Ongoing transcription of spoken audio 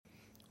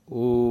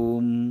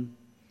Om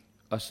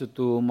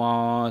Asato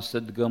Ma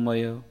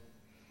Sadgamaya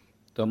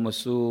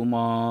Tamaso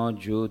Ma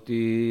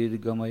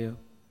Jyotirgamaya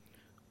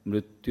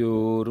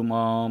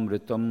Mrityorma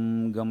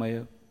Mritam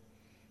Gamaya.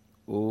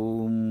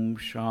 Om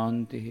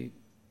Shanti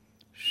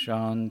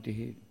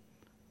Shanti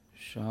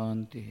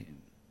Shanti.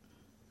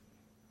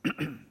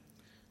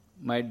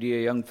 My dear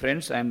young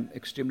friends, I am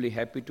extremely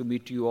happy to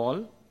meet you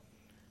all.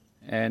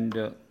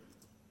 And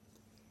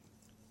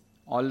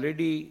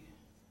already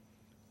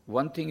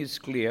one thing is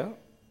clear,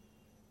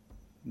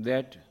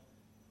 that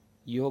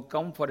you have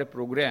come for a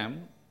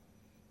program.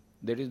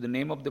 That is, the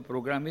name of the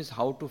program is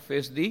How to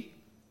Face the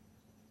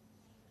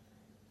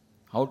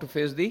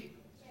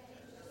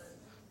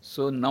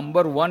So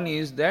number one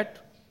is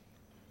that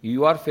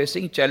you are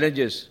facing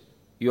challenges.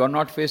 You are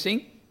not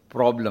facing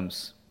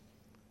problems.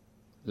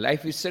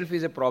 Life itself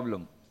is a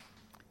problem,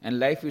 and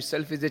life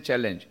itself is a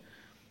challenge.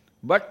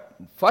 But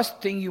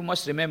first thing you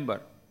must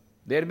remember,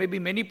 there may be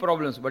many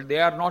problems, but they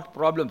are not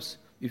problems.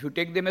 If you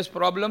take them as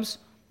problems,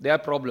 they are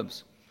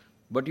problems.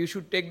 But you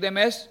should take them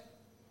as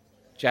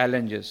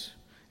challenges.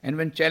 And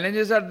when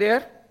challenges are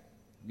there,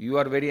 you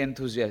are very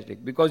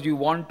enthusiastic because you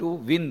want to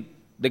win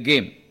the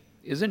game,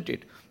 isn't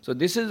it? So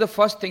this is the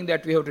first thing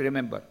that we have to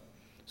remember.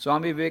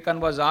 Swami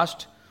Vivekananda was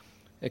asked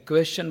a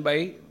question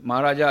by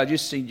Maharaja Ajit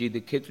Singh Ji,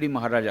 the Khetri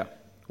Maharaja,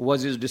 who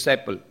was his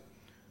disciple.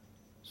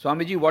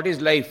 Swamiji, what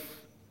is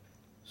life?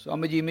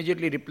 Swamiji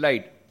immediately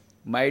replied,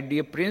 my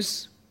dear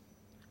prince,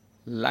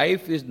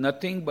 life is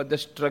nothing but the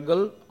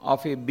struggle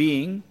of a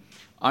being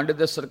under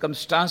the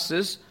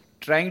circumstances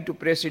trying to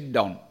press it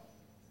down.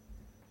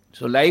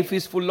 So life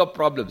is full of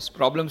problems.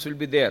 Problems will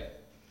be there.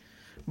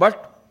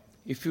 But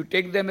if you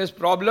take them as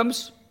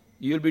problems,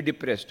 you will be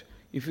depressed.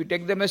 If you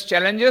take them as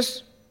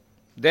challenges,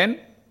 then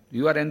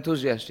you are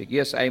enthusiastic.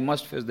 Yes, I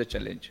must face the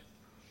challenge.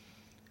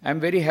 I am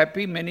very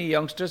happy many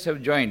youngsters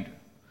have joined.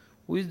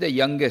 Who is the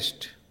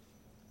youngest?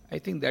 I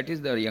think that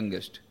is the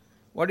youngest.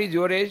 What is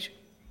your age?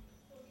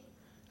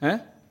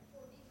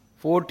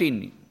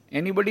 14.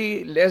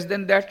 Anybody less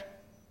than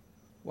that?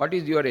 What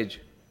is your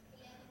age?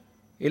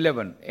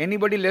 11.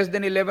 Anybody less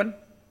than 11?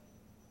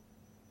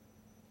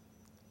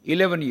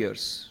 11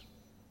 years.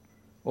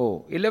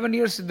 Oh, 11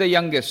 years is the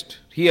youngest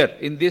here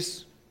in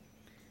this.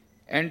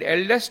 And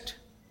eldest?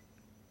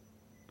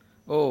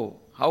 Oh,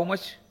 how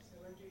much?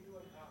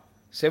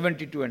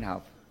 72 and a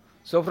half.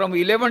 So from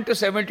 11 to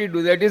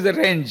 72, that is the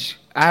range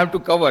I have to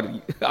cover.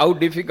 How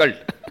difficult.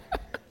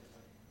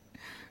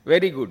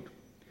 Very good.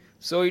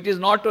 So it is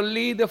not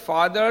only the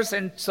fathers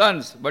and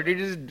sons, but it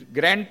is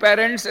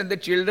grandparents and the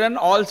children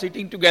all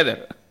sitting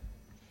together.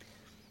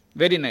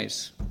 Very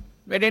nice.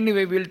 But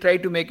anyway, we will try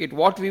to make it.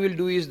 What we will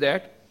do is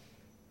that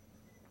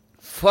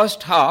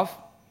first half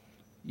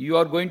you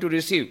are going to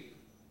receive.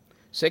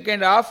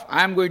 Second half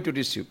I am going to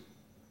receive.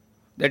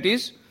 That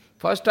is,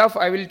 first half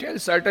I will tell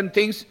certain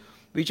things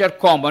which are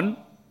common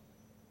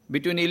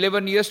between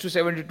 11 years to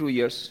 72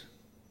 years.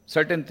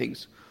 Certain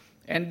things.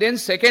 And then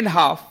second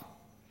half,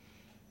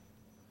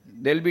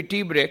 there will be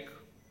tea break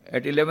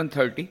at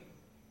 11:30.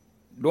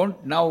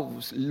 Don't now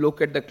look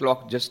at the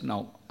clock just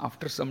now.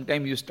 After some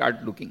time you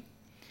start looking.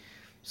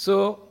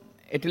 So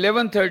at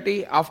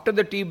 11:30, after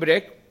the tea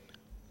break,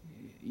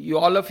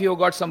 all of you have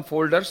got some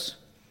folders.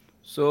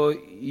 So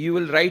you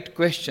will write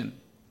question.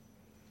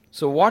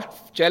 So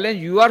what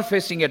challenge you are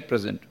facing at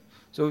present?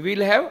 So we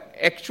will have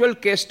actual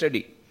case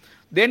study.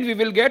 Then we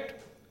will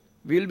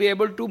be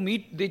able to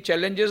meet the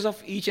challenges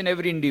of each and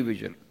every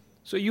individual.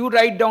 So you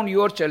write down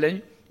your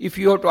challenge. If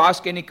you have to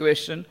ask any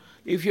question,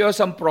 if you have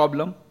some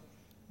problem,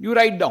 you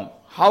write down,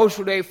 how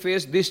should I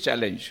face this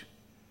challenge?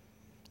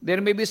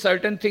 There may be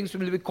certain things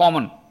will be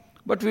common,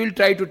 but we will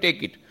try to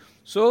take it.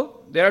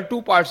 So there are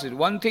two parts.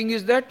 One thing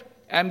is that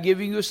I am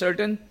giving you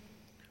certain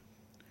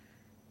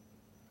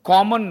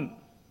common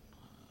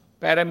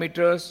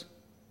parameters,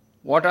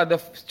 what are the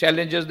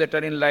challenges that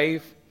are in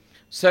life,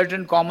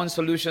 certain common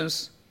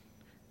solutions.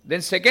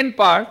 Then second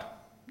part,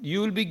 we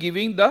will be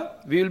giving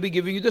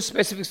you the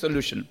specific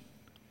solution.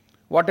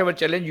 Whatever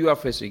challenge you are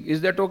facing.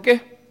 Is that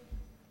okay?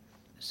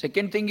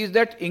 Second thing is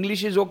that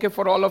English is okay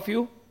for all of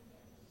you?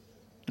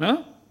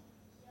 Huh?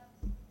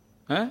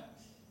 Huh?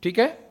 ठीक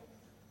है?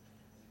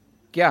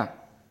 क्या?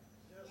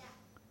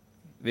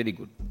 Very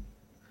good.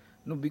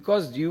 No,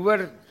 because you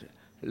were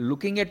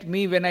looking at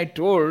me when I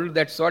told,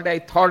 that's what I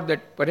thought,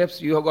 that perhaps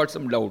you have got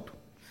some doubt.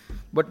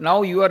 But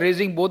now you are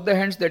raising both the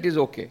hands, that is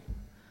okay.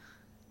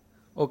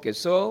 Okay,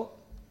 so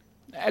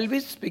I'll be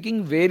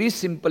speaking very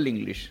simple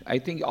English. I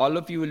think all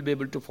of you will be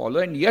able to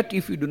follow, and yet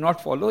if you do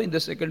not follow in the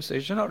second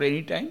session or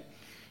any time,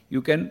 you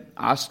can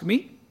ask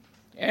me,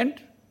 and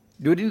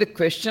during the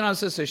question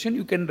answer session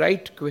you can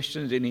write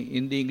questions in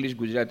Hindi, English,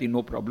 Gujarati,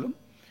 no problem.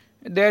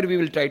 And there we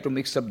will try to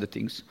mix up the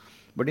things.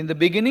 But in the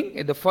beginning,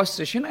 in the first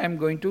session, I am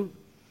going to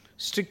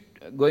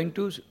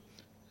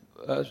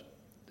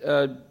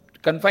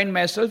confine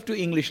myself to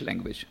English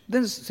language.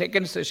 Then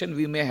second session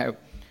we may have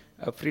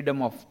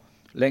freedom of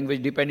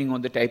language depending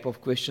on the type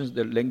of questions,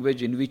 the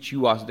language in which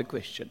you ask the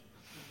question.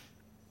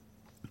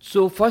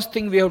 So first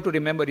thing we have to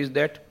remember is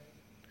that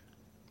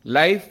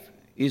life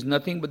is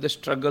nothing but the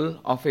struggle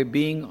of a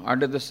being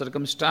under the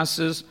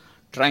circumstances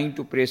trying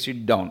to press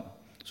it down.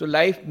 So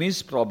life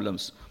means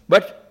problems.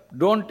 But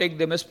don't take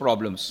them as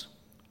problems.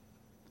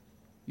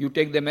 You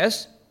take them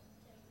as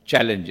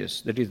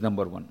challenges. That is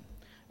number one.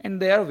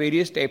 And there are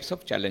various types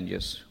of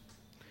challenges.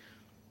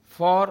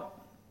 For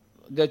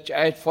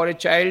a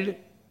child,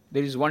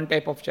 there is one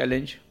type of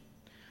challenge.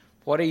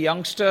 For a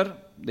youngster,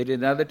 there is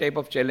another type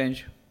of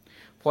challenge.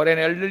 For an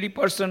elderly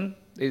person,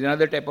 there is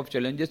another type of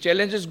challenge. The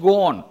challenges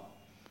go on.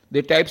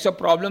 The types of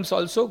problems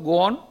also go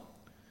on.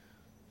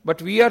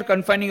 But we are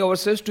confining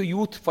ourselves to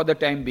youth for the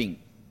time being,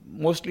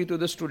 mostly to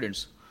the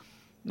students.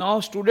 Now,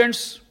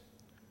 students,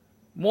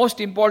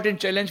 most important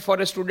challenge for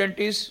a student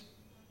is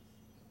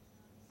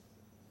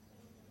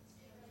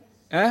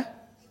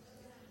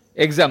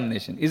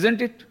examination,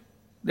 isn't it?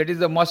 That is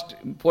the most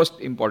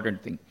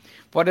important thing.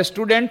 For a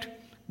student,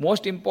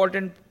 most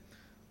important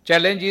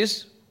challenge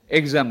is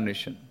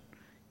examination.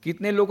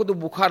 कितने लोगों को तो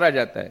बुखार आ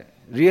जाता है,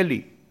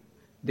 really,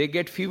 they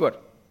get fever.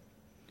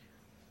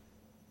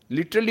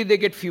 Literally they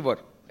get fever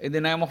in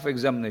the name of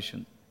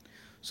examination.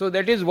 So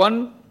that is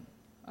one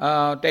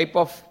type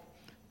of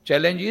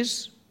challenge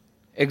is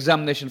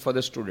examination for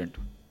the student.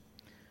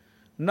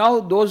 Now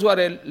those who are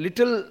a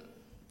little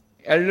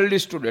elderly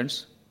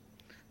students,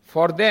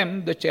 for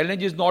them the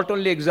challenge is not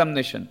only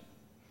examination.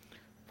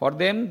 For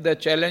them the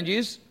challenge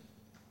is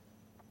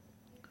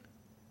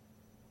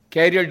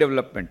career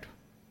development.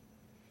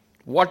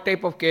 What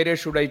type of career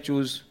should I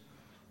choose?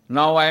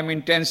 Now I am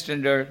in 10th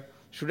standard.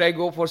 Should I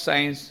go for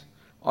science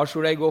or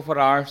should I go for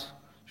arts?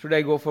 Should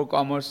I go for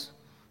commerce?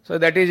 So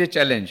that is a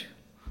challenge.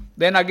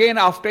 Then again,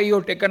 after you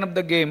have taken up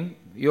the game,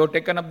 you have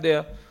taken up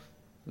the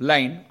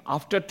line,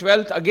 after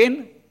 12th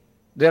again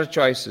there are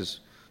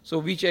choices. So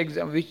which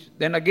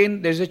then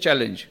again there is a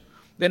challenge.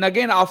 Then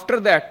again after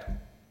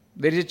that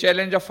there is a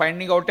challenge of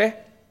finding out a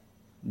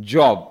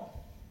job,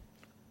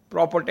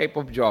 proper type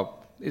of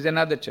job is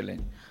another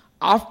challenge.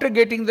 After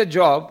getting the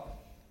job,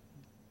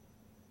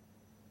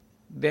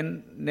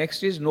 then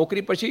next is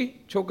nokri pachi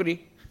chokri.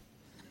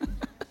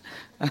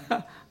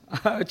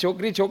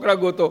 Chokri chokra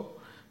goto.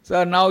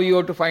 So now you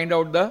have to find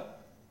out the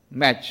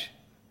match.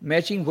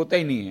 Matching hota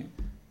hi nahi hai.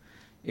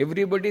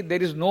 Everybody,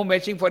 there is no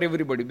matching for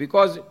everybody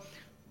because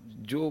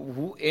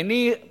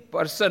any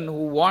person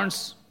who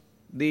wants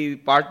the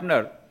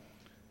partner,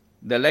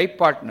 the life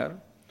partner,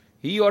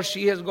 he or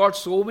she has got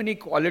so many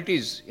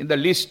qualities in the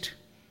list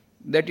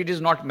that it is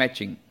not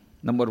matching,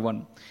 number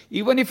one.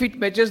 Even if it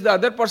matches, the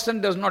other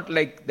person does not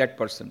like that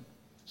person.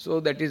 So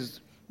there is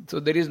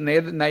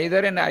neither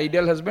an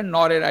ideal husband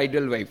nor an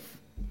ideal wife.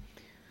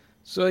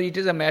 So it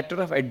is a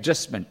matter of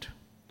adjustment.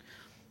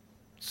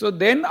 So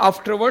then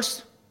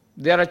afterwards,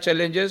 there are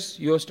challenges.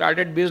 You have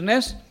started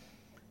business,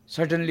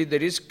 suddenly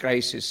there is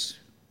crisis.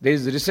 There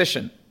is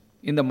recession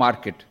in the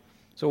market.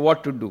 So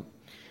what to do?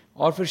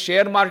 और फिर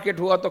share market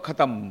हुआ तो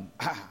खत्म.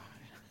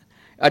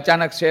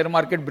 अचानक share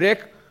market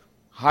break,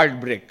 heart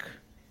break.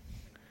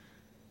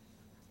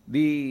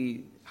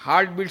 The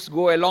heartbeats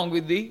go along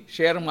with the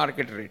share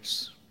market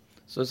rates.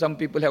 So some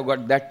people have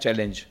got that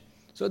challenge.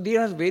 So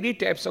there are various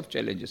types of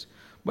challenges.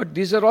 But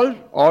these are all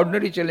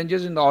ordinary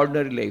challenges in the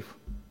ordinary life.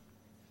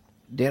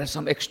 There are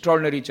some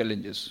extraordinary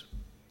challenges.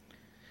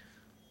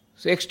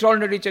 So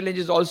extraordinary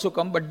challenges also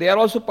come, but they are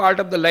also part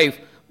of the life.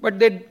 But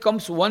that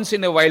comes once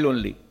in a while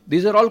only.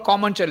 These are all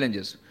common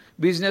challenges.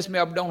 Business में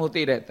up down होते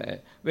ही रहता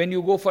है. When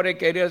you go for a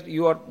career,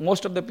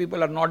 most of the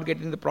people are not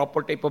getting the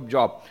proper type of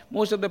job.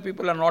 Most of the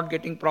people are not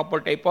getting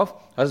proper type of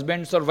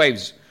husbands or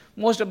wives.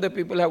 Most of the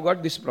people have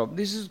got this problem.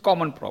 This is a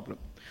common problem.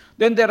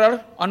 Then there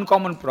are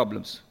uncommon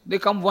problems. They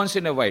come once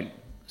in a while.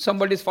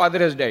 Somebody's father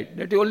has died.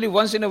 That only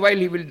once in a while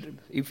he will,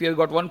 if he has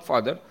got one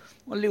father,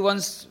 only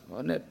once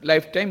in a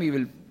lifetime he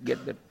will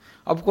get that.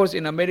 Of course,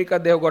 in America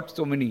they have got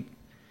so many.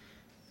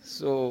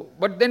 So,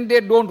 but then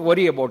they don't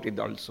worry about it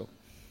also.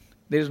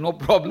 There is no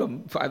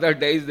problem. Father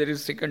dies, there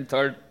is second,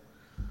 third.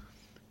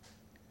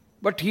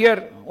 But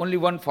here, only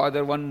one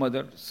father, one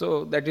mother.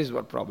 So that is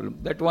what problem.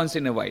 That once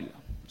in a while.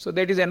 So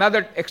that is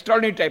another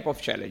extraordinary type of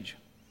challenge.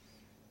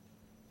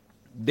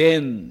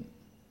 Then,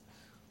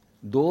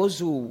 those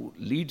who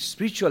lead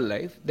spiritual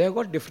life, they have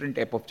got different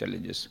type of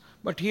challenges.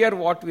 But here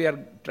what we are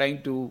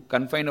trying to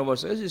confine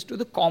ourselves is to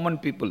the common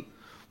people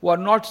who are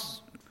not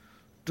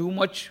too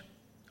much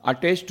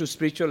attached to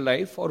spiritual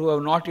life or who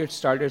have not yet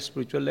started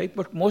spiritual life,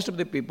 but most of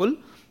the people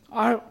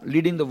are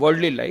leading the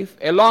worldly life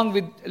along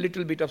with a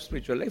little bit of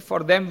spiritual life.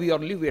 For them we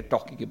are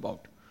talking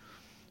about.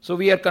 So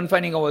we are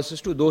confining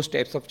ourselves to those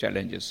types of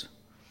challenges.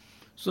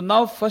 So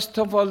now first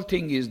of all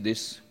thing is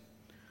this.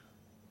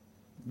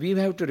 We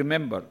have to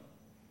remember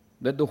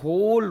that the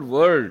whole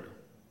world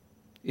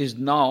is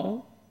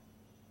now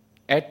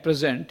at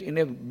present in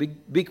a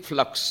big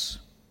flux.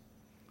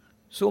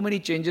 So many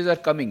changes are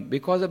coming.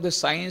 Because of the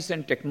science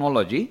and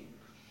technology,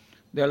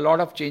 there are a lot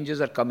of changes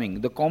are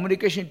coming. The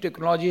communication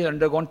technology has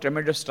undergone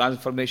tremendous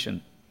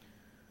transformation.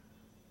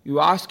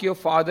 You ask your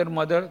father,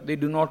 mother, they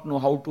do not know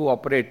how to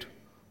operate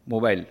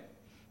mobile.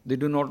 They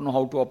do not know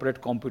how to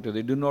operate computer.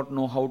 They do not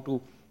know how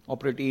to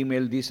operate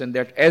email, this and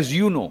that, as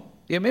you know.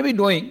 They may be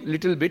knowing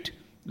little bit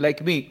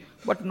like me,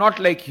 but not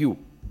like you,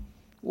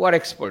 who are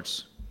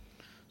experts.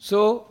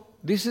 So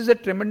this is a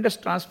tremendous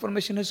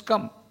transformation has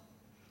come.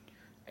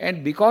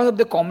 And because of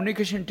the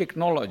communication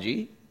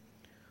technology,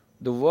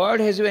 the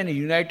world has been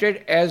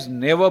united as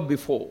never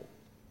before.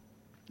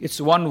 It's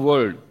one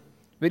world,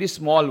 very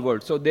small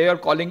world. So they are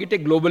calling it a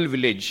global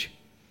village.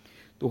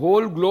 The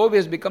whole globe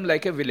has become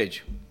like a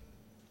village.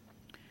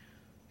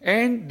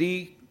 And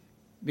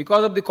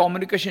because of the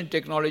communication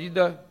technology,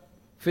 the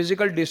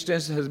physical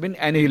distance has been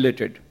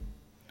annihilated.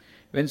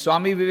 When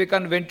Swami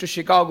Vivekananda went to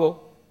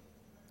Chicago,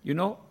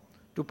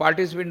 to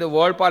participate in the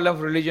World Parliament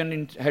of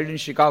Religion held in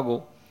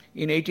Chicago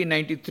in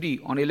 1893,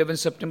 on 11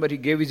 September, he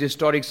gave his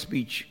historic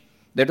speech.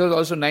 That was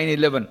also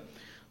 9/11.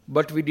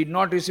 But we did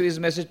not receive his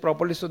message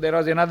properly, so there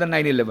was another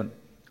 9/11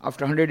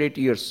 after 108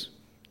 years.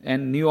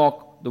 And New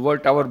York, the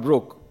World Tower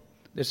broke.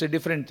 That's a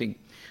different thing.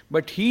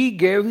 But he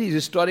gave his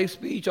historic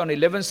speech on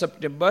 11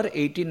 September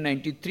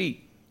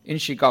 1893 in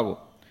Chicago.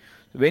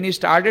 When he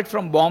started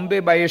from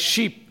Bombay by a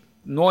ship,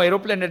 no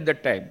aeroplane at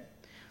that time,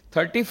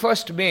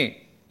 31st May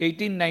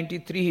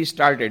 1893 he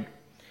started,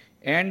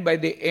 and by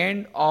the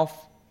end of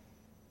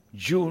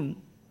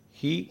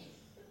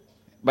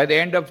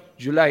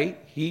July,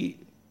 he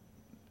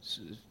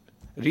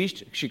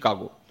reached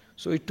Chicago.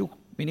 So it took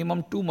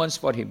minimum 2 months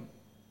for him.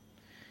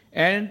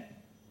 And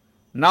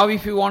now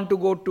if you want to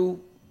go to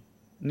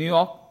New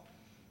York,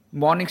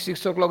 morning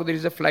 6 o'clock there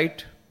is a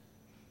flight,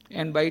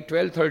 and by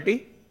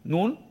 12:30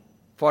 noon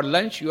for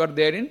lunch you are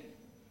there in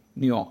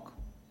New York.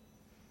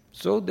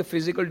 So the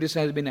physical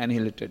distance has been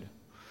annihilated.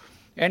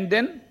 And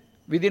then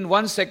within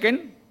 1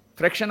 second,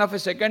 fraction of a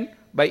second,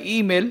 by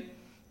email,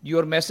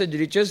 your message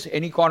reaches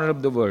any corner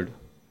of the world.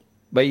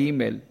 By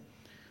email,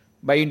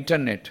 by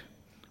internet,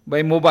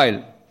 by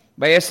mobile,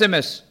 by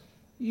SMS.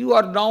 You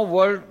are now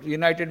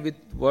united with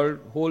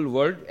whole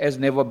world as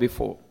never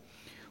before.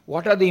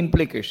 What are the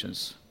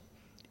implications?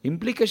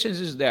 Implications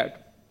is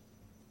that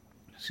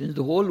since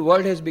the whole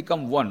world has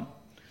become one,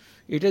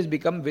 it has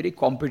become very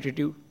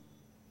competitive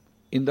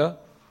in the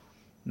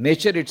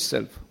nature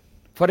itself.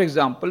 For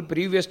example,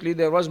 previously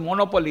there was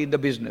monopoly in the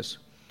business,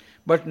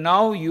 but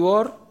now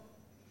your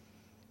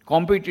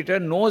competitor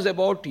knows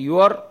about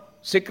your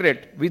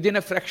secret within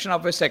a fraction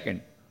of a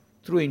second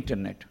through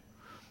internet.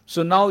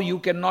 So now you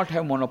cannot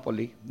have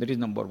monopoly. That is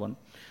number one.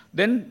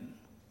 Then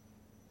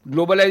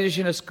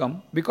globalization has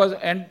come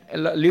and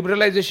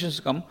liberalization has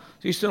come.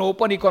 So it's an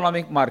open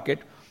economic market.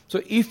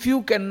 So if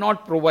you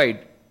cannot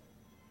provide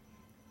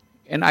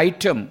an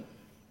item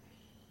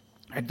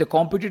at the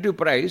competitive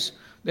price,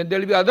 then there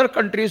will be other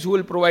countries who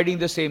will be providing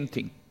the same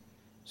thing.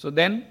 So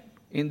then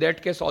in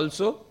that case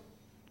also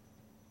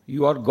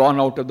you are gone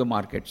out of the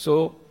market. So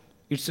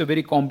it's a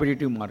very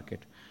competitive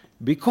market.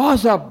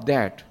 Because of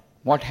that,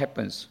 what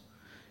happens?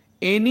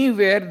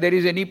 Anywhere there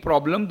is any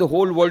problem, the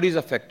whole world is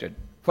affected.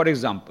 For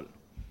example,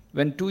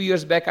 when 2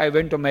 years back I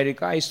went to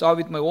America, I saw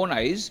with my own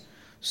eyes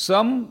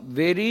some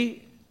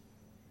very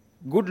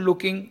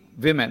good-looking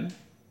women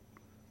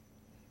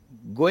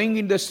going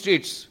in the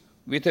streets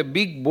with a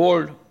big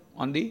board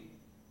on the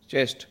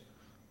chest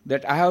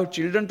that I have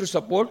children to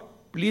support,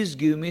 please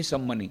give me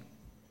some money.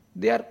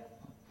 They are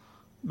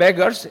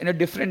beggars in a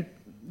different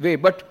way,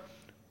 but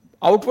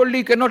outwardly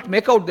you cannot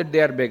make out that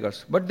they are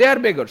beggars. But they are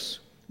beggars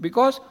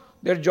because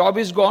their job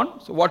is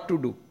gone, so what to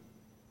do?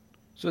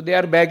 So they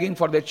are begging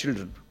for their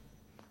children.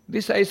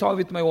 This I saw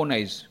with my own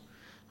eyes.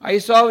 I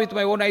saw with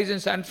my own eyes in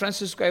San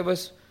Francisco. I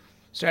was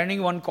standing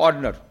in one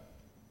corner.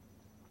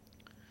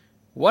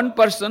 One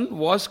person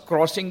was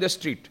crossing the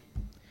street.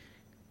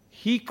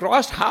 He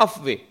crossed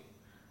halfway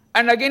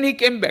and again he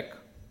came back.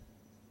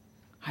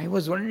 I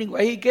was wondering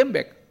why he came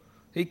back.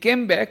 He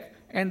came back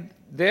and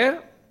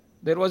there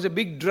was a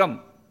big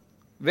drum,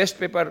 waste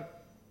paper.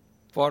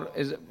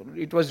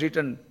 It was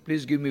written,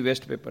 please give me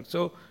waste paper.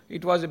 So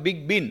it was a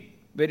big bin,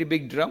 very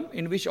big drum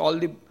in which all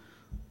the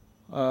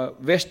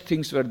waste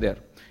things were there.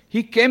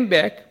 He came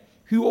back,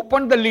 he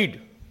opened the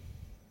lid.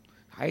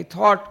 I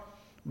thought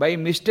by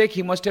mistake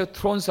he must have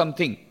thrown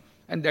something,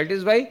 and that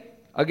is why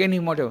again he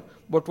might have.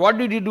 But what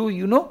did he do?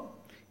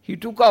 He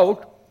took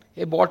out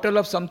a bottle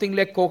of something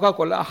like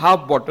Coca-Cola,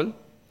 half bottle,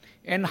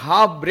 and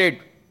half bread,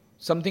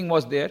 something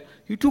was there.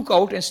 He took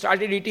out and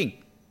started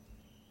eating.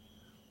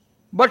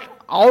 But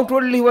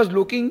outwardly he was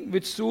looking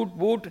with suit,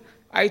 boot.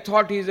 I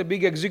thought he is a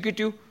big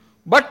executive.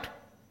 But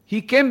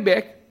he came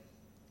back,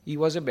 he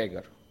was a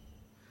beggar.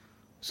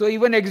 So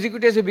even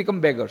executives have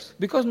become beggars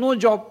because no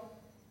job.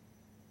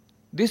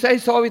 This I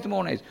saw with my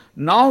own eyes.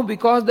 Now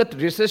because that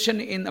recession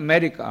in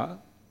America,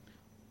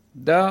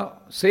 the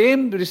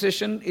same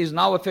recession is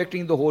now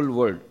affecting the whole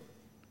world.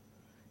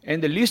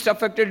 And the least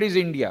affected is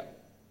India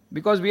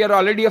because we are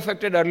already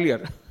affected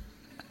earlier.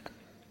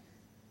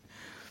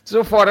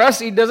 So for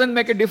us, it doesn't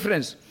make a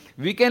difference.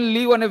 We can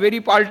live on a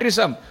very paltry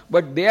sum,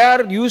 but they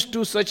are used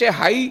to such a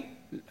high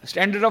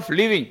standard of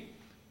living,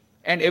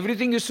 and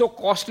everything is so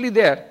costly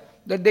there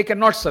that they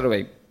cannot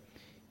survive.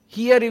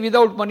 Here,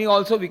 without money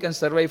also, we can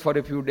survive for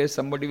a few days.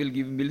 Somebody will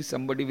give milk,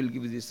 somebody will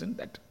give this and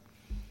that.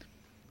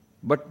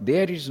 But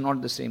there is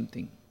not the same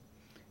thing.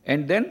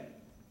 And then,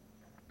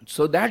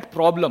 so that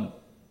problem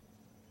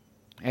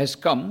has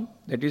come,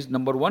 that is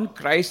number one,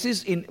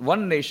 crisis in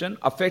one nation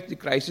affects the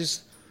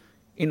crisis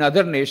in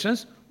other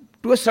nations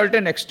to a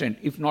certain extent,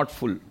 if not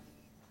full.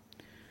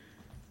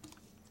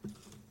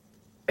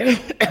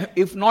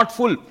 If not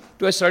full,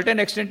 to a certain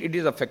extent it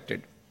is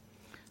affected.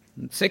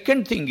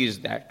 Second thing is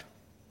that,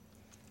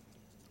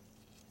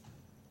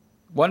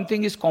 one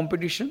thing is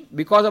competition.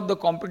 Because of the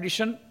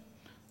competition,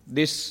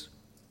 this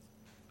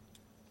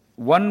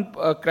one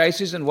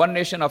crisis in one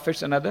nation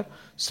affects another.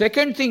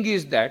 Second thing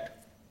is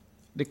that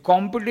the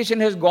competition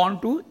has gone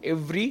to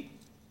every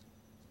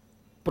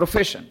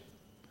profession.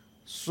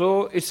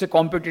 So it's a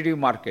competitive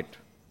market.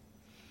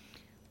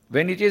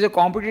 When it is a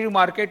competitive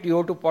market, you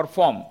have to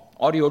perform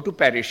or you have to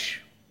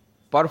perish.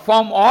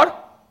 Perform or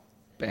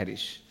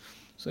perish.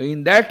 So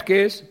in that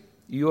case,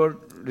 your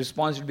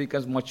responsibility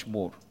becomes much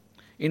more.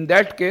 In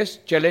that case,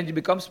 challenge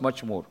becomes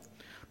much more.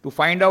 To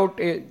find out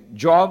a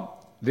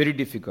job, very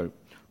difficult.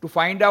 To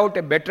find out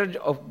a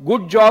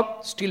good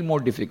job, still more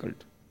difficult.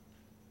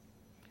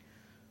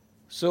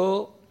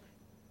 So,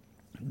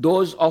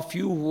 those of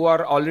you who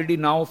are already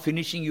now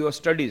finishing your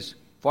studies,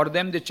 for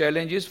them the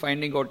challenge is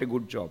finding out a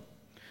good job.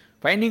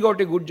 Finding out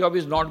a good job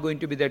is not going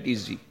to be that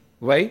easy.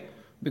 Why?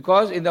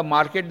 Because in the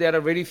market there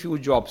are very few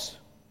jobs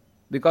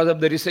because of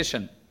the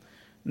recession.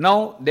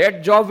 Now,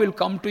 that job will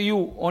come to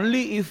you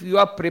only if you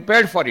are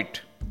prepared for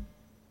it.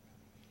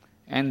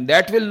 And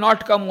that will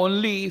not come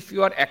only if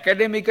you are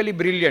academically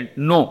brilliant.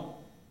 No.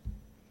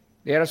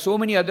 There are so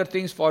many other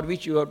things for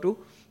which you have to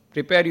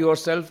prepare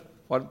yourself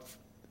for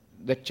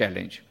the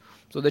challenge.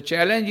 So the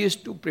challenge is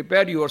to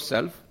prepare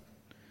yourself.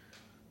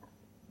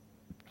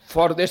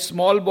 For that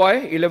small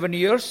boy, 11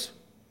 years,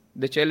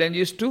 the challenge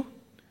is to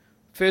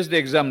face the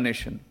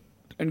examination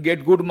and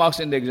get good marks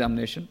in the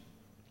examination.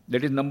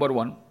 That is number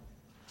one.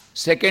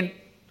 Second,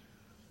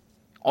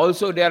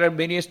 also there are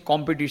various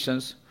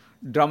competitions,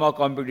 drama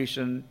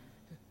competition,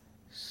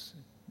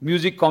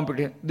 music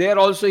competition. There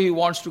also he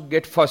wants to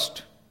get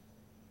first.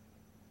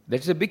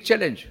 That's a big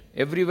challenge.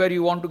 Everywhere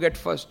you want to get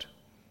first.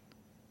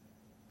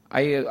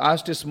 I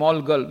asked a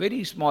small girl,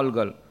 very small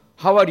girl,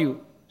 how are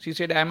you? She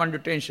said, I am under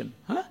tension.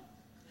 Huh?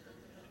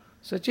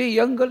 Such a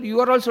young girl, you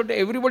are also,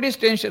 everybody's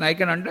tension. I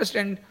can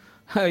understand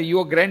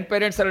your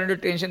grandparents are under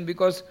tension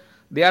because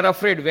they are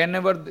afraid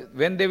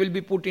when they will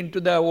be put into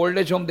the old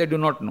age home, they do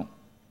not know.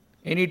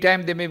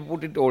 Anytime they may be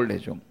put into old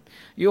age home.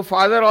 Your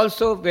father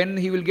also, when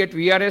he will get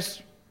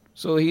VRS,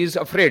 so he is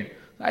afraid.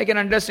 I can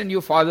understand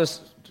your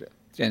father's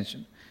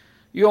tension.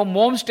 Your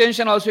mom's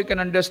tension also you can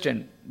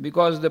understand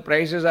because the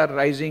prices are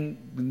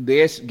rising,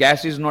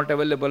 gas is not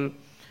available,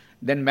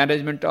 then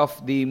management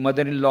of the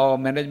mother-in-law,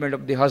 management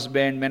of the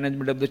husband,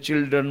 management of the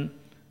children,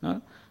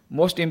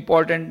 most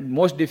important,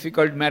 most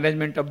difficult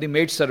management of the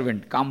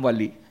maid-servant,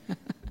 kamwali.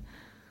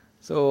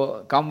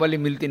 So, kamwali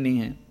milti nahi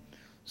hai.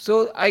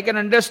 So, I can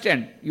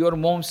understand your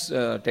mom's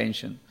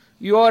tension.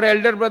 Your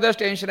elder brother's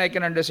tension I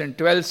can understand,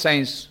 12th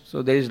science,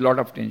 so there is a lot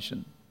of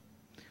tension.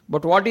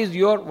 But what is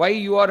why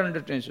you are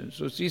under tension?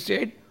 So she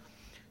said,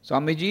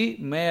 Swamiji,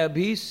 मैं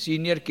अभी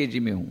senior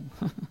KG में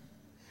हूँ.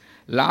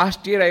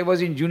 Last year I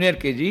was in junior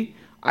KG,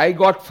 I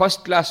got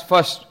first class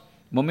first.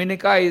 Mummy ने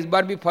कहा इस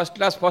बार भी first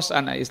class first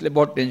आना है, इसलिए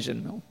बहुत tension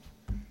में हूँ.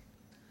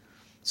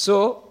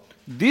 So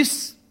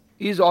this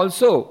is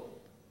also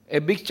a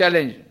big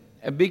challenge,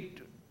 a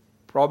big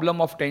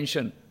problem of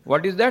tension.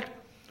 What is that?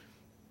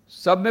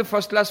 सब में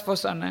first class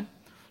first आना है.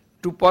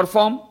 To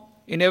perform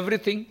in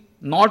everything,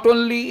 not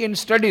only in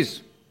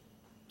studies.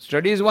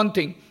 Study is one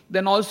thing.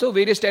 Then also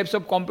various types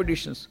of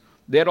competitions.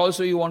 There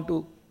also you want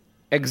to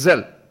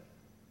excel.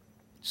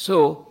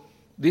 So,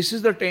 this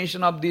is the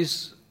tension of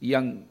these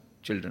young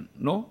children.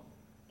 No?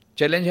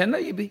 Challenge है ना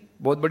ये भी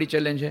बहुत बड़ी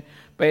challenge है.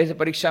 पहले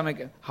परीक्षा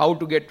में how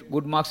to get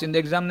good marks in the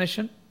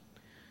examination.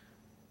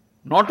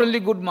 Not only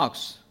good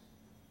marks,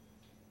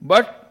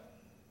 but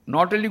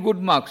not only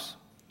good marks.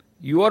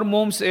 Your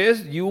mom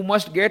says you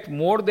must get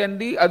more than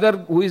the other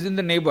who is in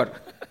the neighbor.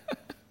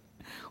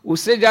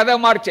 उससे ज़्यादा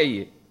mark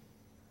चाहिए.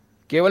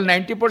 केवल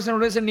 90%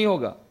 होने से नहीं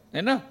होगा,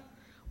 है ना?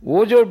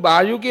 वो जो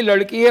बाजू की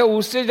लड़की है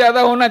उससे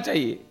ज्यादा होना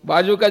चाहिए,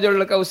 बाजू का जो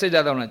लड़का उससे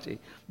ज्यादा होना चाहिए.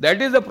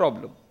 That is the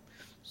problem.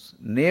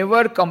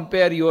 Never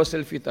compare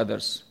yourself with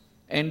others.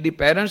 And the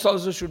parents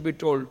also should be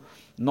told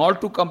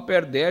not to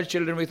compare their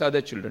children with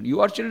other children.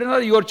 Your children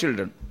are your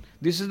children.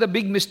 This is the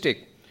big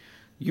mistake.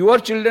 Your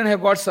children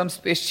have got some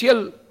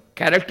special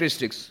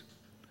characteristics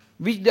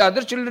which the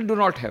other children do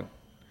not have.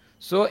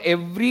 So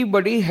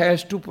everybody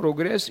has to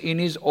progress in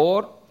his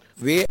own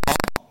way,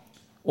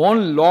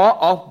 own law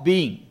of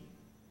being.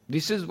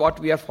 This is what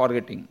we are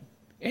forgetting.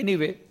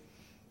 Anyway,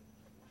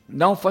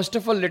 now first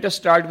of all let us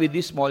start with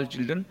these small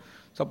children.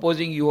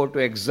 Supposing you have to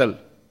excel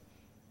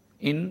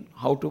in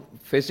how to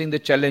facing the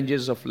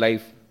challenges of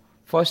life.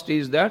 First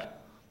is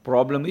that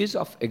problem is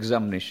of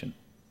examination.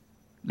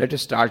 Let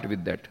us start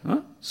with that.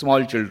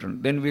 Small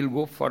children. Then we'll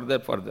go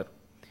further.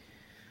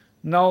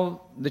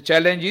 Now the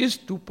challenge is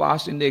to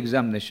pass in the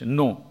examination.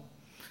 No.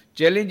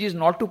 Challenge is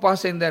not to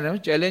pass in the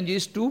examination. Challenge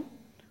is to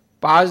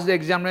pass the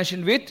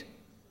examination with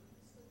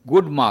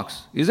good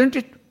marks, isn't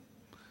it?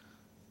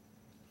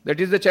 That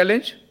is the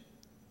challenge.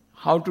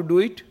 How to do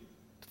it?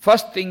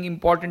 First thing,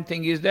 important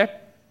thing is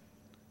that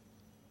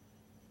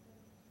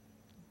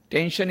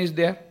tension is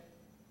there.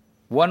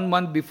 1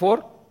 month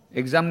before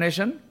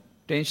examination,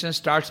 tension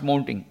starts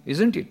mounting,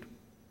 isn't it?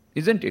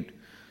 Isn't it?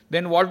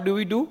 Then what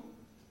do?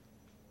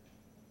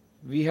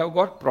 We have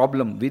got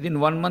problem. Within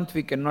 1 month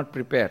we cannot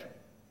prepare,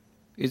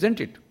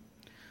 isn't it?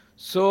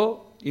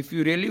 So, if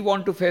you really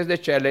want to face the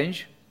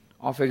challenge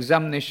of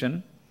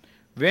examination,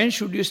 when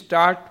should you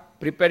start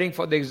preparing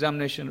for the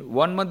examination?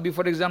 1 month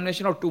before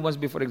examination or 2 months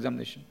before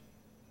examination?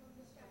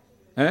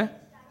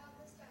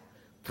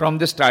 From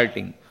the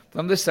starting.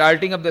 From the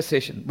starting of the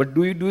session. But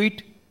do you do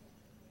it?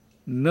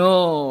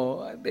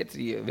 No. That's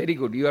very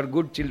good. You are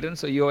good children,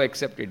 so you have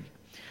accepted.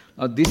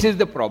 Now this is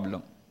the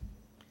problem.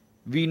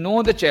 We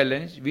know the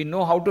challenge, we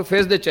know how to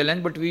face the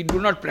challenge, but we do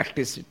not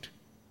practice it.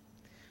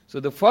 So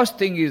the first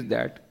thing is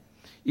that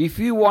if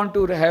you want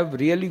to have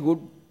really good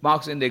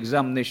marks in the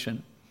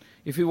examination,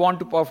 if you want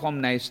to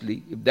perform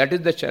nicely, if that is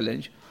the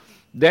challenge,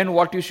 then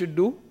what you should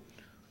do?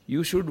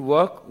 You should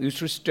work, you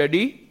should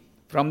study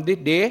from the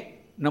day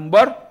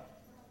number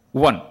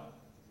 1.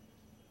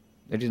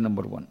 That is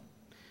number 1.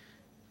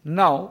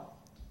 Now,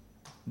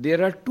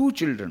 there are 2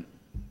 children.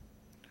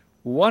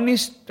 One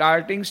is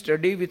starting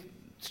study with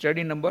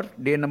day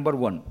number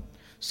 1.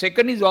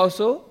 Second is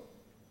also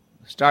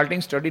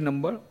starting study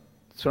number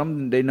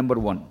from day number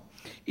 1.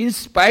 In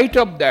spite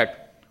of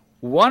that,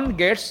 one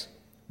gets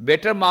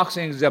better marks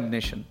in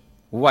examination.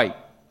 Why?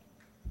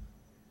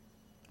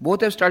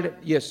 Both have started.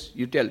 Yes,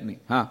 you tell me.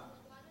 One of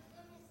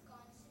them is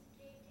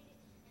concentrated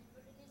and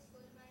put in his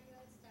full mind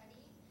while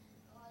studying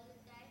all the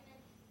time,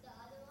 and the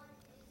other one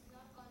is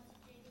not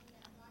concentrating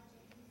that much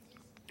and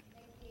he's just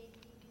like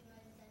daydreaming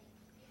while studying.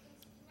 You can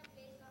sit in a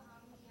place for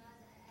how many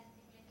hours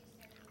acting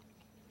like you're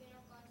studying. If you're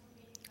not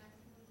concentrating,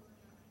 nothing will go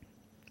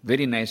on.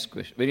 Very nice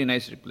question. Very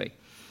nice reply.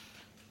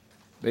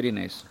 Very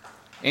nice.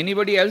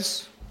 Anybody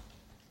else?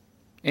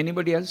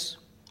 Anybody else?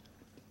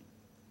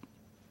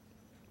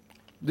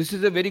 This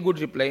is a very good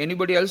reply.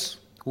 Anybody else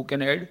who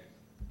can add?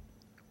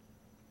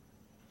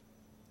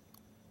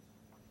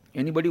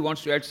 Anybody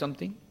wants to add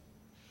something?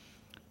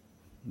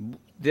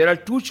 There are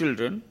 2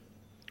 children.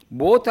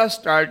 Both are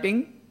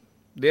starting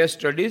their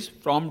studies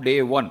from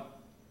day 1.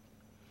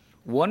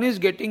 One is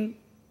getting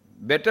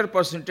better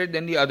percentage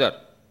than the other.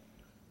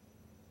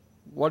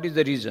 What is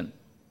the reason?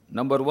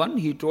 Number 1,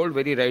 he told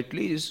very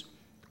rightly, is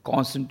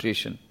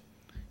concentration.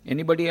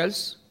 Anybody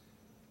else?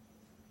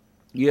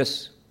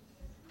 Yes.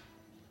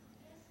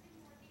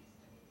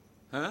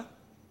 Huh?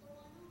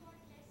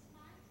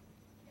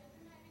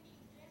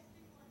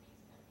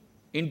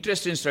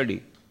 Interest in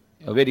study.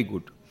 Very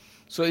good.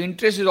 So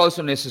interest is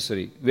also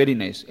necessary. Very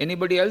nice.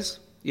 Anybody else?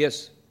 Yes.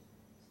 Sir,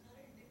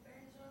 it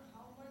depends on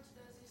how much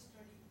does he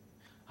study.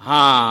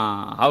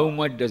 How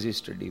much does he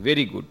study?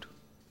 Very good.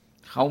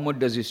 How much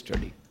does he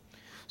study?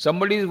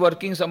 Somebody is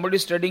working, somebody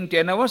is studying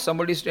 10 hours,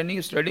 somebody is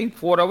studying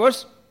 4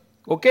 hours.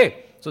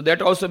 Okay. So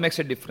that also makes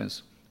a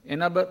difference.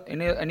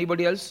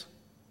 Anybody else?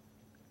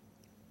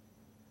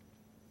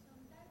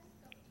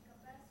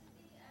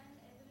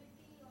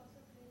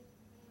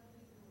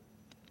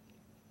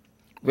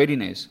 Very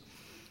nice.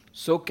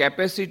 So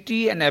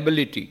capacity and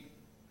ability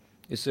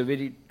is a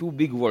very 2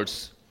 big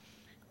words.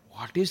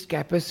 What is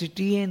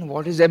capacity and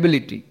what is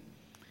ability?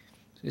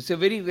 It's a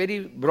very, very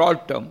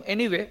broad term.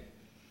 Anyway,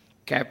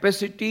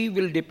 capacity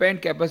will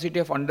depend, capacity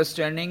of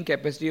understanding,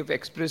 capacity of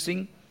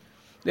expressing.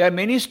 There are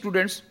many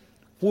students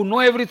who know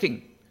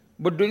everything,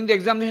 but during the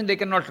examination they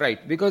cannot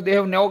write because they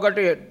have never got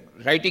a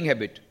writing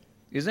habit,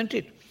 isn't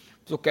it?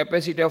 So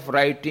capacity of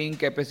writing,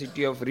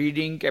 capacity of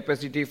reading,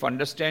 capacity of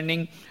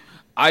understanding,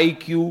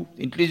 IQ,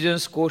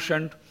 intelligence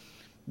quotient,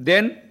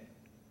 then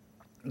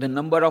the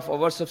number of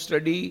hours of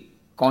study,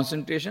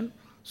 concentration,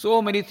 so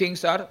many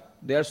things are,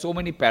 there are so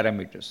many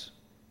parameters.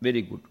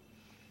 Very good.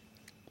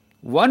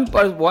 One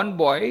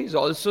boy is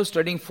also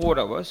studying 4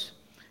 hours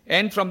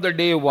and from the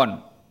day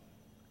 1,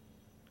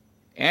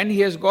 and he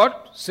has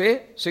got,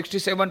 say,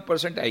 67%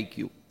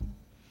 IQ.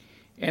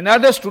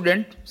 Another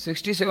student,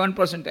 67%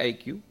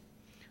 IQ,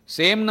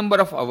 same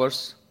number of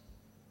hours,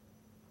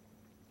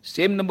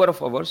 same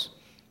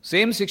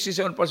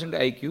 67%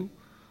 IQ,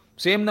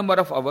 same number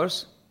of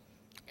hours,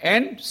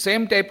 and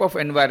same type of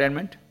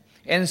environment,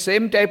 and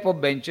same type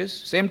of benches,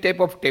 same type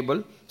of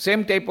table,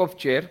 same type of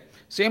chair,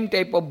 same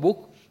type of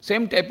book,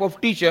 same type of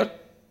teacher,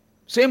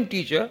 same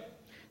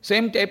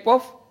type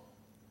of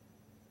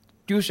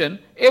tuition,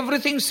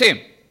 everything same.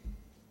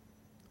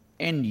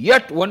 And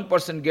yet one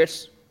person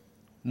gets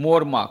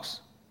more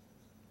marks.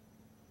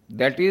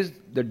 That is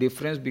the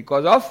difference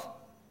because of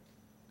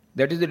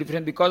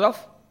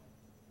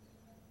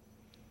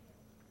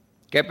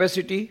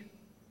capacity,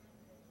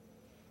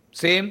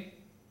 same.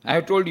 I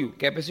have told you,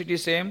 capacity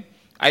same,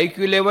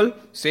 IQ level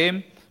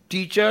same,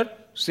 teacher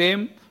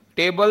same,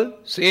 table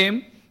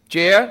same,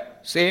 chair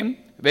same,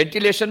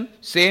 ventilation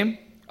same,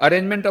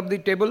 arrangement of the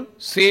table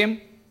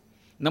same,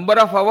 number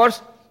of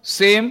hours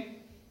same.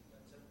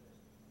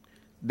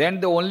 Then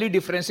the only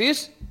difference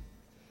is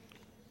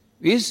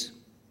is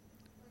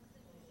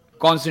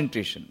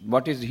concentration.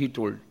 What is he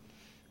told?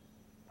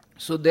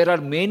 So there are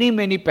many,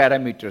 many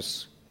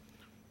parameters.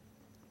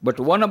 But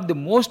one of the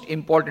most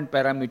important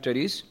parameter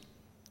is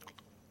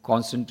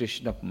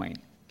concentration of mind.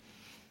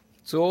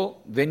 So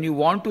when you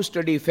want to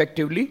study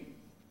effectively,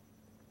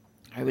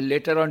 I will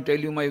later on tell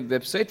you my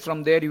website.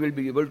 From there you will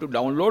be able to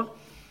download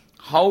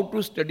how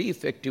to study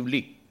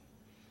effectively.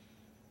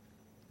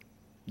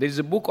 There is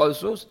a book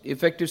also,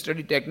 Effective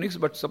Study Techniques,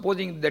 but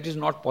supposing that is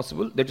not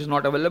possible, that is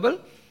not available,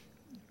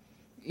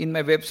 in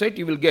my website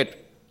you will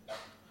get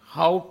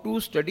how to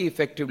study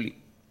effectively.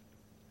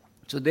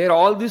 So there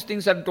all these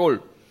things are told,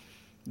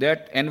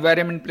 that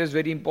environment plays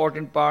very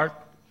important part,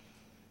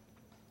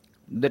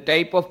 the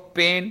type of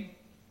pen,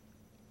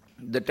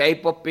 the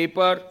type of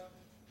paper,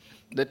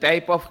 the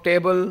type of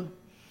table,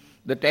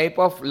 the type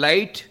of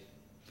light,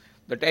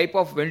 the type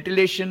of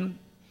ventilation,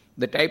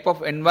 the type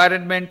of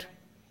environment.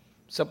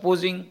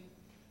 Supposing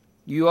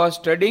you are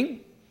studying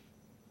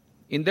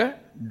in the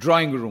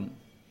drawing room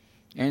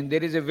and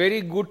there is a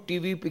very good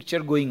TV picture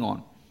going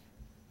on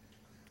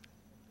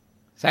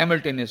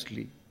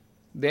simultaneously,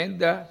 then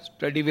the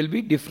study will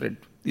be different,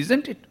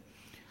 isn't it?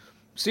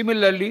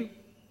 Similarly,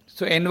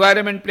 so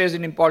environment plays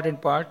an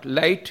important part,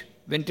 light,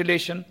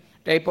 ventilation,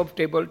 type of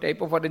table, type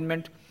of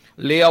arrangement,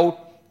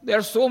 layout, there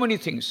are so many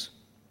things.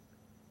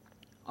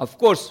 Of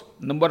course,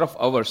 number of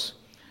hours.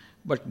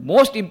 But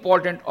most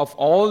important of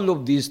all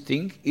of these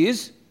things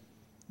is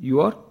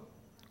your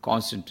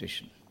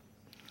concentration.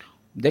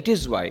 That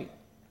is why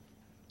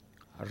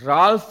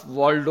Ralph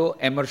Waldo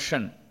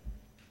Emerson,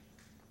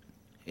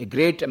 a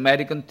great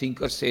American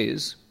thinker,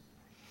 says,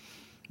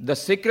 the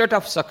secret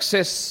of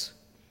success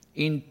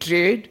in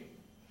trade,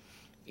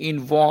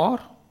 in war,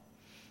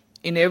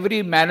 in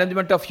every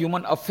management of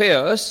human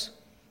affairs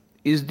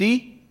is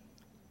the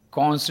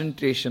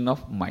concentration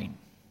of mind.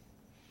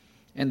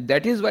 And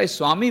that is why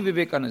Swami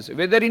Vivekananda said,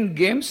 whether in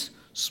games,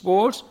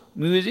 sports,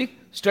 music,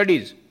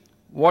 studies,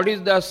 what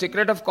is the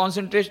secret of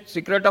concentration,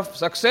 secret of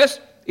success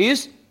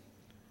is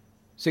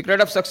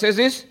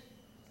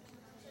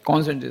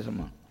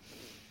concentration.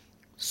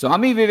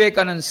 Swami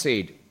Vivekananda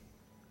said,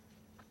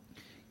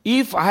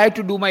 if I had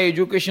to do my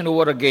education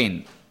over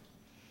again,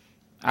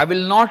 I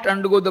will not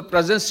undergo the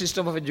present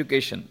system of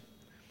education.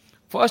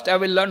 First I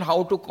will learn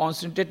how to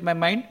concentrate my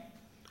mind,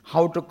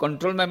 how to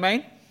control my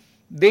mind,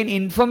 then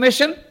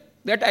information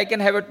that I can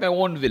have at my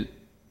own will.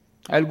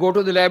 I will go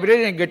to the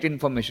library and get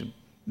information.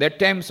 That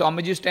time,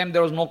 Swamiji's time,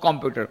 there was no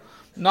computer.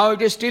 Now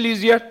it is still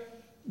easier.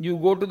 You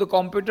go to the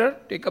computer,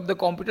 take up the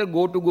computer,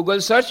 go to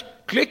Google search,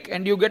 click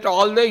and you get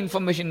all the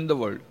information in the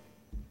world.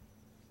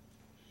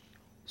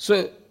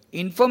 So,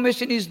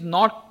 information is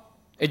not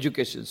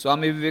education.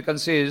 Swami Vivekananda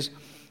says,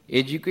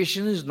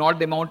 education is not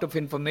the amount of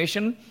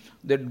information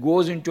that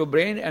goes into your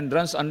brain and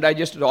runs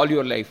undigested all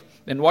your life.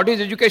 Then what is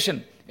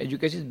education?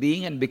 Education is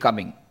being and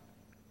becoming.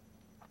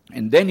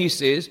 And then he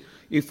says,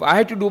 if I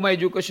had to do my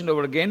education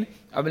over again,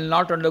 I will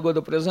not undergo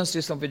the present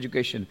system of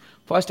education.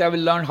 First I will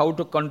learn how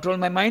to control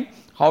my mind,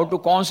 how to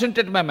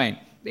concentrate my mind.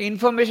 The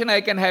information I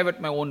can have at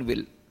my own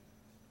will.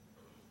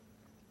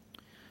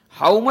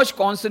 How much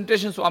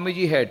concentration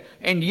Swamiji had,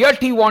 and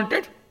yet he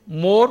wanted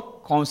more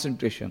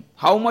concentration.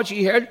 How much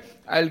he had,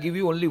 I will give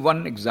you only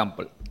one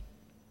example.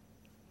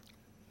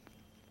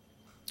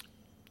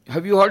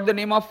 Have you heard the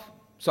name of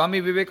Swami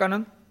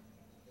Vivekananda?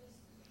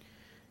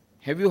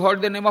 Have you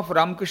heard the name of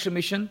Ramakrishna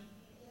Mission?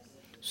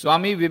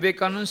 Swami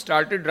Vivekananda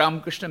started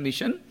Ramakrishna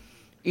Mission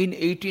in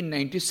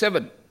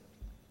 1897.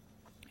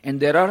 And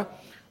there are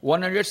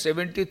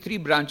 173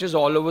 branches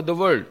all over the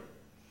world.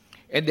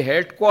 And the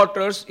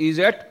headquarters is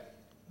at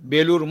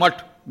Belur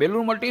Mutt.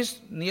 Belur Mutt is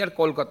near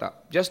Kolkata.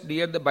 Just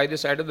near by the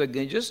side of the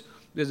Ganges,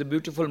 there is a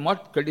beautiful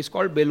mutt that is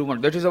called Belur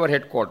Mutt. That is our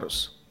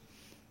headquarters.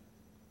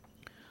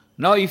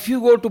 Now if you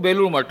go to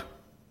Belur Mutt,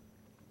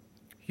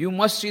 you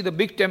must see the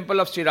big temple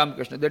of Sri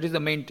Ramakrishna. That is the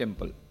main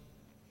temple.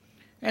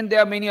 And there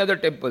are many other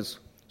temples.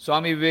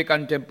 Swami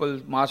Vivekananda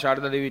temple, Ma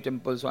Sharda Devi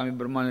temple, Swami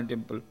Brahmananda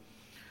temple.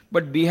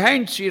 But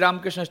behind Sri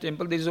Ramakrishna's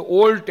temple, there is an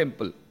old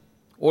temple,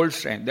 old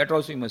shrine. That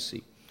also you must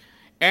see.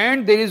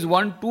 And there is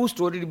one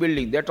 2-story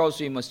building. That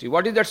also you must see.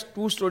 What is that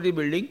 2-story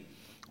building?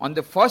 On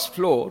the first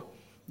floor,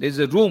 there is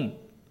a room.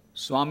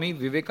 Swami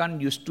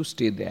Vivekananda used to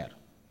stay there.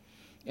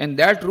 And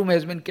that room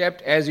has been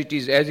kept as it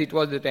is, as it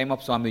was the time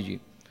of Swamiji.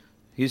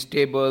 His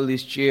table,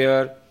 his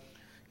chair,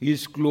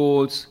 his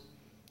clothes,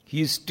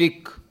 his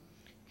stick,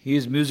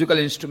 his musical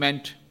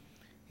instrument,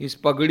 his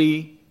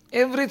pagadi,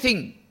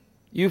 everything.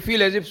 You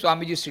feel as if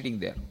Swamiji is sitting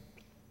there.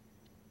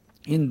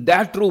 In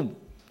that room,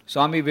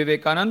 Swami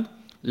Vivekananda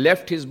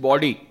left his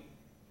body.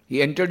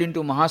 He entered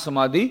into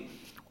Mahasamadhi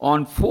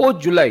on 4th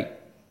July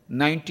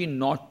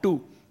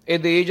 1902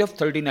 at the age of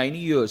 39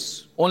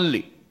 years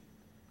only.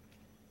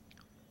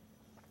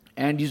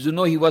 And you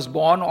know he was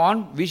born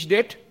on which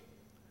date?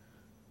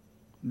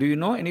 Do you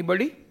know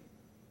anybody?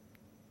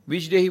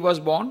 Which day he was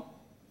born?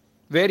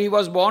 Where he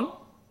was born?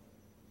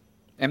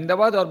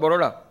 Ahmedabad or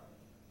Baroda?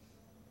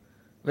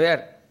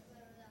 Where?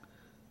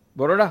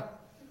 Baroda.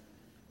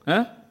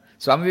 Huh?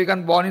 Swami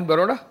Vivekananda born in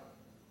Baroda?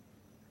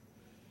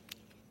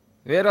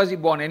 Where was he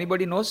born?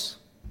 Anybody knows?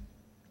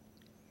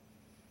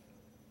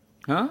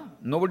 Huh?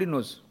 Nobody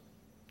knows.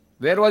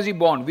 Where was he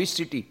born? Which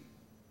city?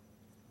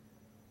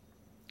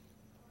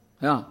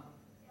 Yeah.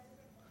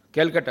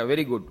 Calcutta,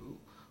 very good.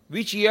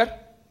 Which year?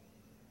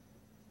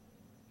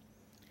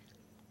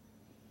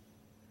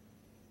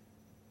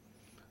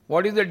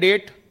 What is the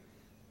date?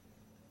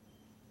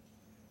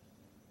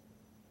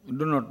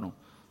 Do not know.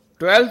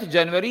 12th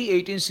January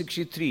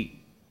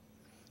 1863.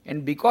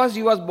 And because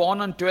he was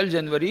born on 12th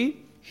January,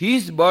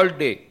 his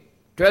birthday,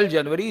 12th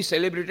January, is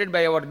celebrated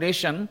by our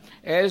nation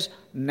as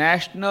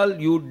National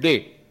Youth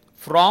Day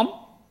from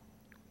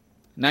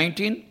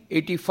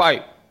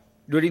 1985.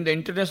 During the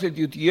International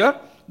Youth Year,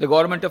 the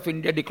Government of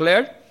India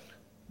declared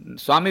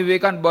Swami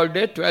Vivekananda's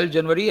birthday, 12th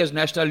January, as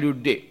National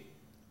Youth Day.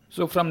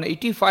 So from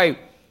 85,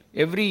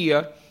 every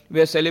year, we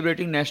are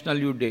celebrating National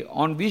Youth Day.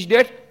 On which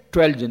date?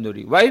 12th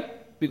January. Why?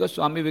 Because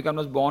Swami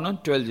Vivekananda was born on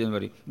 12th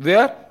January.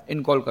 Where?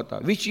 In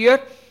Kolkata. Which year?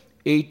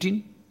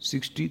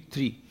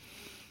 1863.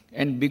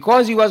 And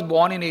because he was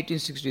born in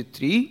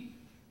 1863,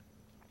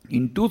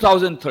 in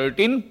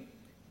 2013,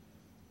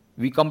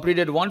 we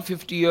completed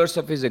 150 years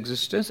of his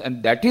existence,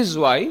 and that is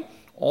why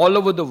all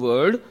over the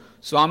world,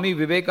 Swami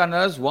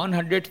Vivekananda's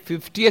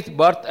 150th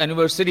birth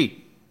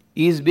anniversary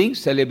is being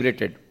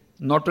celebrated.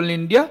 Not only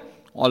in India,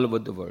 all over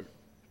the world.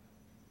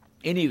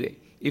 Anyway,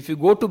 if you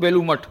go to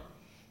Belumat,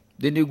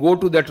 then you go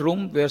to that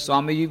room where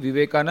Swamiji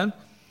Vivekananda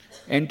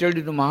entered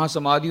into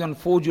Mahasamadhi on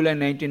 4 July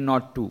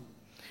 1902.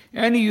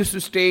 And he used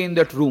to stay in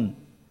that room.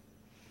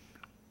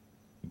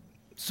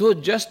 So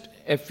just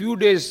a few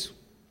days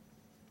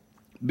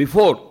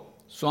before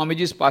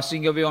Swamiji's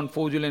passing away on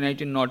 4 July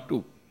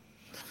 1902,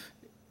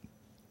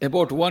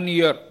 about 1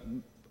 year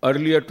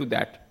earlier to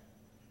that,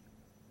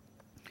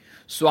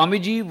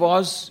 Swamiji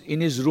was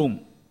in his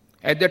room.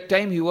 At that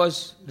time he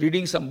was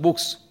reading some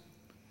books.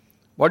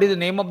 What is the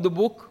name of the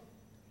book?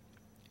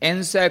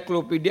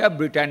 Encyclopedia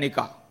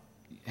Britannica.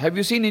 Have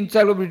you seen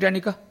Encyclopedia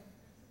Britannica?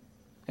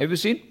 Have you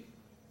seen?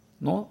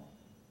 No?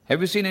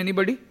 Have you seen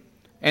anybody?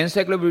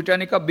 Encyclopedia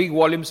Britannica, big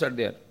volumes are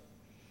there.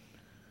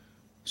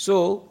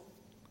 So,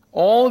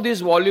 all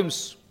these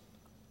volumes,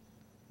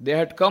 they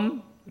had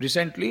come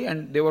recently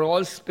and they were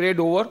all spread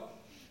over,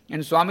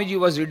 and Swamiji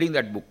was reading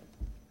that book.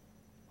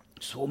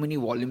 So many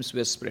volumes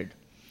were spread.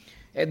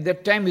 At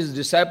that time his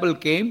disciple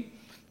came.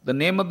 The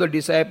name of the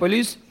disciple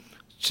is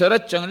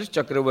Sharat Chandra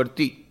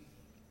Chakravarti.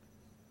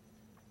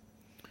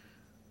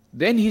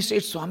 Then he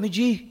said,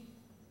 Swamiji,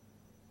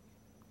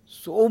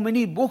 so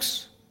many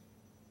books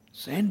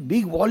and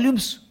big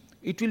volumes,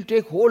 it will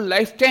take whole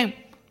lifetime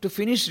to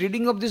finish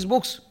reading of these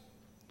books.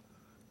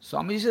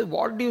 Swamiji said,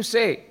 what do you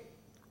say?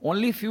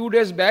 Only few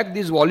days back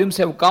these volumes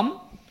have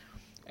come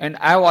and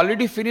I have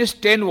already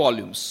finished 10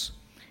 volumes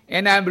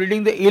and I am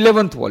reading the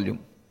 11th volume.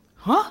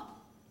 Huh?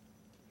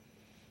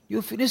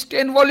 You finished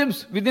 10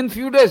 volumes within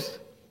few days?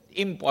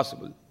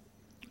 Impossible.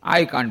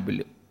 I can't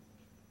believe.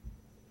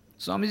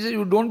 Swamiji said,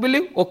 you don't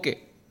believe?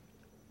 Okay.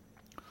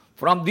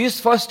 From these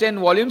first 10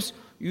 volumes,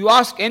 you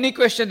ask any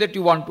question that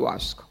you want to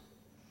ask.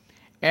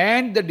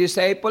 And the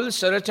disciple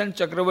Sarachan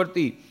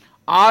Chakravarti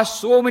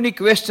asked so many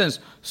questions.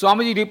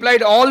 Swamiji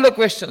replied all the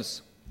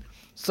questions.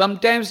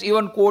 Sometimes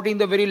even quoting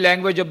the very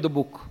language of the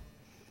book.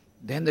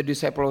 Then the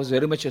disciple was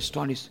very much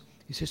astonished.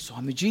 He said,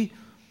 Swamiji,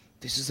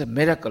 this is a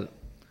miracle.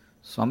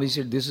 Swamiji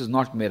said, this is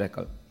not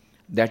miracle.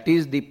 That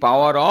is the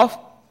power of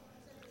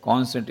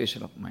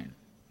concentration of mind.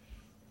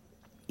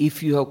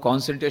 If you have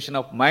concentration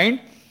of mind,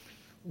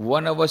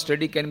 1 hour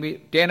study can be,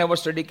 10 hour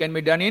study can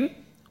be done in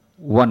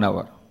 1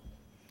 hour.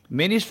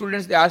 Many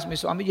students, they ask me,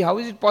 Swamiji, how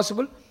is it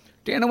possible?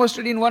 10 hour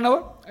study in 1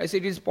 hour? I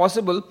said, it is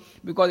possible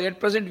because at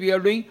present we are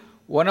doing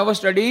 1 hour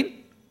study in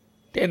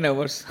 10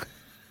 hours.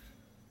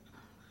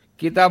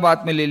 किताब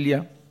हाथ में ले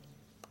लिया.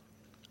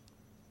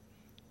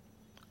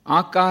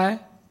 आँख कहाँ है?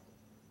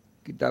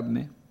 किताब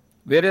में.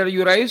 Where are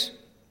your eyes?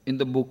 In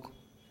the book.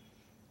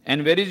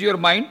 And where is your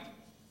mind?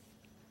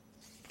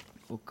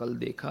 वो कल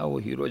देखा, वो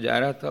हीरो जा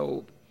रहा था,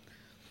 वो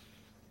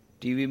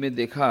टीवी में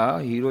देखा,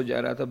 हीरो जा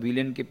रहा था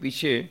विलेन के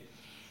पीछे,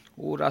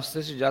 वो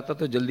रास्ते से जाता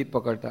तो जल्दी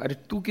पकड़ता. अरे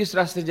तू किस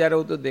रास्ते जा रहा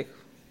हो तो देख.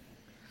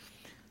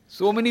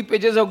 So many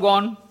pages have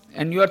gone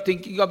and you are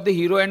thinking of the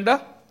hero and the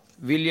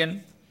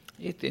villain.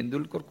 ये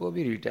तेंदुलकर को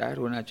भी रिटायर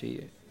होना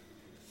चाहिए.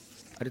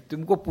 अरे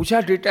तुमको पूछा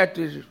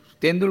रिटायर,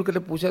 तेंदुलकर ने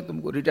पूछा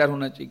तुमको रिटायर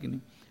होना चाहिए कि नहीं.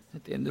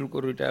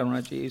 तेंदुलकर रिटायर होना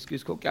चाहिए,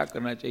 इसको क्या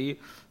करना चाहिए.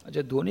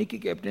 अच्छा धोनी की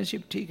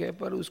कैप्टनशिप ठीक है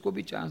पर उसको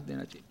भी चांस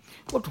देना चाहिए.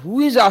 But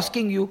who is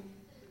asking you?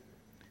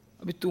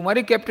 अभी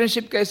तुम्हारी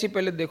कैप्टनशिप कैसी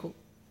पहले देखो.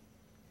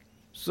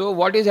 So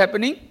what is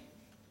happening?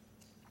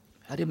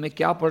 अरे मैं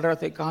क्या पढ़ रहा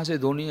था, कहाँ से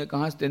धोनी है,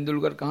 कहाँ से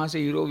तेंदुलकर, कहाँ से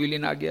हीरो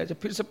विलेन आ गया. अच्छा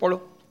फिर से पढ़ो.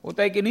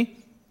 होता है कि नहीं?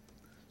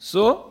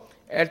 सो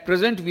at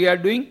present we are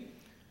doing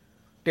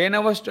 10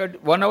 hours study,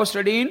 1 hour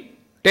study in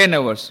 10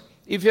 hours.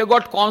 If you have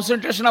got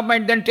concentration of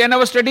mind, then 10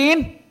 hours study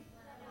in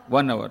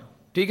 1 hour.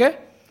 ठीक है?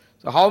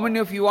 So how many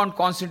of you want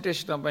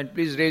concentration of mind?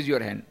 Please raise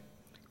your hand.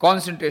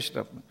 Concentration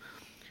of mind.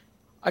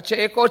 अच्छा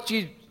एक और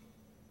चीज,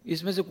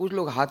 इसमें से कुछ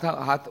लोग आधा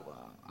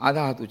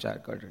हाथ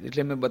उच्चार कर रहे हैं,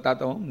 इसलिए मैं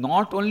बताता हूँ.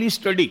 Not only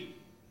study,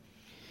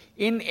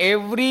 in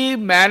every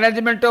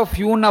management of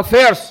human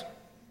affairs,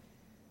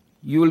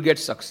 you will get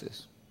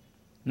success.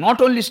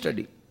 Not only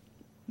study.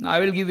 Now I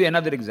will give you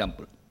another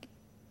example.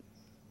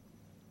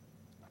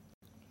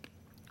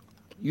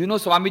 You know,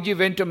 Swamiji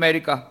went to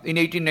America in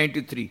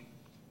 1893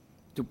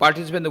 to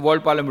participate in the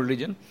World Parliament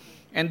Religion,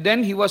 and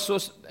then he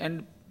was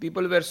and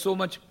people were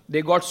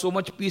they got so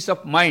much peace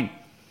of mind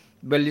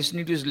by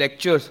listening to his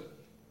lectures,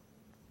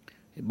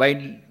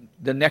 by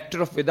the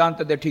nectar of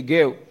Vedanta that he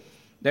gave,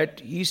 that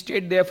he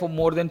stayed there for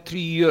more than 3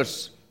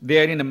 years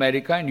there in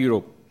America and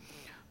Europe.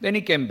 Then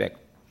he came back.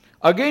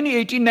 Again in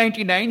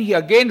 1899, he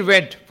again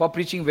went for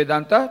preaching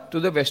Vedanta to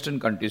the Western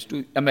countries,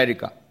 to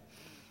America.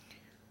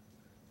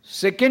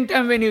 Second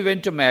time when he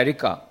went to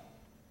America,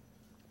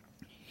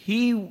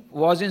 he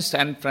was in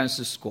San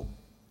Francisco.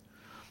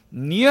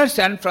 Near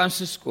San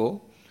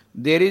Francisco,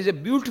 there is a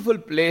beautiful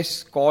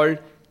place called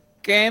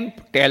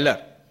Camp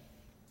Taylor.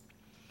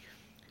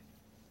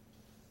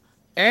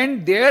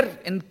 And there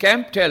in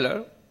Camp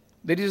Taylor,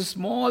 there is a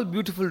small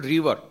beautiful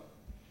river.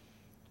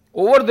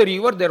 Over the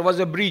river there was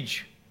a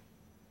bridge.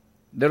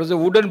 There was a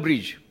wooden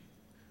bridge.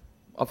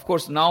 Of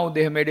course now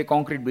they have made a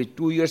concrete bridge.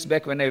 2 years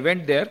back when I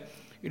went there,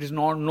 it is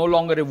no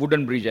longer a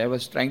wooden bridge. I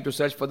was trying to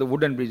search for the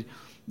wooden bridge.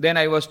 Then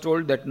I was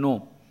told that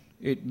no,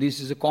 this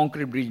is a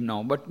concrete bridge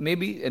now. But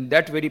maybe in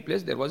that very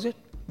place there was a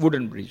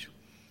wooden bridge.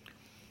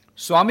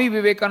 Swami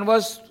Vivekananda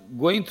was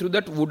going through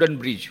that wooden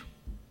bridge.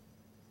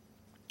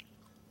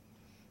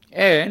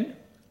 And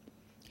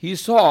he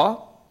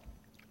saw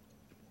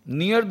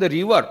near the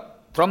river,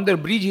 from the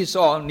bridge he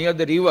saw near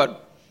the river,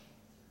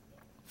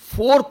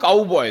 4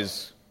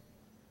 cowboys.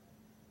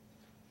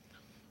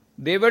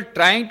 They were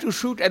trying to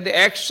shoot at the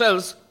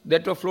eggshells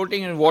that were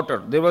floating in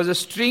water. There was a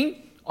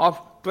string of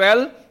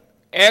 12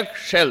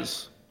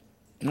 eggshells,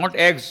 not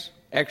eggs,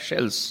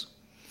 eggshells.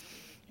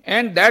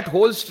 And that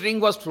whole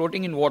string was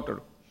floating in water.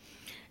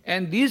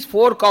 And these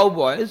 4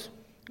 cowboys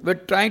were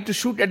trying to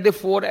shoot at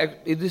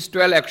these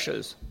 12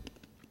 eggshells.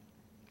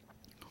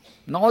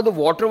 Now the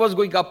water was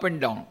going up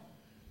and down.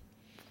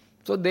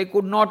 So they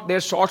could not,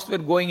 their shots were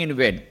going in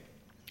vain.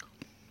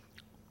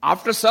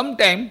 After some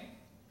time,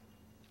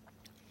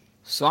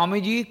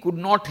 Swamiji could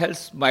not help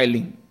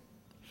smiling.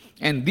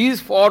 And these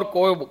 4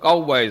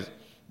 cowboys,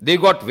 they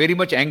got very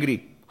much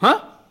angry.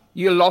 Huh?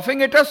 You are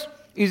laughing at us?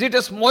 Is it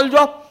a small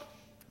job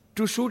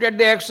to shoot at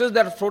the eggshells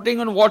that are floating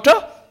on water?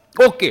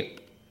 Okay,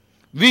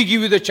 we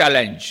give you the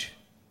challenge.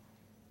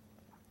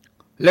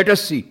 Let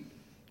us see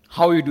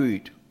how you do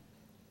it.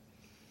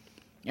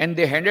 And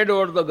they handed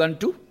over the gun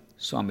to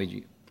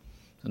Swamiji.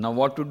 So now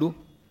what to do?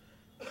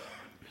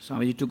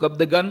 Swamiji took up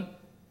the gun.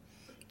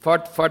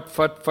 Fut.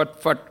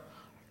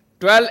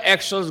 12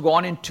 eggshells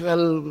gone in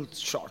 12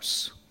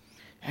 shots.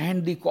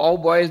 And the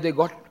cowboys, they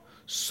got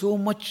so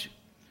much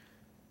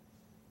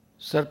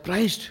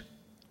surprised.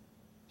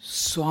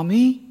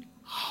 Swami,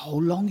 how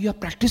long you are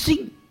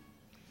practicing?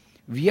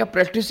 We are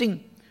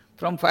practicing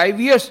from 5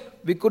 years.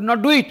 We could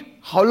not do it.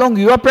 How long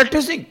you are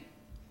practicing?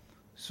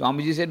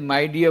 Swamiji said,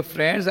 my dear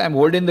friends, I am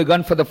holding the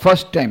gun for the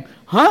first time.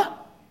 Huh?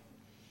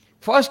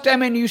 First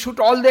time and you shoot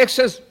all the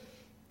eggshells.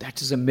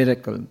 That is a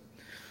miracle.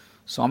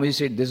 Swamiji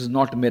said, this is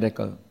not a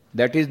miracle.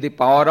 That is the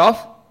power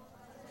of.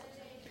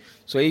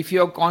 So if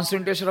you have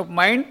concentration of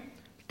mind,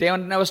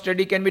 10 hour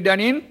study can be done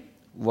in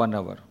 1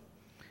 hour.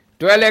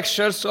 12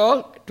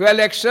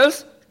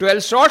 eggshells,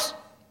 12 shots,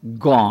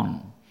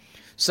 gone.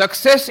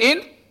 Success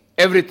in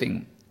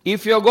everything.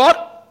 If you have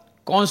got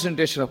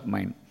concentration of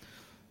mind.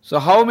 So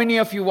how many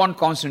of you want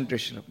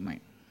concentration of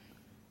mind?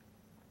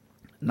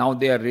 Now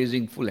they are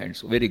raising full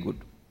hands. Very good.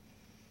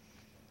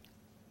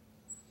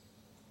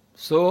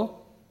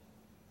 So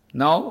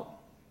now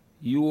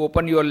you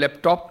open your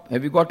laptop.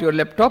 Have you got your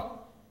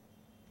laptop?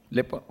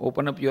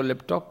 Open up your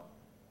laptop.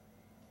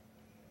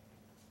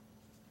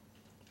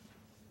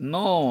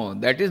 No,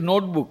 that is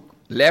notebook.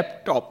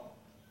 Laptop.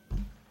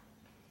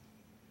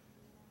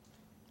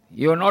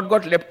 You have not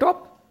got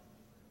laptop?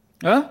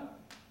 Huh?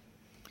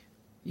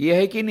 ये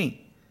है कि नहीं?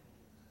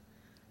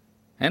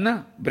 है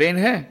ना? Brain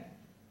है?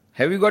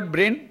 Have you got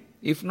brain?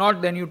 If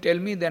not, then you tell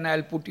me, then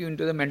I'll put you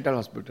into the mental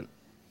hospital.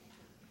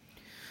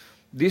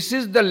 This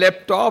is the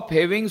laptop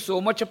having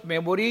so much of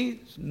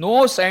memory.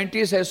 No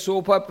scientist has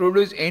so far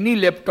produced any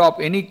laptop,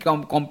 any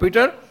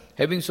computer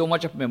having so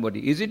much of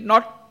memory. Is it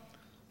not?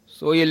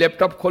 So ये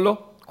laptop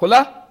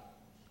खोला.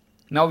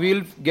 Now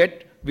we'll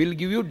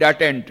give you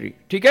data entry.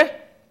 ठीक है?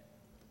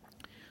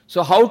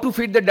 So how to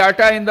fit the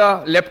data in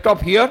the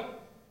laptop here?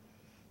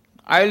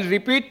 I'll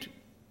repeat.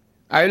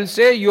 I'll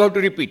say you have to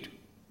repeat.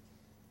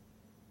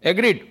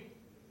 Agreed?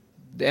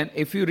 Then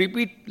if you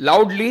repeat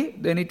loudly,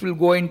 then it will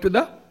go into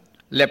the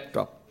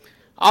laptop.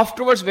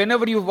 Afterwards,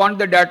 whenever you want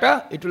the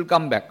data, it will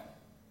come back.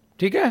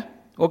 ठीक है?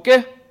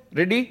 Okay?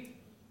 Ready?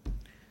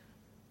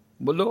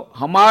 बोलो,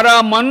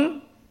 हमारा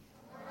मन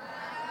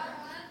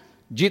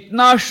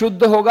जितना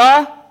शुद्ध होगा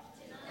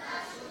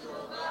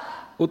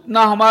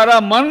उतना हमारा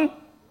मन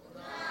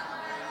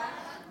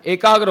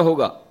एकाग्र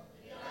होगा.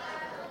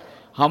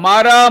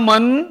 हमारा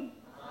मन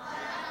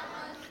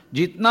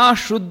जितना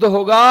शुद्ध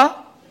होगा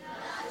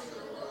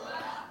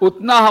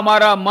उतना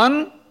हमारा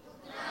मन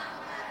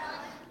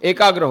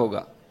एकाग्र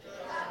होगा।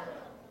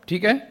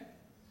 ठीक है,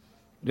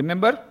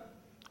 रिमेंबर,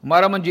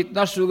 हमारा मन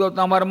जितना शुद्ध होगा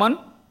उतना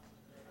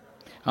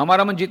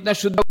हमारा मन जितना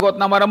शुद्ध होगा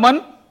उतना हमारा मन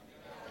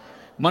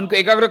को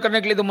एकाग्र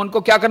करने के लिए तो मन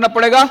को क्या करना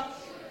पड़ेगा?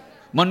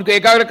 मन को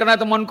एकाग्र करना है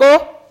तो मन को,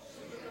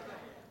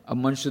 अब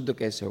मन शुद्ध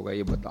कैसे होगा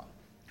ये बताओ,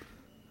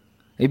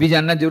 ये भी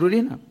जानना जरूरी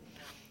है ना।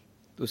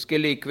 तो उसके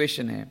लिए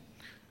इक्वेशन है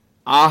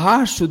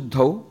आहा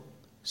शुद्धौ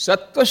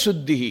सत्व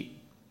शुद्धि ही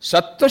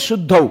सत्व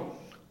शुद्धौ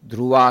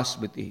ध्रुवा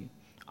स्मृति।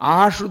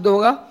 आहा शुद्ध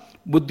होगा,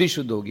 बुद्धि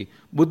शुद्ध होगी,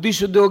 बुद्धि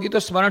शुद्ध होगी तो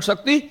स्मरण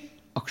शक्ति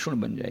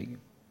अक्षुण बन जाएगी।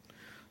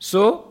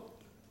 सो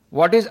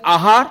व्हाट इज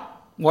आहार?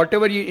 What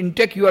ever you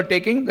intake you are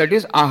taking, that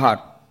is आहार।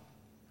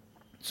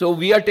 सो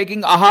वी आर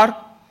टेकिंग आहार,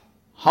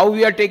 how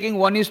we are taking?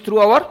 One is through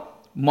our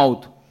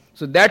mouth,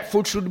 so that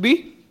food should be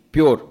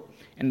pure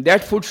and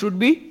that food should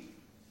be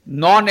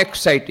non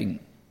exciting,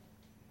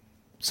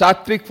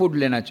 सात्विक food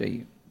लेना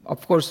चाहिए।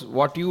 Of course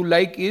what you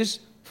like is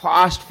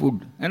fast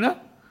food, है ना।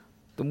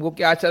 तुमको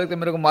क्या अच्छा लगता है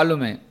मेरे को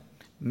मालूम है,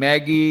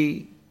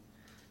 मैगी,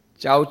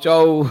 चाउ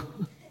चाउ,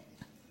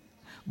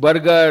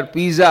 बर्गर,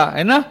 पिज्जा,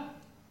 है ना।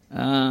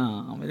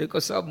 हाँ, मेरे को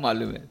सब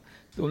मालूम है,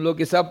 तुम लोग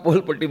की सब पोल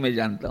पट्टी में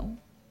जानता हूं।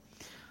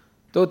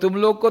 तो तुम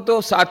लोग को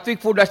तो सात्विक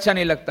फूड अच्छा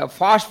नहीं लगता,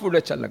 फास्ट फूड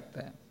अच्छा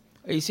लगता है,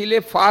 इसीलिए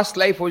फास्ट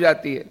लाइफ हो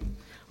जाती है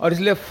और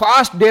इसलिए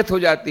फास्ट डेथ हो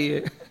जाती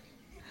है।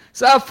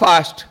 सब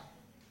fast.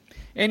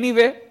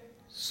 Anyway,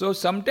 so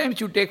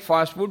sometimes you take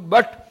fast food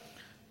but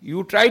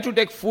you try to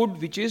take food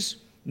which is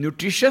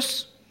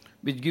nutritious,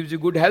 which gives you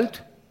good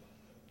health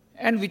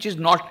and which is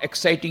not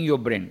exciting your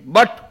brain.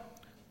 But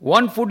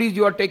one food is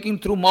you are taking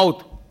through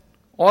mouth.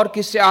 और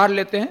किससे आहार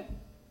लेते हैं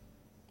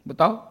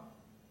बताओ?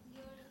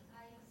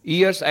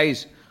 Years,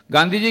 eyes.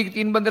 Gandhi ji के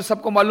 3 बंदर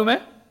सबको मालूम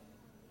है?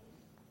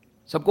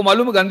 सबको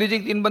मालूम है गांधी जी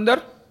के 3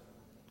 बंदर?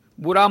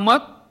 बुरा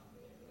मत,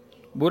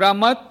 बुरा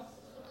मत,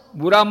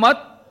 बुरा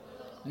मत,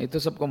 ये तो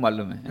सबको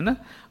मालूम है ना।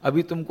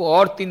 अभी तुमको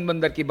और 3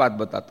 बंदर की बात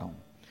बताता हूं।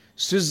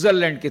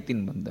 स्विट्जरलैंड के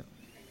 3 बंदर।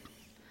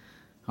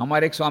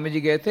 हमारे एक स्वामी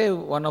जी गए थे,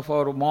 one of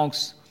our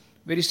Monks,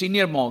 very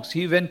senior Monks,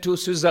 he went to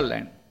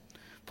Switzerland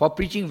for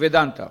preaching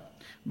Vedanta.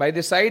 By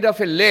the side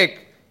of a lake,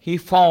 he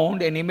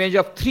found an image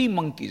of 3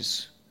 monkeys,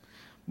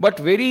 but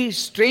very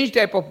strange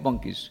type of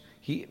monkeys.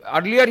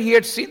 Earlier he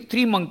had seen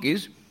 3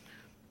 monkeys.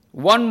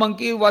 One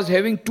monkey was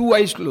having 2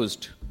 eyes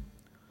closed.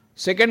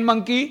 Second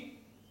monkey,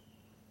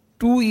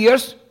 2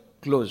 ears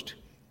closed.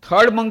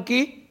 Third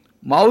monkey,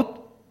 mouth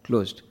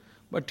closed.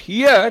 But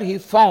here he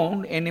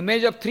found an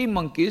image of 3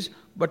 monkeys,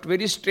 but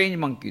very strange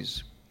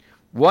monkeys.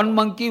 One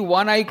monkey,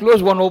 1 eye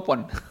closed, 1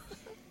 open.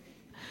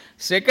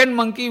 Second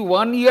monkey,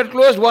 1 ear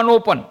closed, 1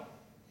 open.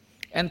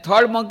 And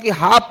third monkey,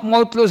 half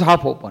mouth closed,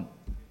 half open.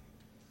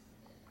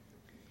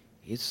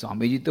 ये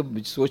स्वामी जी तो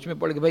सोच में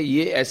पड़ गए, भाई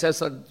ये ऐसा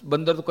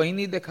बंदर तो कहीं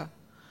नहीं देखा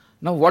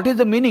ना। What is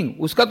the meaning?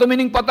 उसका तो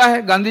मीनिंग पता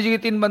है, गांधी जी के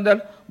 3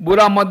 बंदर,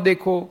 बुरा मत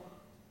देखो,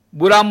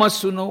 बुरा मत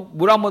सुनो,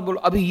 बुरा मत बोलो।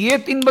 अभी ये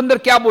 3 बंदर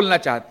क्या बोलना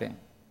चाहते हैं?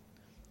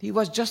 ही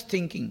वॉज जस्ट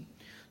थिंकिंग,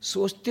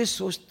 सोचते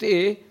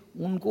सोचते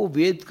उनको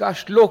वेद का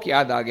श्लोक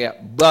याद आ गया,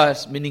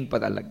 बस मीनिंग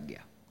पता लग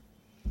गया।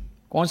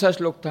 कौन सा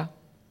श्लोक था?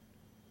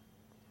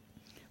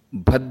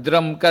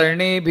 भद्रम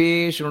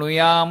कर्णेभिः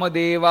शृणुयाम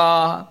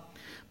देवा,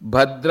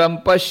 भद्रम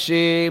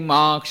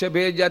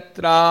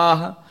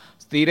पश्येमाक्षभिर्यत्राः,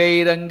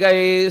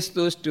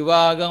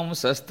 स्थिरैरङ्गैस्तुष्टुवागं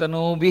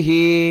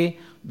सस्तनूभिः,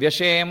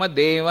 व्यशेम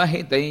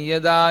देवहितं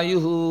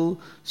यदायुः,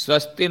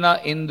 स्वस्ति न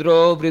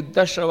इंद्रो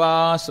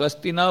वृद्धश्रवा,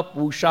 स्वस्ति न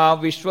पूषा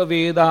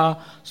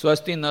विश्ववेदा,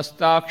 स्वस्ति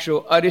नस्ताक्षो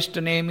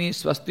अरिष्टनेमि,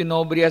 स्वस्ति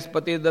नो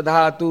बृहस्पति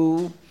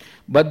दधातु।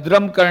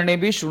 भद्रम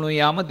कर्णेभिः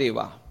शृणुयाम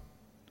देवा,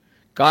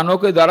 कानों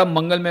के द्वारा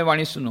मंगलमय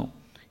वाणी सुनो।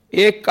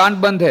 एक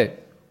कान बंद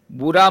है,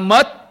 बुरा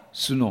मत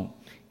सुनो।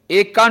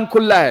 एक कान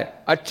खुला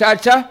है, अच्छा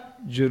अच्छा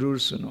जरूर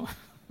सुनो।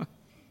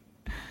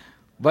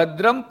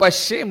 भद्रम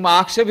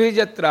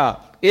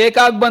पश्येमाक्षभिर्यत्रा, एक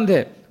आंख बंद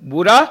है,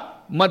 बुरा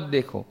मत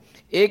देखो।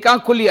 एक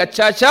आंख खुली,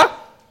 अच्छा अच्छा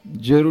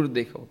जरूर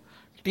देखो।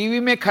 टीवी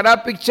में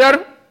खराब पिक्चर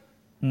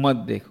मत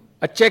देखो,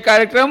 अच्छे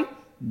कार्यक्रम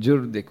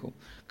जरूर देखो।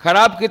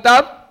 खराब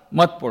किताब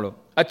मत पढ़ो,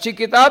 अच्छी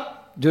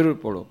किताब जरूर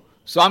पढ़ो।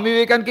 स्वामी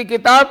विवेकानंद की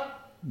किताब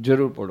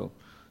जरूर पढ़ो,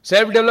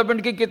 सेल्फ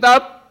डेवलपमेंट की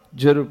किताब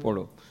जरूर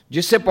पढ़ो,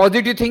 जिससे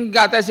पॉजिटिव थिंकिंग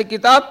आता है ऐसी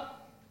किताब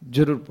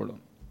जरूर पढ़ो।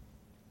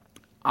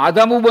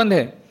 आधा मुंह बंद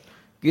है,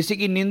 किसी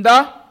की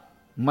निंदा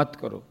मत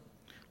करो।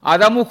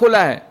 आधा मुंह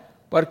खुला है,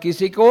 पर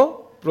किसी को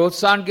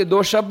प्रोत्साहन के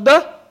 2 शब्द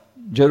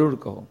जरूर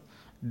कहो।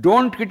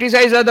 Don't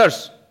criticise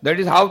others, that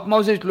is how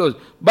mouth is close,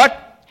 but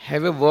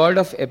have a word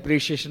of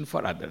appreciation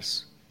for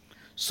others.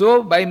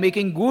 So by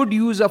making good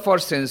use of our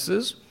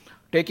senses,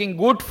 taking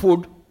good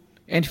food,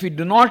 and if you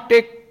do not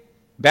take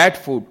bad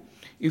food,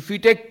 if we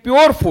take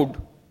pure food,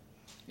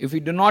 if we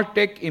do not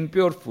take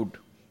impure food,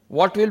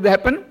 what will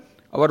happen?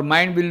 Our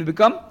mind will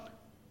become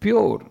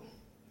pure.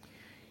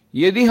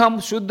 यदि हम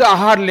शुद्ध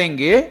आहार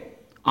लेंगे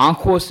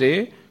आंखों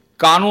से,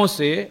 कानों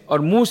से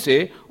और मुंह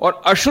से,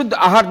 और अशुद्ध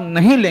आहार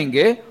नहीं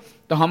लेंगे,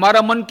 तो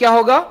हमारा मन क्या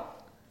होगा?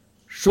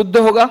 शुद्ध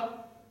होगा,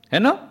 है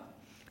ना।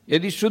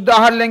 यदि शुद्ध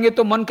आहार लेंगे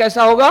तो मन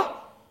कैसा होगा?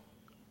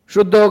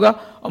 शुद्ध होगा।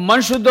 और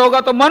मन शुद्ध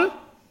होगा तो मन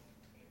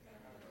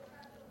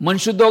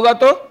शुद्ध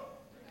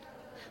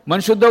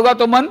होगा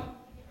तो मन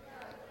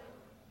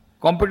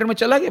कंप्यूटर में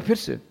चला गया, फिर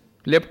से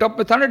लैपटॉप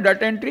में था ना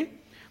डाटा एंट्री।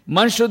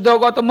 मन शुद्ध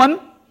होगा तो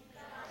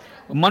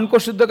मन को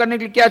शुद्ध करने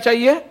के लिए क्या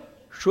चाहिए?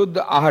 शुद्ध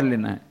आहार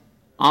लेना है,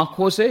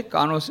 आंखों से,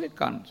 कानों से,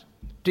 कान से।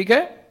 ठीक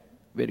है,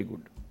 very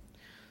good.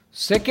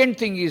 Second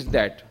thing is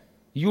that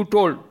you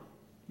told,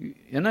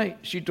 है ना,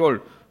 she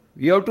told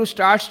you have to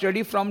start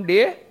study from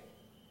day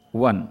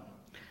 1।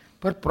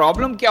 पर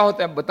प्रॉब्लम क्या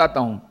होता है बताता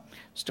हूं।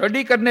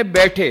 स्टडी करने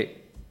बैठे,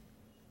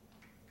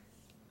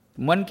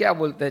 मन क्या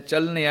बोलता है?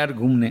 चलने यार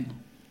घूमने।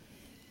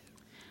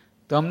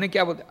 तो हमने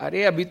क्या बोलते?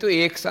 अरे अभी तो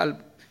 1 साल,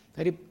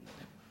 अरे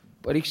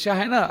परीक्षा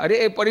है ना,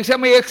 अरे परीक्षा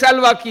में 1 साल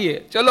बाकी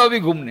है, चलो अभी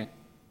घूमने।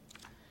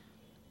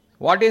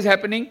 What is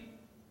happening?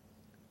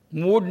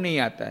 मूड नहीं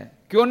आता है।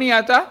 क्यों नहीं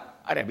आता?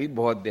 अरे अभी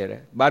बहुत देर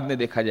है, बाद में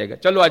देखा जाएगा,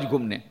 चलो आज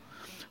घूमने।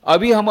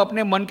 अभी हम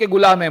अपने मन के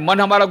गुलाम हैं, मन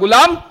हमारा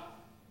गुलाम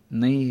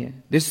नहीं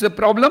है। This is the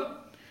problem.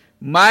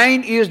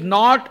 Mind is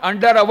not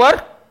under our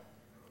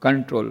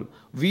control,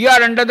 we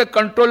are under the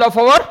control of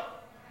our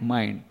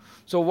mind.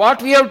 So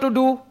what we have to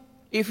do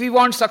if we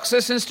want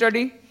success in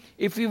study,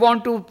 if we want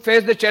to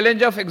face the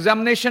challenge of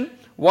examination,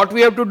 what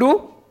we have to do?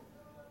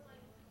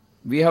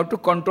 We have to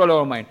control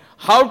our mind.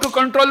 How to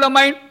control the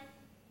mind?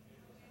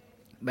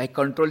 By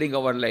controlling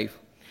our life.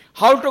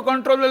 How to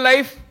control the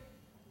life?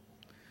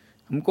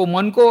 हमको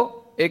मन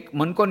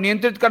को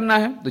नियंत्रित करना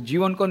है तो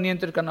जीवन को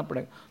नियंत्रित करना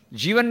पड़ेगा।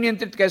 जीवन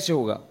नियंत्रित कैसे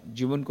होगा?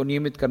 जीवन को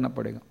नियमित करना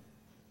पड़ेगा।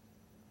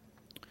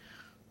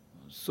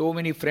 So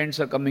many friends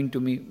are coming to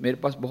me. मेरे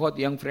पास बहुत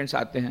यंग फ्रेंड्स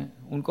आते हैं,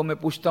 उनको मैं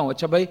पूछता हूं,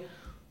 अच्छा भाई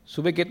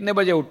सुबह कितने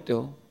बजे उठते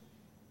हो?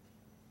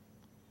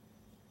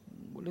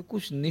 बोले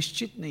कुछ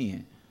निश्चित नहीं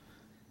है,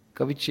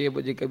 कभी 6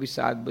 बजे, कभी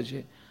 7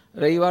 बजे,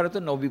 रविवार तो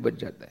 9 भी बज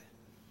जाता है।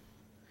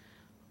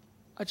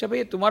 अच्छा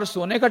भाई तुम्हारा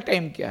सोने का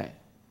टाइम क्या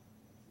है?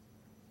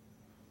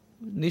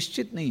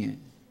 निश्चित नहीं है,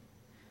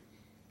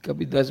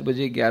 कभी 10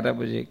 बजे, 11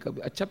 बजे,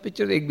 कभी अच्छा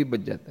पिक्चर 1 भी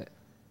बज जाता है।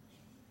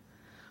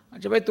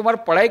 अच्छा भाई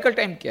तुम्हारा पढ़ाई का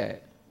टाइम क्या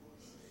है?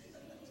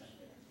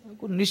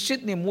 कोई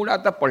निश्चित नहीं, मूड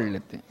आता पढ़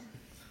लेते हैं।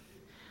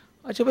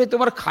 अच्छा भाई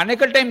तुम्हारा खाने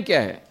का टाइम क्या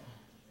है?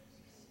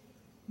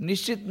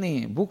 निश्चित नहीं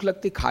है, भूख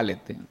लगती खा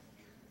लेते हैं।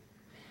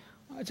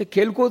 अच्छा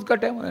खेलकूद का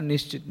टाइम?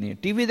 निश्चित नहीं है।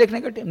 टीवी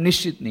देखने का टाइम?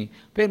 निश्चित नहीं।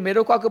 फिर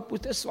मेरे को आकर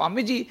पूछते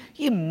स्वामी जी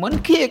ये मन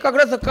की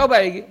एकाग्रता कब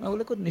आएगी? मैं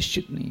बोले कोई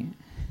निश्चित नहीं है।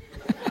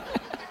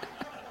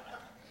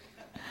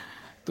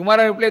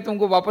 तुम्हारा रिप्लाई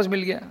तुमको वापस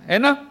मिल गया है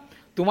ना।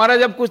 तुम्हारा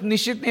जब कुछ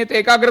निश्चित नहीं है तो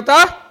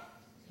एकाग्रता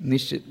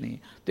निश्चित नहीं।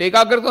 तो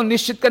एकाग्रता को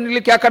निश्चित करने के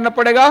लिए क्या करना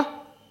पड़ेगा?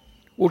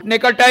 उठने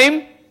का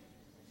टाइम,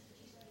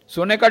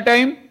 सोने का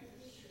टाइम,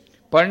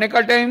 पढ़ने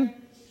का टाइम,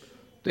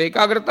 तो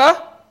एकाग्रता।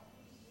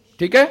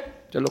 ठीक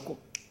है, चलो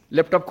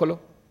लैपटॉप खोलो,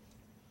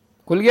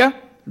 खुल गया,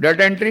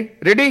 data entry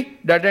ready.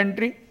 Data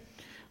entry,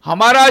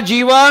 हमारा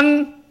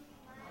जीवन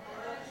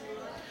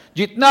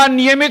जितना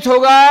नियमित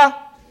होगा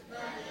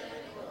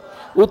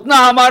उतना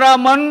हमारा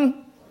मन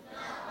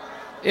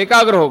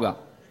एकाग्र होगा।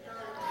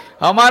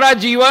 हमारा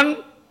जीवन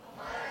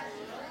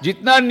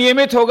जितना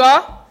नियमित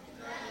होगा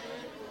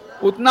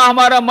उतना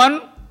हमारा मन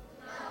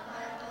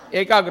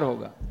एकाग्र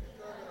होगा।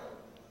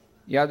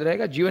 याद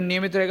रहेगा, जीवन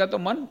नियमित रहेगा तो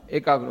मन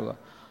एकाग्र होगा।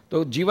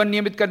 तो जीवन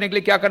नियमित करने के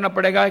लिए क्या करना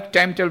पड़ेगा? एक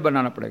टाइम टेबल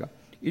बनाना पड़ेगा।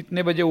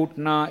 इतने बजे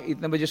उठना,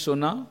 इतने बजे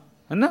सोना,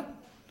 है ना।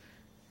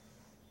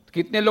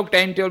 कितने लोग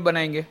टाइम टेबल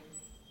बनाएंगे?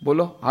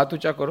 बोलो, हाथ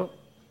ऊंचा करो।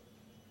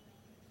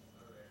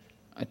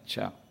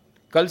 अच्छा,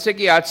 कल से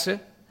कि आज से?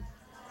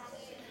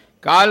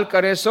 काल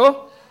करे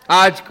सो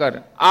आज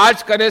कर,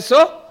 आज करे सो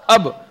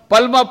अब,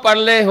 पलमा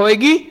परले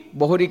होएगी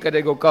बहुरी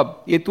करेगो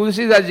कब। ये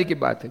तुलसीदास जी की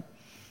बात है।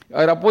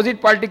 और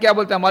अपोजिट पार्टी क्या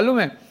बोलता है मालूम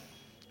है?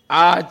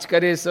 आज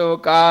करे सो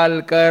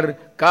काल कर,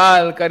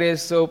 काल करे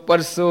सो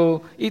परसों,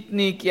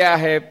 इतनी क्या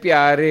है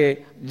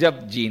प्यारे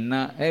जब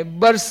जीना है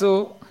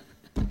बरसों।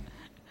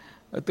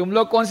 तुम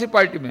लोग कौन सी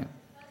पार्टी में?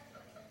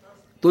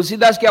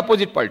 तुलसीदास की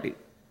अपोजिट पार्टी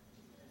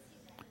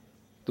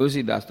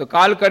तुलसीदास। तो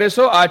काल करे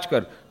सो आज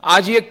कर,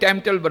 आज ही एक टाइम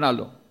टेबल बना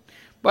लो।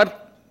 पर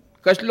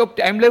कुछ लोग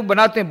टाइम टेबल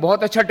बनाते हैं,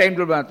 बहुत अच्छा टाइम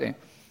टेबल बनाते हैं।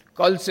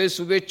 कल से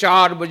सुबह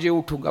 4 बजे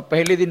उठूंगा,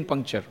 पहले दिन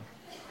पंक्चर।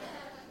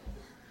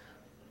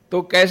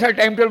 तो कैसा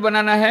टाइम टेबल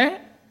बनाना है?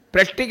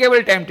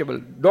 Practicable time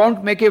table. Don't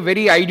make a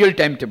very ideal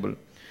time table.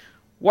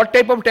 What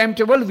type of time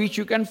table which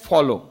you can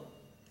follow.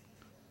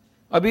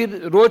 अभी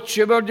रोज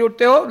 6 बजे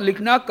उठते हो,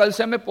 लिखना कल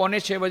से मैं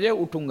 5:45 बजे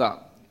उठूंगा।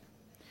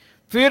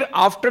 फिर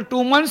after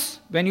 2 months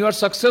when you are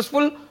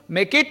successful,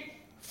 make it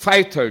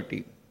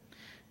 5:30.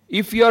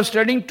 If you are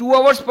studying 2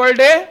 hours per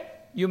day,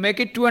 you make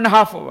it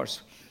 2.5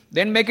 hours.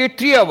 Then make it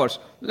 3 hours.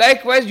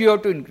 Likewise, you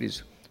have to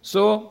increase.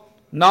 So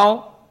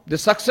now the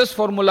success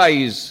formula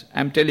is,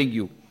 I am telling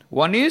you,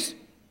 one is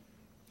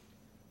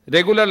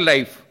regular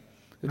life,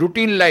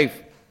 routine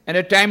life, and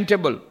a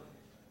timetable.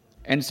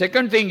 And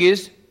second thing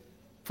is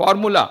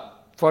formula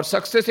for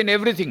success in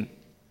everything.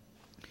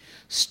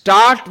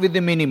 Start with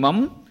the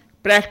minimum,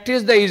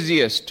 practice the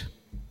easiest.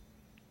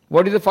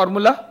 What is the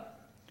formula?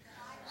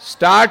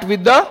 Start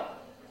with the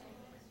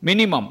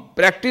minimum,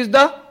 practice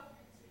the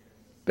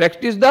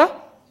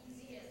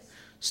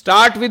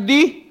Start with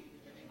the,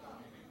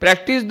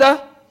 practice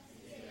the,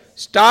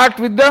 start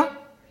with the,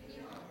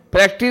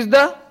 practice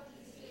the,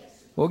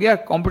 हो गया,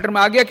 computer में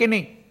आ गया कि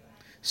नहीं?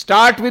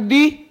 Start with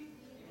the,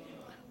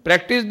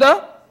 practice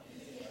the.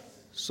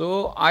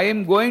 So I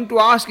am going to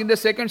ask in the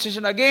second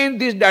session again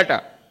this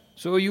data.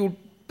 So you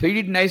feed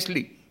it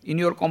nicely in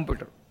your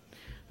computer.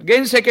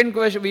 Again second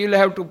question, we will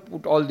have to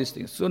put all these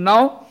things. So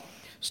now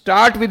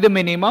start with the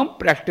minimum,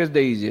 practice the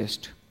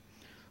easiest.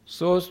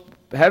 So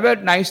have a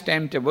nice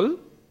timetable.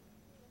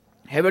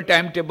 Have a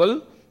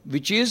timetable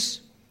which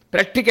is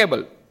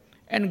practicable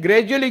and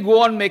gradually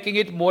go on making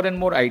it more and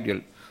more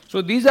ideal.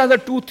 So these are the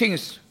two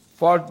things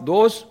for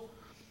those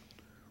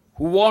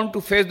who want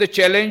to face the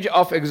challenge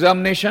of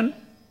examination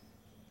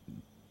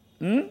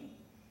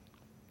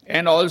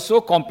and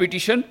also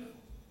competition.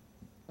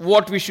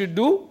 What we should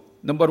do?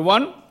 Number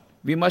one,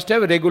 we must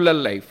have a regular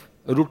life,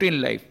 a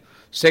routine life.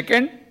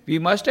 Second, we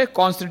must have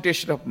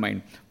concentration of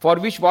mind. For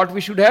which what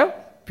we should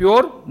have?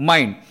 Pure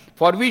mind.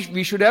 For which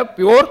we should have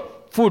pure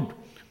food.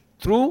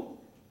 Through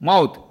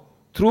mouth,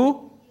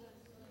 through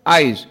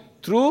eyes,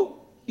 through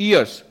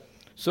ears.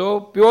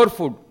 So pure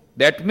food.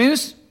 That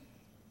means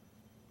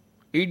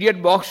idiot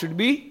box should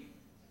be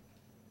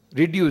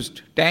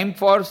reduced. Time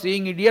for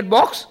seeing idiot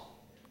box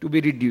to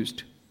be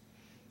reduced.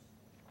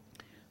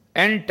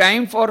 And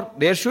time for,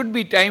 there should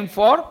be time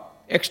for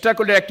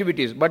extracurricular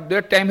activities, but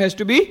that time has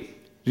to be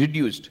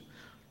reduced.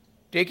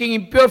 Taking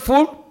impure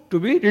food to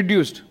be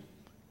reduced.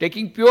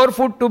 Taking pure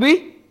food to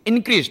be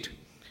increased.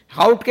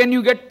 How can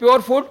you get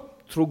pure food?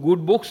 Through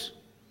good books,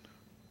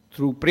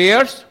 through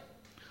prayers,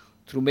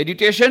 through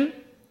meditation.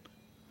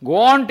 Go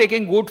on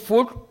taking good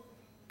food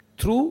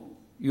through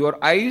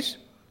your eyes,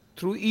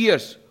 through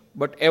ears,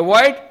 but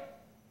avoid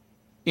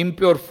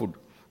impure food.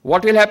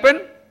 What will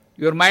happen?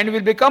 Your mind will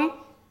become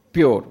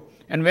pure.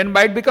 And when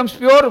mind becomes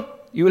pure,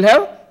 you will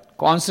have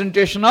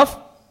concentration of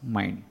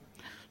mind.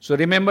 So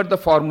remember the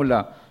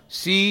formula.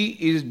 C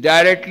is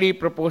directly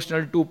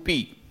proportional to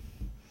P.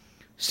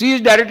 C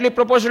is directly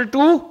proportional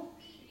to?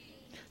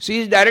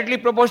 C is directly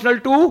proportional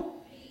to?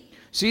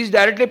 C is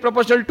directly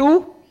proportional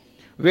to?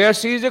 Where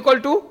C is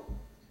equal to?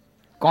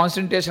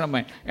 Concentration of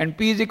mind. And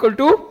P is equal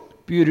to?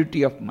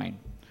 Purity of mind.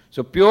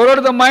 So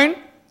purer the mind,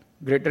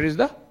 greater is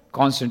the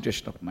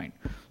concentration of mind.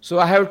 So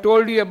I have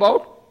told you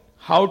about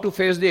how to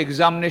face the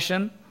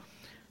examination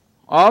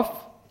of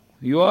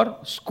your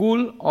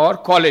school or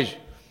college.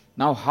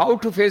 Now how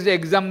to face the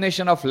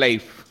examination of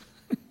life.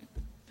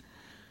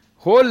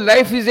 Whole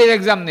life is an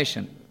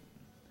examination.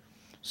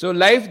 So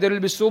life, there will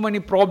be so many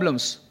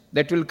problems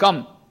that will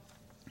come.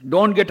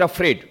 Don't get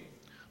afraid.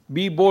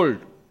 Be bold.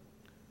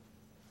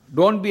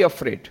 Don't be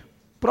afraid.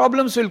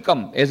 Problems will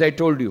come, as I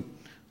told you,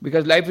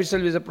 because life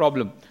itself is a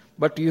problem.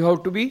 But you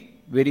have to be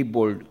very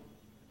bold.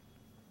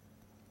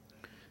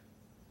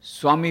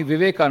 Swami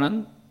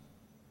Vivekananda,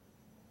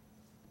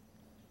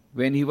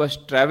 when he was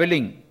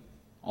traveling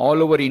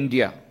all over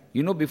India,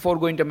 before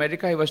going to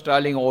America, he was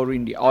traveling all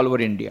over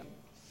India.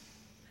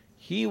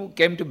 He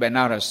came to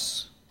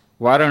Benares,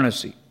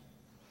 Varanasi.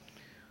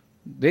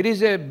 There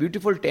is a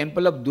beautiful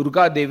temple of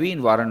Durga Devi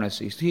in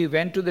Varanasi. So he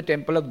went to the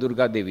temple of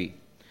Durga Devi.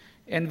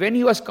 And when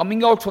he was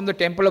coming out from the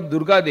temple of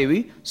Durga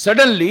Devi,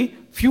 suddenly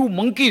few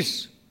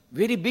monkeys,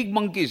 very big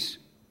monkeys,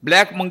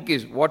 black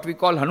monkeys, what we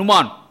call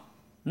Hanuman.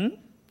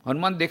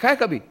 Hanuman देखा है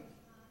कभी?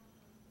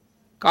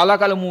 काला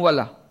काला मुंह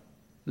वाला,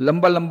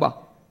 लंबा लंबा,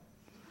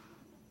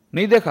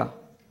 नहीं देखा?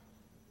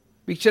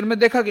 पिक्चर में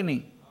देखा कि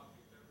नहीं?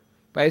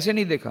 पैसे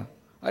नहीं देखा?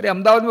 अरे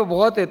अहमदाबाद में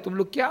बहुत है, तुम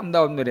लोग क्या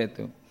अहमदाबाद में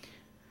रहते हो?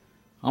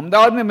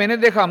 अहमदाबाद में मैंने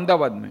देखा,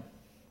 अहमदाबाद में.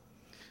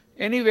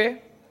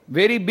 Anyway,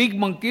 very big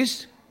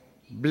monkeys,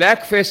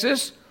 black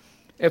faces,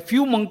 a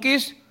few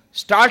monkeys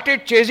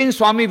started chasing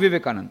Swami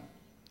Vivekananda.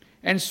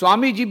 And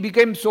Swamiji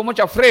became so much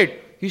afraid,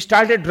 he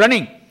started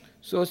running.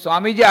 So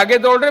Swami ji आगे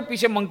दौड़ रहे,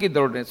 पीछे मंकी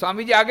दौड़ रहे.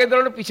 स्वामी जी आगे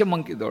दौड़ रहे, पीछे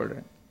मंकी दौड़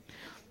रहे.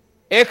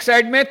 एक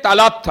साइड में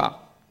तालाब था,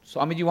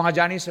 स्वामी जी वहां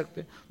जा नहीं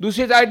सकते.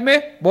 दूसरी साइड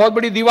में बहुत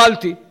बड़ी दीवार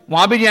थी,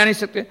 वहां भी जा नहीं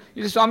सकते.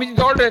 इसलिए स्वामी जी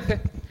दौड़ रहे थे.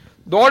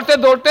 दौड़ते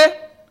दौड़ते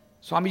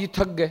स्वामी जी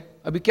थक गए.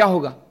 अभी क्या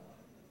होगा?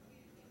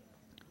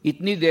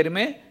 इतनी देर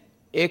में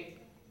एक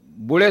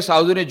बूढ़े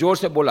साधु ने जोर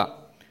से बोला,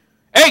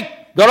 ए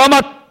दौड़ो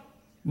मत,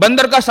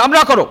 बंदर का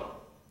सामना करो.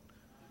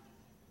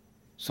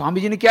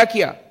 स्वामी जी ने क्या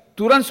किया?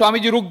 तुरंत स्वामी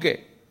जी रुक गए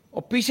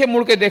और पीछे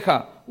मुड़ के देखा,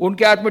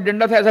 उनके हाथ में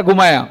डंडा था, ऐसा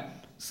घुमाया,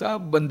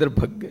 सब बंदर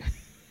भग गए.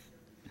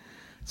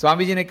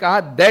 स्वामी जी ने कहा,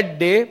 that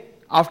day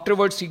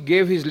afterwards he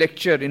gave his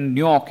lecture in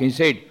New York. He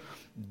said,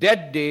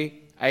 that day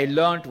I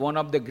learned one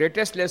of the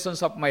greatest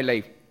lessons of my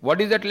life.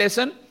 What is that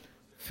lesson?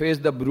 Face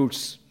the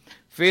ब्रूट्स,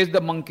 face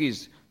the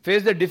monkeys,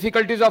 face the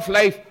difficulties of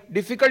life.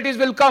 Difficulties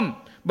will come,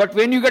 but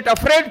when you get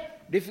afraid,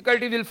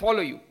 difficulty will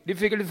follow you.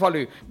 Difficulty will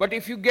follow you. But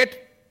if you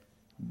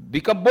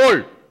become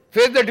bold,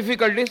 face the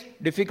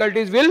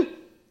difficulties will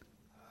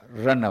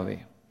run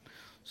away.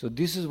 So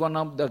this is one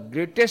of the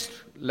greatest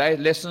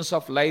lessons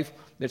of life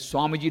that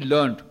Swamiji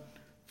learned.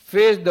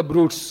 Face the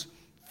brutes,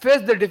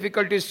 face the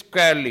difficulties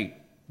squarely,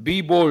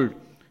 be bold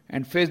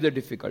and face the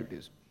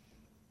difficulties.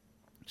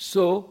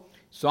 So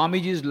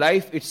Swamiji's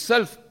life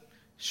itself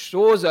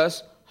shows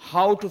us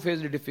how to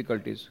face the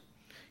difficulties.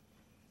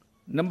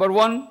 Number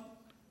one,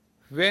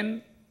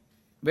 when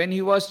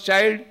he was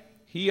child,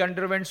 he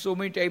underwent so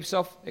many types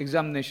of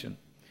examination.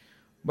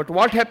 But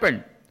what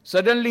happened?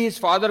 Suddenly his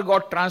father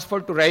got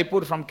transferred to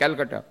Raipur from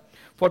Calcutta.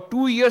 For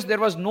 2 years there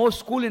was no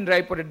school in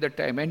Raipur at that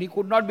time and he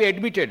could not be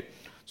admitted.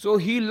 So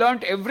he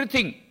learnt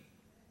everything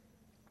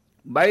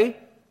by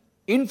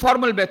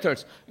informal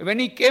methods. When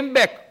he came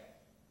back,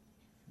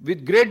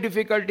 with great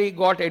difficulty he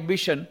got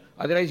admission,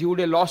 otherwise he would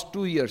have lost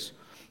 2 years.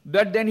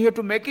 But then he had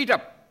to make it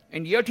up,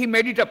 and yet he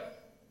made it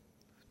up.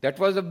 That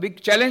was a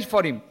big challenge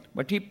for him,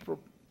 but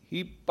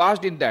he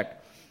passed in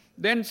that.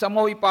 Then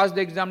somehow he passed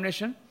the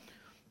examination.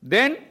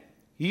 Then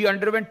he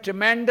underwent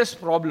tremendous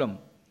problem.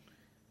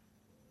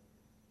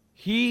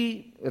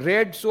 He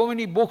read so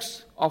many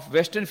books of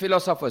Western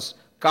philosophers,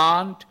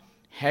 Kant,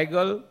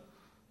 Hegel,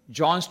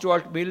 John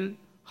Stuart Mill,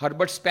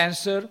 Herbert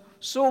Spencer,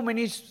 so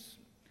many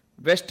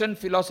Western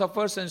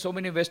philosophers and so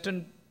many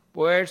Western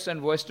poets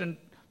and Western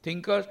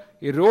thinkers.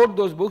 He wrote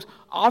those books.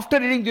 After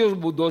reading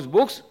those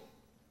books,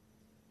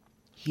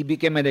 he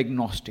became an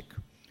agnostic.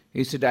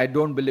 He said, I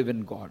don't believe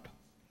in God.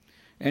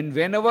 And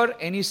whenever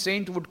any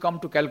saint would come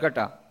to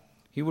Calcutta,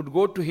 he would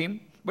go to him,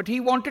 but he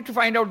wanted to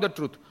find out the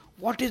truth.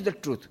 What is the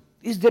truth?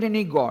 Is there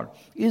any God?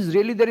 Is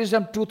really there is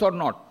some truth or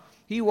not?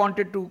 He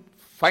wanted to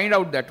find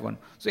out that one.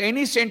 So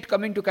any saint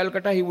coming to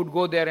Calcutta, he would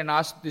go there and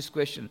ask this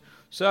question.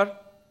 Sir,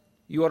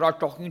 you are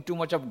talking too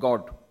much of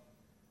God.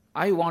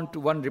 I want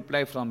one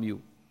reply from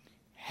you.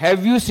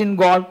 Have you seen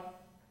God?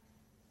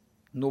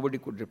 Nobody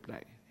could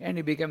reply. And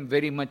he became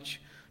very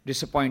much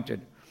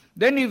disappointed.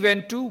 Then he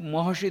went to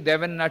Maharishi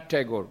Devendranath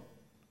Tagore.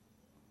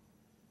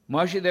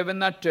 Maharishi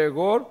Devendranath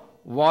Tagore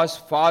was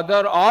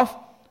father of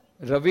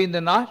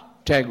Rabindranath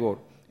Tagore.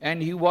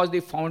 And he was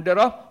the founder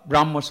of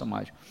Brahmo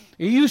Samaj.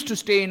 He used to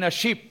stay in a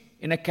ship,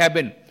 in a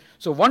cabin.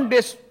 So one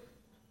day,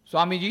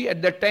 Swamiji,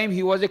 at that time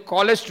he was a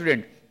college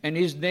student and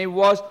his name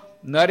was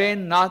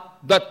Narenath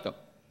Datta.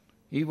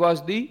 He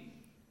was the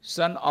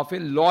son of a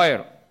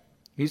lawyer.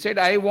 He said,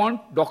 I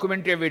want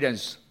documentary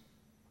evidence.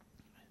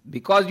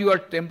 Because you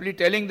are simply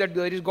telling that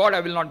there is God,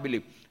 I will not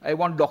believe. I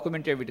want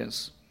documentary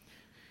evidence.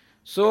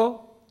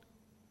 So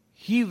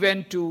he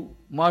went to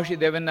Maharishi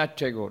Devendranath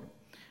Tagore.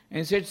 And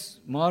he said,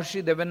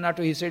 Maharishi Devendranath,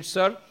 he said,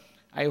 sir,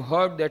 I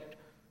heard that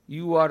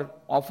you are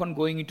often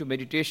going into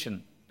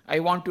meditation. I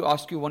want to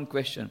ask you one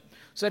question.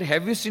 Sir,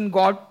 have you seen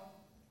God?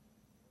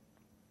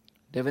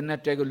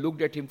 Devendranath Tagore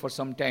looked at him for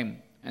some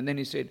time. And then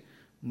he said,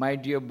 my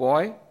dear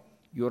boy,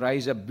 your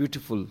eyes are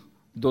beautiful,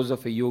 those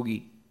of a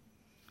yogi.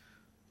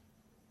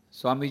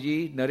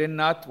 Swamiji,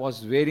 Narenath was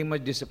very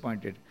much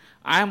disappointed.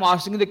 I am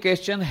asking the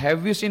question,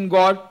 have you seen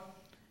God?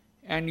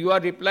 And you are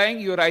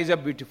replying, your eyes are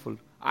beautiful.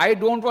 I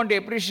don't want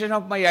appreciation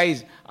of my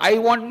eyes. I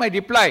want my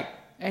reply.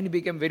 And he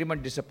became very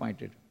much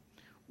disappointed.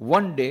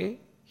 One day,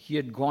 he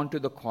had gone to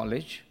the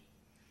college.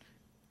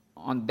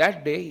 On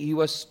that day, he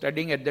was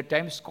studying at the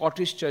time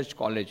Scottish Church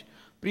College.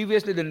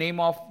 Previously, the name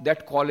of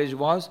that college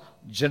was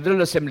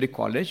General Assembly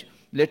College.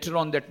 Later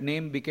on, that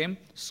name became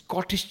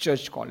Scottish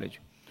Church College.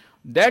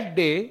 That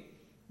day,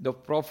 the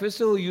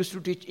professor who used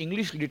to teach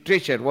English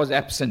literature was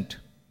absent.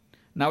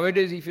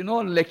 Nowadays, if you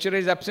know a lecturer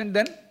is absent,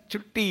 then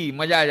chutti,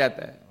 maja aa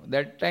jata hai.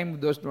 That time,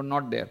 those were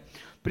not there.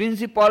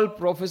 Principal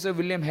Professor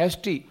William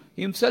Hastie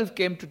himself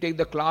came to take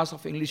the class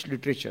of English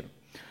literature.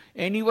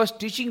 And he was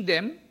teaching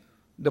them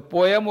the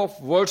poem of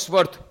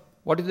Wordsworth.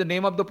 What is the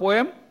name of the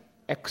poem?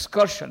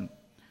 Excursion.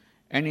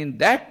 And in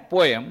that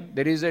poem,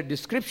 there is a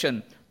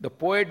description. The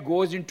poet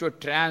goes into a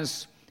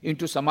trance,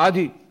 into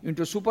samadhi,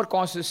 into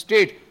superconscious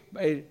state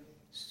by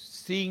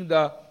seeing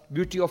the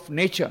beauty of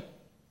nature.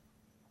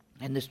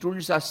 And the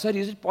students ask, sir,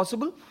 is it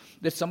possible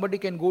that somebody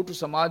can go to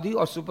samadhi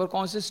or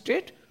superconscious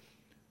state?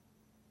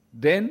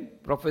 Then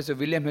Professor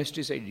William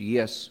Hastie said,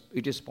 yes,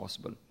 it is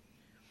possible.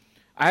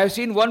 I have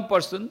seen one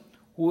person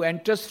who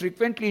enters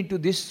frequently into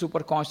this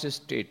superconscious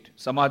state,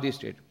 samadhi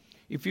state.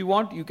 If you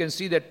want, you can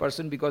see that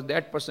person because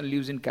that person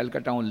lives in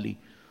Calcutta only.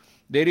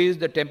 There is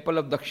the temple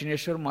of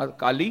Dakshineshwar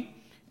Kali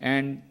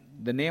and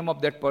the name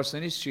of that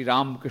person is Sri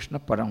Ramakrishna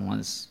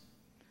Paramhans.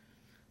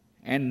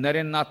 And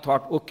Narenath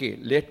thought, okay,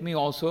 let me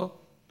also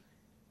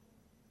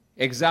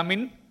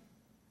examine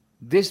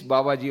this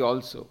Babaji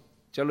also.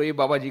 Chalo ye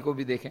Babaji ko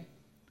bhi dekhen.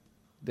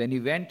 Then he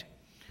went.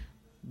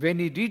 When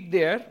he reached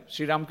there,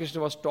 Sri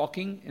Ramakrishna was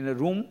talking in a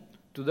room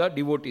to the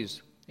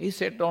devotees. He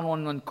sat down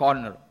on one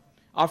corner.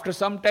 After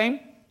some time,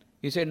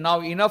 he said,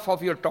 now enough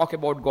of your talk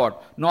about God.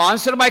 Now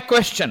answer my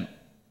question.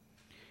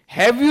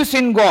 Have you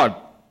seen God?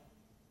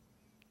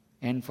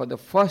 And for the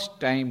first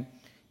time,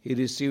 he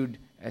received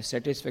a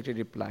satisfactory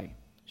reply.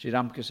 Sri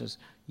Ramakrishna says,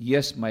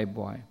 yes, my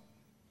boy,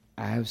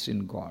 I have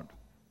seen God.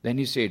 Then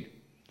he said,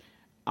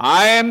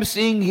 I am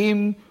seeing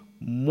Him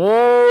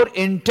more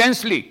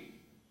intensely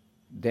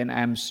than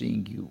I am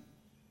seeing you.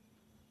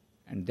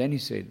 And then he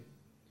said,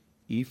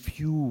 if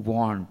you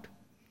want,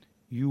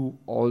 you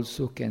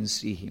also can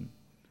see Him.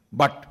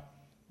 But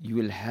you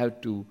will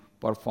have to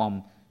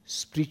perform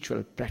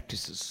spiritual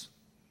practices.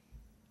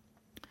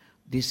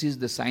 This is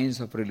the science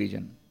of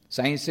religion.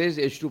 Science says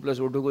H2 plus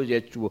O2 goes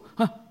H2O.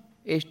 हाँ,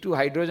 H2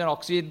 hydrogen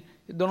oxygen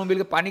दोनों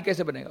मिलकर पानी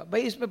कैसे बनेगा?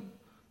 भाई इसमें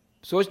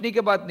सोचने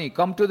की बात नहीं.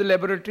 Come to the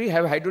laboratory,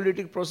 have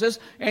hydrolytic process,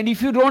 and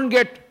if you don't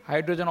get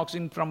hydrogen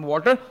oxygen from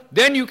water,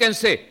 then you can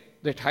say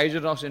that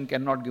hydrogen oxygen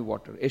cannot give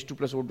water. H2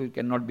 plus O2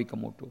 cannot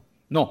become O2.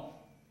 No.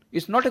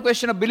 It's not a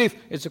question of belief,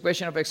 it's a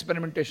question of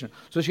experimentation.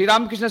 So Sri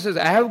Ramakrishna says,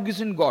 I have this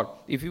in God.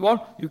 If you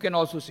want, you can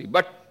also see.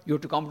 But you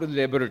have to come to the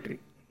laboratory.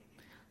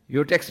 You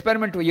have to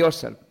experiment with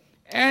yourself.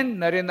 And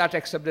Narendranath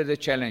accepted the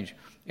challenge.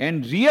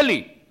 And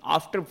really,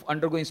 after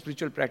undergoing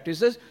spiritual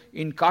practices,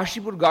 in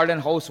Kashipur garden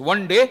house,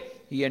 one day,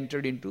 he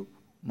entered into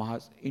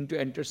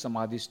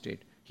Samadhi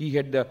state. He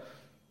had a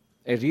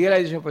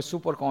realization of a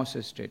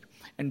superconscious state.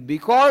 And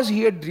because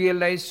he had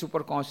realized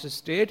superconscious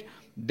state,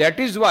 that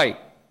is why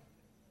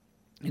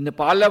in the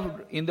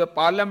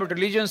Parliament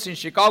religions in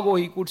Chicago,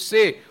 he could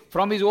say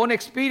from his own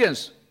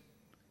experience,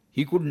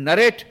 he could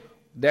narrate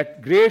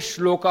that great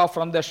shloka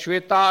from the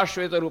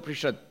Shveta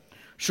Upanishad.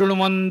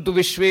 Shrunumantu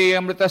Vishve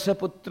Amritasa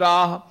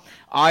Putraha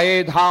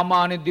Aye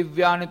Dhamani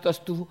Divyani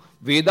Tastu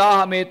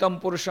Vedaha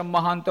Metam Purusham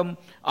Mahantam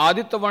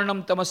Aditya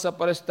Varnam Tamasa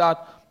Parastat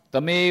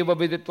Tameva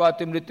Viditva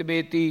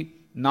Timritibeti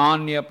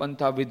Nanya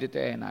Pantha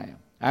Vidita Enaya.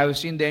 I have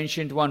seen the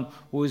ancient one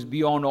who is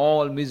beyond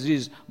all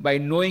miseries. By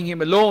knowing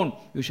him alone,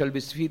 you shall be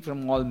free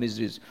from all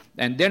miseries.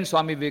 And then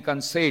Swami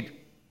Vivekananda said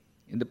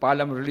in the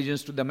Parliament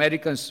religions to the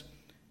Americans,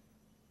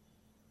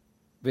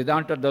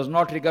 Vedanta does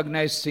not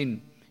recognize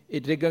sin.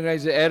 It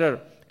recognizes error.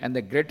 And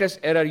the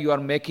greatest error you are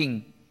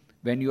making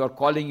when you are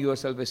calling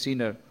yourself a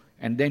sinner.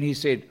 And then he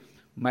said,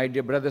 my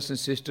dear brothers and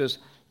sisters,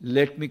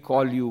 let me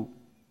call you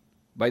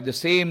by the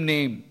same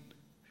name,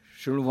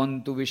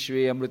 Shruvantu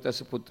Vishve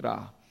Amritasa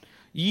Putra.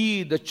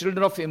 Ye, the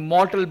children of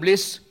immortal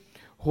bliss,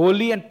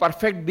 holy and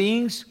perfect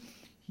beings,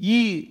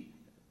 ye,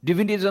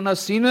 divinities and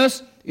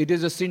sinners, it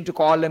is a sin to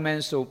call a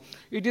man so.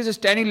 It is a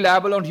standing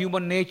label on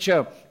human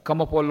nature.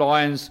 Come up, O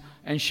lions,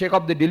 and shake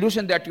off the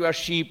delusion that you are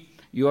sheep,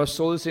 your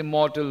souls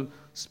immortal,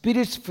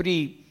 spirits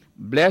free,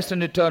 blessed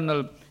and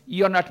eternal.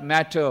 You are not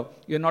matter,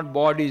 you are not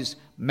bodies.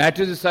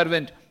 Matter is a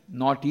servant,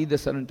 not ye the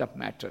servant of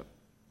matter.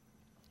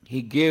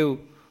 He gave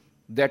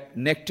that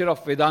nectar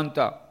of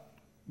Vedanta,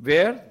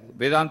 where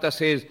Vedanta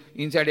says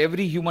inside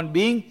every human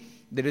being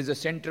there is a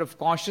center of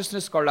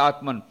consciousness called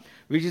Atman,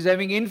 which is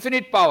having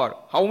infinite power.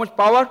 How much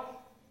power?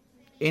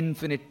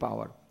 Infinite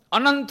power.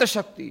 Ananta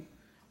Shakti.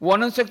 वो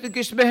अनंत शक्ति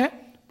किस में है?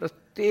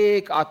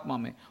 प्रत्येक आत्मा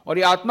में. और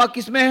ये आत्मा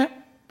किस में है?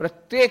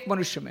 प्रत्येक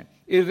मनुष्य में.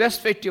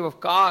 Irrespective of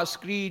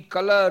caste, creed,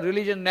 color,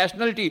 religion,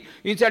 nationality,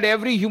 inside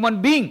every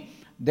human being,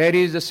 there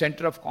is a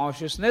center of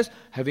consciousness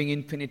having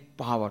infinite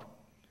power.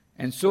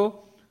 And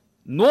so,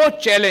 no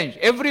challenge,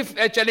 every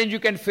challenge you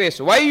can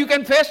face. Why you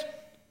can face?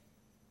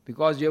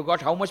 Because you have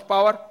got how much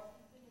power?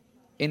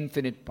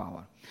 Infinite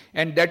power.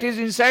 And that is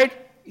inside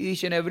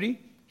each and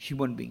every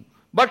human being.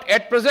 But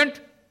at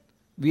present,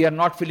 we are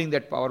not feeling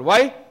that power.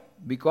 Why?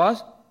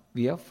 Because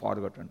we have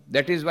forgotten.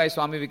 That is why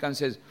Swami Vivekananda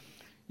says,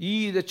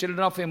 ye the children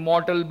of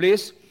immortal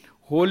bliss,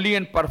 holy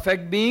and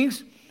perfect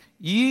beings,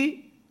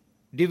 ye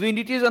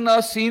divinities and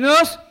us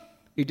sinners,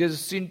 it is a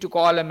sin to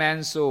call a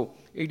man so.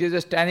 It is a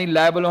standing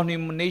libel on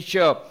human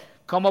nature.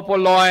 Come up, O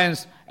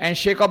lions, and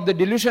shake up the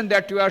delusion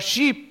that you are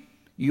sheep.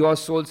 Your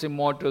souls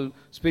immortal,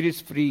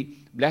 spirits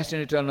free, blessed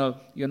and eternal.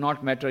 You are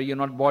not matter, you are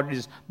not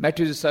bodies.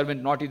 Matter is a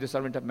servant, not is the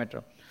servant of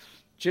matter.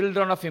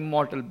 Children of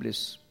immortal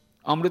bliss.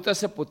 Amrita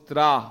se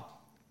putra.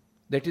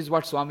 That is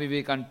what Swami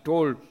Vivekananda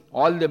told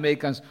all the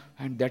Americans.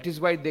 And that is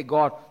why they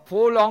got.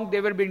 For long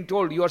they were being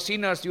told, you are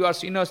sinners, you are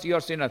sinners, you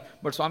are sinners.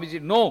 But Swami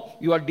said, no,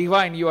 you are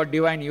divine, you are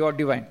divine, you are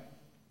divine.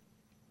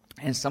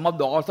 And some of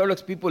the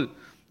orthodox people,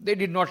 they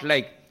did not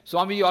like.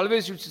 Swami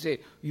always used to say,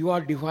 you are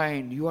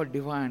divine, you are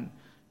divine.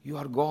 You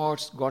are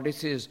gods,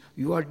 goddesses,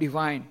 you are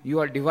divine, you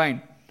are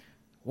divine.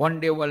 One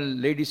day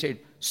one lady said,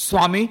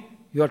 Swami,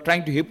 you are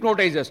trying to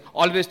hypnotize us,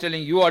 always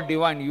telling you are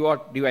divine, you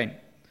are divine.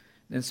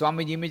 Then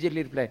Swamiji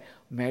immediately replied,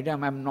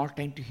 Madam, I am not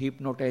trying to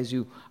hypnotize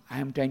you, I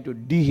am trying to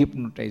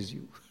dehypnotize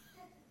you.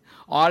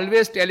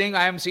 Always telling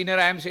I am sinner,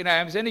 I am sinner, I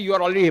am sinner, you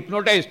are already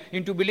hypnotized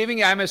into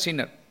believing I am a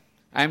sinner.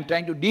 I am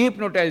trying to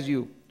dehypnotize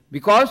you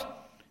because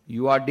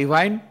you are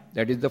divine,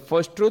 that is the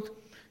first truth.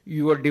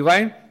 You are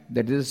divine,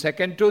 that is the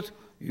second truth.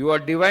 You are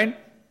divine,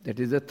 that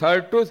is the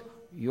third truth.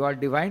 You are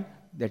divine,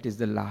 that is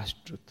the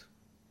last truth.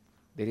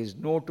 There is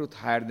no truth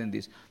higher than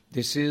this.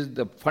 This is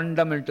the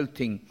fundamental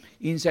thing.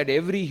 Inside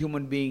every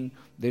human being,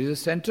 there is a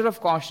center of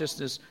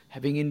consciousness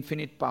having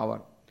infinite power.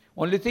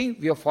 Only thing,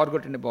 we have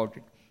forgotten about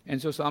it.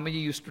 And so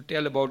Swamiji used to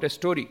tell about a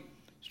story.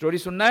 Story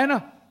sunna hai na?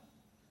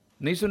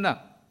 Nahi sunna?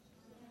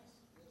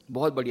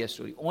 Bahut badhiya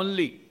story.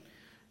 Only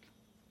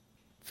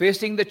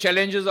facing the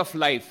challenges of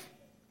life.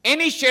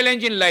 Any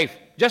challenge in life,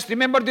 just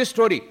remember this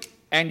story.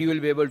 And you will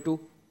be able to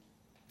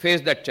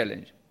face that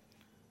challenge.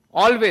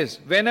 Always,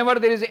 whenever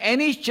there is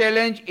any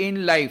challenge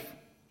in life,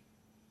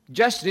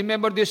 just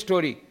remember this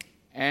story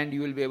and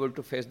you will be able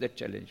to face that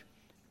challenge.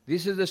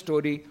 This is the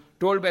story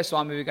told by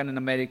Swami Vivekananda in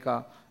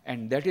America,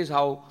 and that is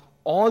how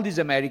all these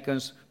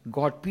Americans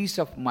got peace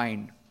of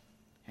mind.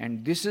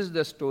 And this is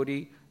the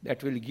story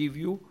that will give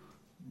you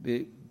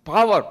the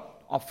power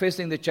of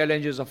facing the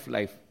challenges of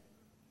life.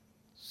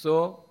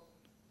 So,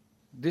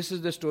 this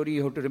is the story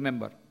you have to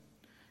remember.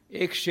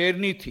 एक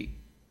शेरनी थी,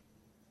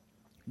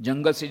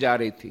 जंगल से जा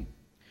रही थी.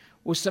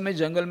 उस समय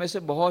जंगल में से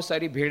बहुत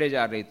सारी भेड़ें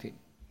जा रही थी.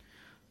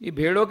 ये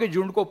भेड़ों के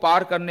झुंड को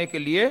पार करने के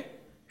लिए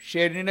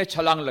शेरनी ने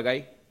छलांग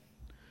लगाई.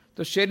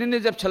 तो शेरनी ने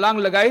जब छलांग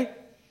लगाई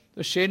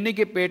तो शेरनी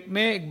के पेट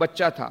में एक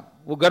बच्चा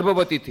था, वो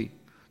गर्भवती थी.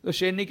 तो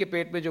शेरनी के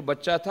पेट में जो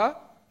बच्चा था,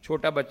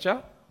 छोटा बच्चा,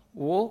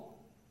 वो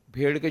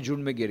भेड़ के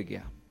झुंड में गिर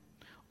गया.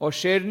 और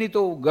शेरनी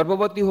तो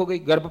गर्भवती हो गई,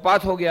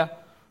 गर्भपात हो गया,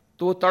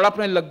 तो वो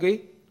तड़पने लग गई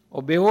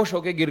और बेहोश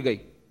होकर गिर गई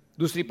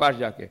दूसरी पास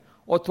जाके,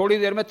 और थोड़ी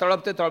देर में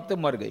तड़पते तड़पते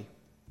मर गई.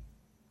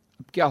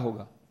 अब क्या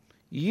होगा?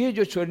 ये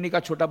जो शेरनी का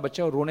छोटा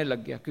बच्चा रोने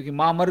लग गया क्योंकि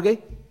मां मर गई.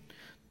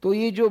 तो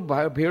ये जो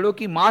भेड़ों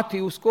की मां थी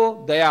उसको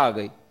दया आ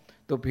गई.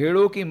 तो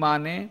भेड़ों की मां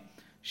ने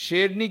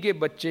शेरनी के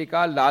बच्चे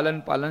का लालन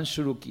पालन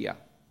शुरू किया.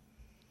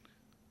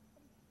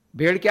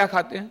 भेड़ क्या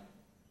खाते हैं?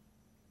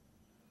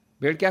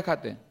 भेड़ क्या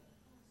खाते हैं?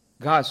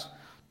 घास.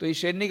 तो ये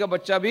शेरनी का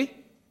बच्चा भी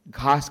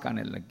घास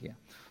खाने लग गया.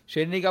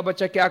 शेरनी का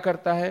बच्चा क्या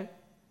करता है?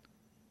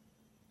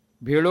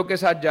 भेड़ों के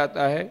साथ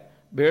जाता है,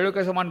 भेड़ों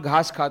के समान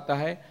घास खाता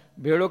है,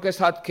 भेड़ों के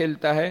साथ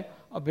खेलता है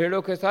और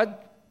भेड़ों के साथ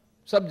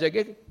सब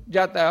जगह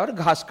जाता है और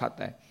घास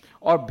खाता है,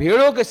 और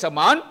भेड़ों के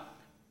समान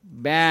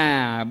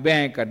बैं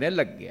बैं करने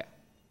लग गया.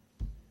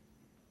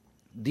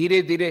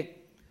 धीरे धीरे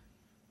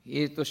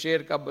ये तो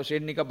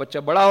शेरनी का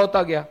बच्चा बड़ा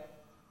होता गया,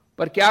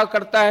 पर क्या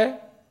करता है?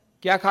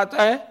 क्या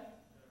खाता है?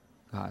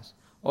 घास.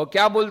 और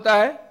क्या बोलता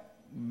है?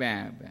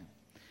 बैं बैं.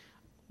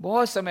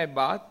 बहुत समय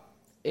बाद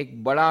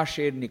एक बड़ा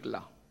शेर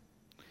निकला.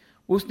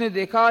 उसने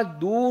देखा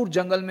दूर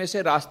जंगल में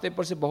से रास्ते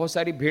पर से बहुत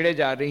सारी भेड़ें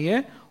जा रही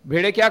हैं.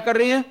 भेड़ें क्या कर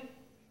रही हैं?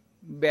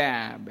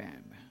 बैं बैं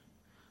बैं.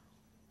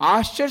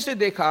 आश्चर्य से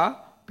देखा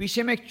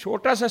पीछे में एक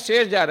छोटा सा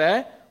शेर जा रहा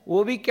है,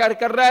 वो भी क्या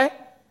कर रहा है?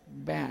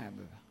 बैं बैं.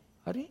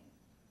 अरे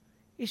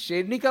इस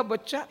शेरनी का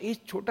बच्चा,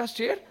 इस छोटा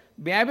शेर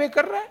बैं बैं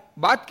कर रहा है,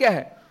 बात क्या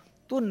है?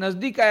 तो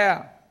नजदीक आया,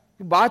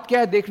 बात क्या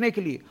है देखने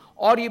के लिए,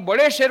 और ये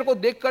बड़े शेर को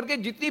देख करके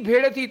जितनी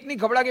भेड़ें थी इतनी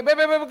घबरा के बे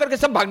बे बे करके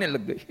सब भागने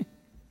लग गई.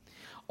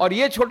 और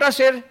ये छोटा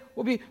शेर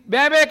वो भी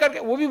बे बे करके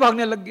वो भी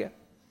भागने लग गया.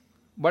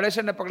 बड़े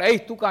शेर ने पकड़ा, ए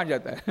तू कहां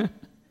जाता है?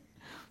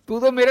 तू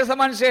तो मेरे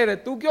समान शेर है,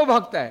 तू क्यों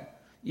भागता है?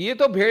 ये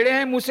तो भेड़ें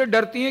हैं, मुझसे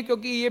डरती हैं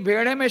क्योंकि ये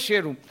भेड़ है, मैं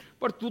शेर हूं,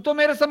 पर तू तो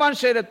मेरे समान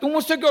शेर है, तू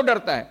मुझसे क्यों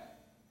डरता है?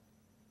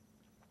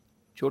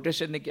 छोटे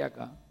शेर ने क्या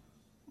कहा?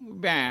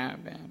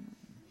 बैं बैं,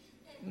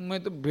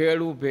 मैं तो भेड़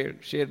हूं, भेड़,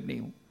 शेर नहीं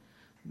हूं.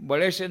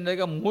 बड़े शेर ने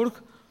कहा,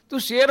 मूर्ख, तू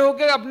शेर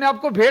होकर अपने आप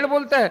को भेड़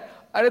बोलता है?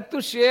 अरे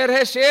तू शेर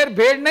है, शेर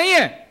भेड़ नहीं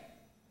है.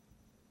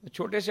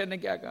 छोटे शेर ने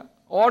क्या कहा?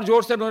 और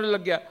जोर से रोने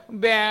लग गया,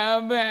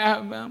 बैं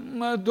बैं बैं,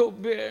 मैं तो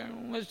भेड़,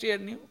 मैं शेर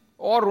नहीं हूं,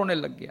 और रोने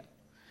लग गया.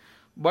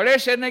 बड़े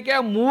शेर ने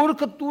क्या?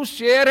 मूर्ख, तू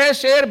शेर है,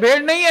 शेर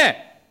भेड़ नहीं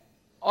है.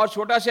 और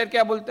छोटा शेर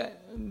क्या बोलता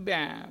है?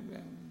 बैं बैं.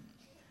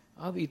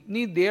 अब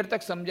इतनी देर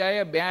तक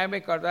समझाया, बैं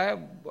बैं कर रहा है.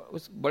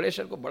 उस बड़े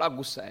शेर को बड़ा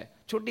गुस्सा है,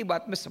 छोटी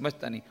बात में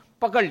समझता नहीं.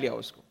 पकड़ लिया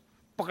उसको,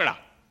 पकड़ा,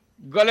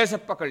 गले से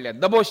पकड़ लिया,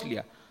 दबोच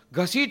लिया,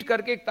 घसीट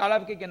करके एक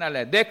तालाब के किनारे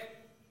लाया. देख,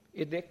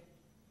 ये देख,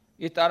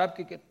 ये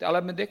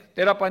तालाब में देख,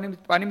 तेरा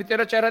पानी में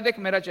तेरा चेहरा देख,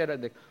 मेरा चेहरा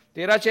देख.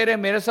 तेरा चेहरा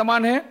मेरे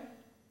समान है,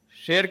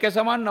 शेर के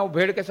समान, ना वो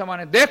भेड़ के समान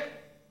है. देख.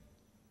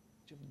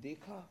 जब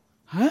देखा,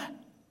 है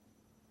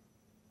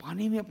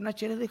पानी में अपना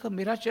चेहरा देखा,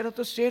 मेरा चेहरा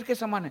तो शेर के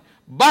समान है.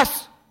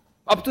 बस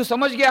अब तू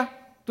समझ गया,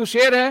 तू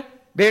शेर है,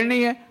 भेड़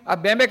नहीं है. अब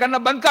बैं बैं करना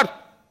बंद कर,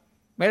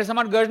 मेरे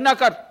समान गर्जना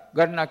कर.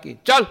 गर्जना की,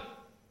 चल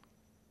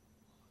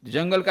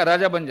जंगल का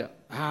राजा बन जा.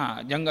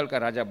 हाँ, जंगल का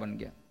राजा बन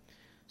गया.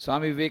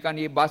 स्वामी विवेकानंद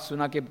ये बात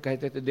सुना के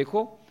कहते थे,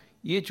 देखो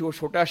ये जो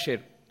छोटा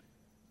शेर,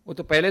 वो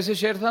तो पहले से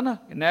शेर था ना,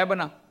 नया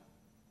बना?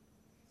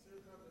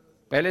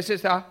 पहले से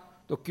था,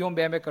 तो क्यों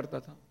बैं बैं करता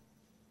था?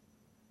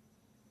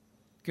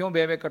 क्यों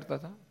बैं बैं करता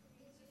था?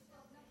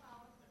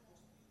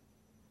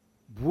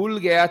 भूल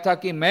गया था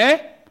कि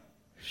मैं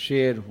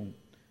शेर हूं.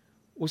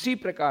 उसी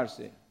प्रकार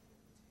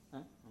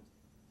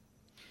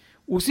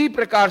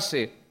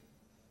से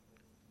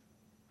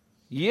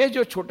ये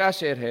जो छोटा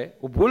शेर है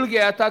वो भूल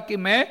गया था कि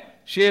मैं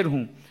शेर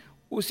हूं.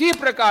 उसी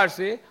प्रकार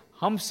से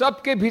हम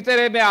सब के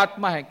भीतर में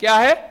आत्मा है. क्या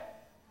है?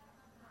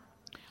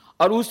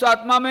 और उस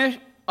आत्मा में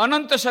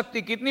अनंत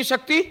शक्ति. कितनी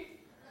शक्ति?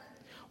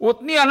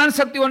 उतनी अनंत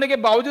शक्ति होने के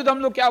बावजूद हम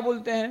लोग क्या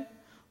बोलते हैं?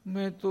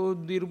 मैं तो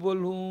निर्बल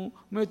हूं,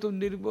 मैं तो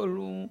निर्बल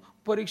हूं,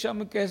 परीक्षा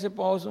में कैसे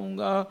पास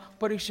होऊंगा,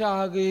 परीक्षा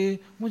आ गई,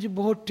 मुझे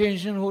बहुत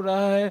टेंशन हो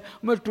रहा है,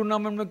 मैं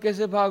टूर्नामेंट में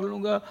कैसे भाग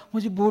लूंगा,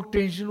 मुझे बहुत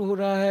टेंशन हो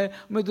रहा है,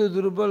 मैं तो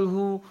दुर्बल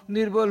हूं,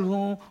 निर्बल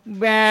हूं.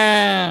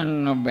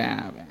 बैं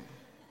बैं बैं.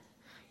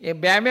 ये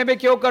बैं बैं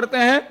क्यों करते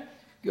हैं?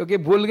 क्योंकि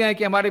भूल गए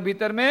कि हमारे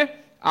भीतर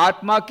में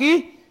आत्मा की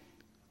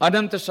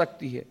अनंत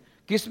शक्ति है.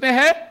 किसमें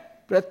है?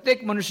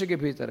 प्रत्येक मनुष्य के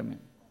भीतर में.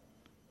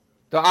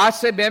 तो आज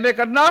से बैं बैं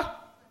करना,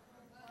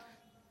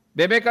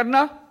 बैं बैं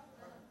करना.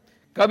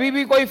 कभी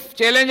भी कोई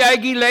चैलेंज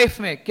आएगी लाइफ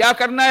में, क्या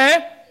करना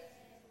है?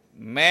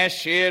 मैं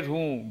शेर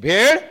हूं,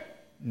 भेड़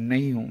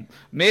नहीं हूं.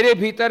 मेरे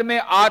भीतर में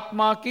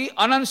आत्मा की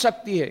अनंत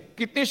शक्ति है.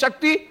 कितनी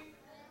शक्ति?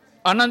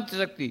 अनंत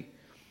शक्ति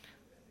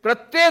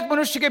प्रत्येक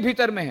मनुष्य के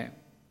भीतर में है.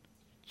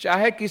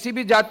 चाहे किसी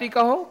भी जाति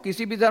का हो,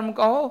 किसी भी धर्म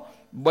का हो,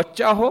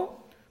 बच्चा हो,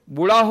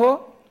 बूढ़ा हो,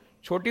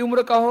 छोटी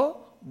उम्र का हो,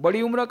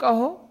 बड़ी उम्र का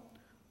हो,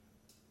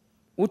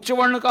 उच्च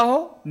वर्ण का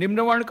हो, निम्न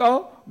वर्ण का हो,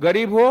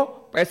 गरीब हो,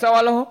 पैसा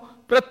वाला हो,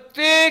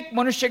 प्रत्येक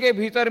मनुष्य के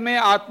भीतर में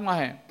आत्मा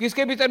है।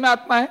 किसके भीतर में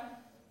आत्मा है?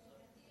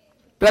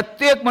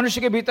 प्रत्येक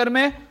मनुष्य के भीतर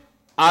में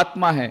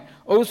आत्मा है।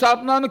 और उस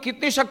आत्मा में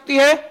कितनी शक्ति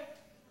है?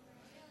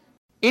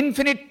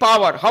 Infinite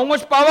power. How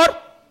much power?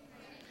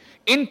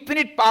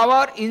 Infinite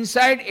power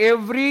inside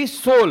every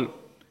soul.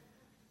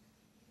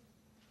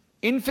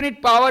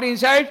 Infinite power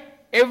inside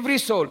every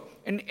soul,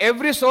 and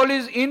every soul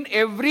is in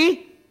every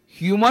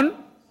human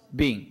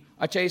being.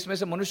 अच्छा, इसमें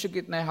से मनुष्य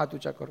कितना है? हाथ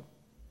ऊंचा करो।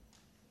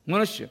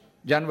 मनुष्य,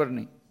 जानवर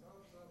नहीं,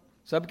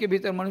 सबके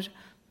भीतर मनुष्य।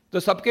 तो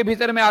सबके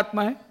भीतर में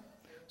आत्मा है,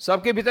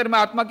 सबके भीतर में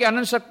आत्मा की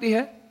अनंत शक्ति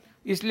है।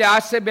 इसलिए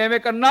आज से बेवे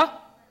करना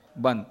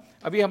बंद।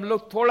 अभी हम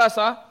लोग थोड़ा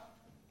सा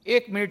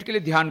 1 मिनट के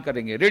लिए ध्यान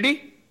करेंगे। रेडी?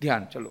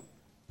 ध्यान, चलो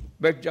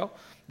बैठ जाओ।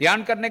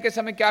 ध्यान करने के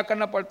समय क्या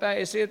करना पड़ता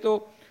है? ऐसे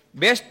तो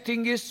बेस्ट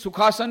थिंग इज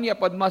सुखासन या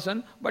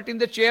Padmasana, but in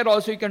the chair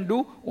also you can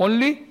do.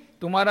 Only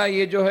तुम्हारा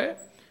ये जो है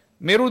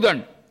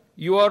मेरुदंड,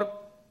 your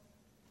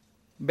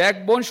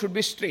backbone should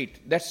be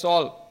straight, that's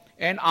all.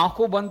 And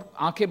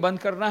आंखें बंद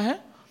करना है।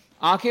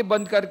 आंखें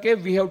बंद करके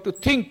we have to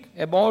think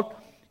about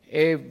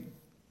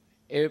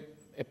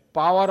a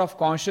power of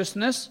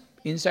consciousness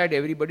inside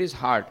everybody's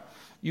heart.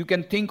 You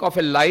can think of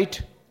a light,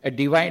 a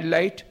divine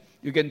light.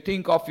 You can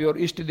think of your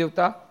इष्ट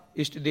देवता,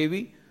 इष्ट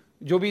देवी,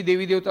 जो भी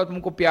देवी देवता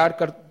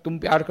तुम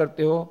प्यार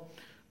करते हो,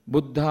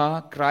 बुद्धा,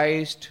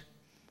 क्राइस्ट,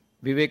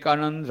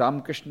 विवेकानंद,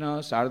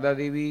 रामकृष्ण, शारदा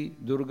देवी,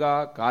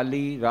 दुर्गा,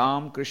 काली,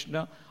 राम,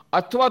 कृष्ण,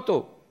 अथवा तो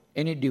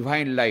any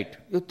divine light.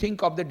 You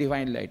think of the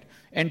divine light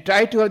and try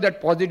to have that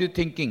positive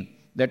thinking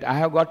that I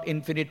have got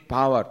infinite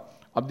power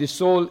of the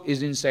soul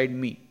is inside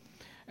me.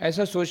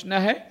 ऐसा सोचना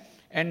है,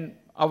 and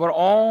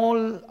all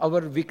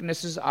our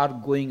weaknesses are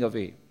going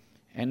away,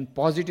 and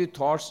positive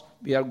thoughts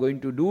we are going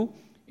to do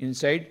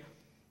inside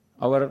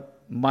our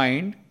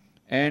mind,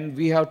 and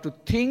we have to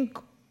think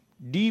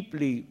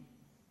deeply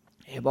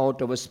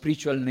about our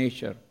spiritual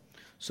nature.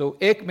 So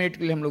 1 minute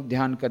के लिए हम लोग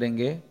ध्यान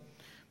करेंगे।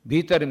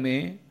 भीतर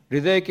में,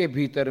 हृदय के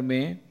भीतर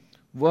में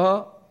वह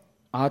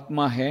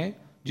आत्मा है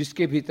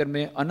जिसके भीतर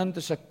में अनंत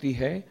शक्ति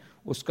है।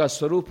 उसका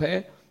स्वरूप है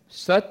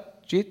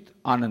सच्चित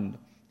आनंद,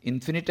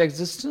 infinite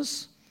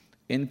existence,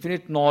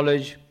 infinite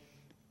knowledge,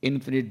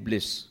 infinite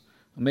bliss.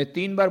 मैं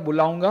 3 बार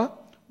बुलाऊंगा,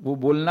 वो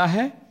बोलना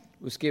है।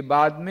 उसके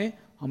बाद में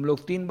हम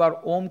लोग 3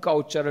 बार ओम का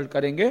उच्चारण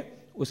करेंगे।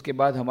 उसके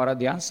बाद हमारा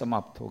ध्यान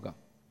समाप्त होगा।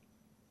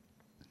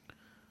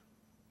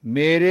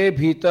 मेरे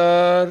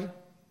भीतर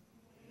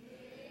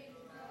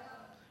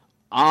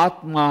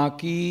आत्मा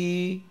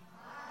की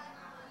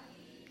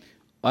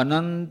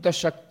अनंत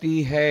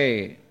शक्ति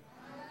है।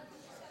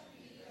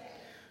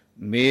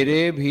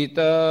 मेरे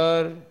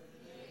भीतर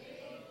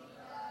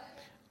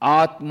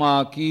आत्मा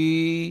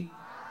की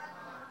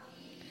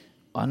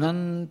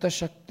अनंत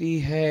शक्ति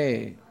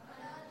है।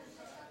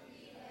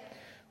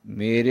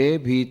 मेरे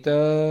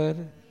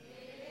भीतर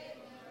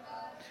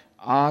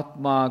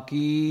आत्मा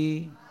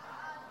की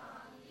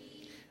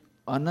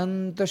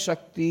अनंत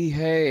शक्ति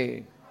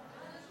है।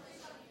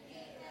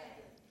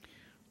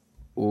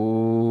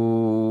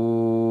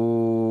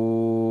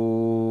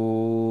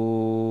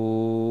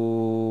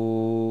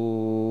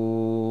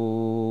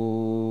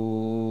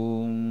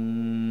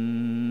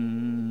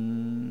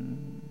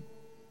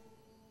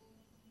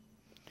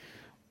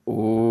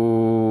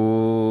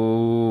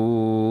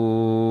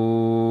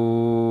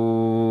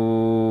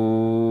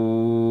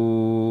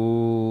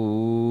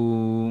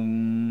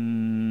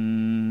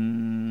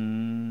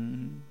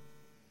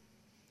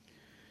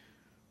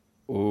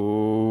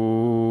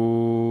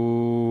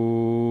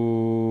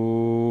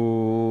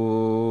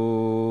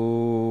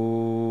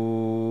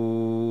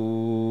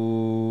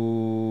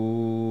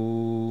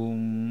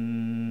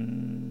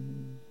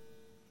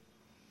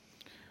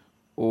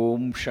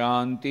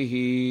 शांति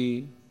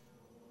ही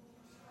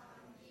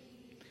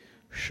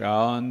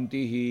शांति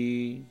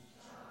ही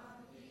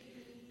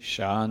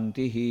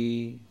शांति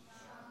ही।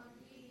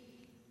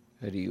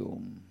 हरि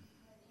ओम।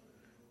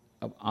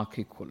 अब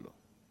आंखें खोलो।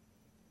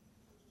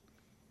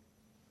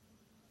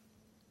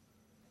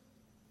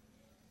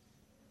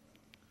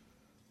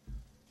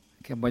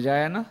 क्या मजा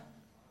आया ना?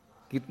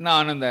 कितना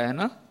आनंद आया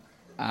ना?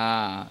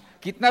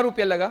 कितना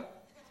रुपया लगा?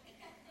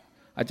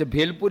 अच्छा,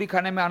 भेलपूरी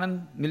खाने में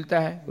आनंद मिलता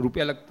है,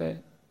 रुपया लगता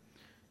है।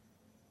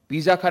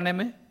 पिज़्ज़ा खाने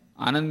में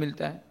आनंद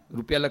मिलता है,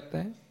 रुपया लगता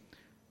है।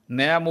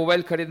 नया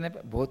मोबाइल खरीदने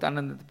पर बहुत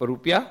आनंद पर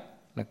रुपया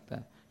लगता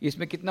है।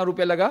 इसमें कितना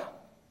रुपया लगा?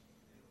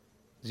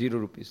 0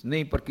 रुपीस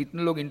नहीं। पर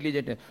कितने लोग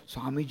इंटेलिजेंट हैं?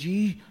 Swami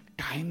ji,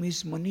 time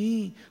is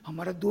money,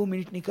 हमारा 2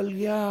 मिनट निकल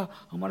गया,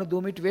 हमारा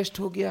 2 मिनट वेस्ट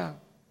हो गया,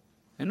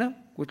 है ना?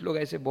 कुछ लोग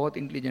ऐसे बहुत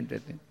इंटेलिजेंट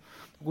रहते हैं।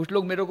 कुछ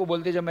लोग मेरे को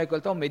बोलते हैं, जब मैं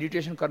कहता हूँ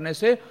मेडिटेशन करने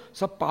से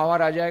सब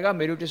पावर आ जाएगा,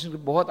 मेडिटेशन से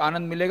बहुत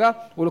आनंद मिलेगा,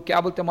 वो लोग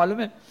क्या बोलते हैं मालूम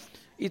है?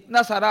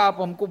 इतना सारा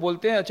आप हमको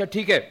बोलते हैं, अच्छा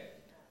ठीक है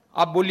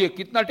आप बोलिए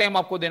कितना टाइम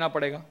आपको देना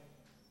पड़ेगा।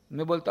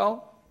 मैं बोलता हूं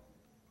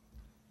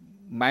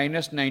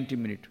 -90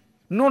 मिनट।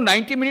 नो,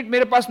 90 मिनट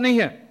मेरे पास नहीं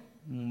है,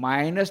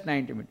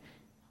 -90 minute.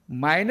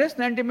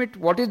 -90 minute,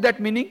 what is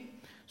that meaning?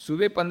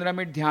 सुबह 15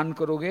 मिनट ध्यान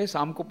करोगे,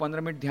 शाम को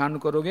 15 मिनट ध्यान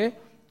करोगे,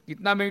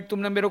 कितना मिनट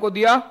तुमने मेरे को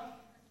दिया?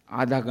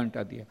 आधा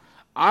घंटा दिया।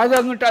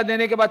 आधा घंटा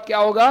देने के बाद क्या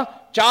होगा?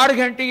 4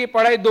 घंटे की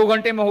पढ़ाई 2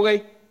 घंटे में हो गई,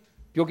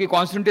 क्योंकि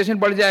कॉन्सेंट्रेशन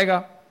बढ़ जाएगा।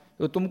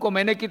 तो तुमको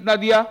मैंने कितना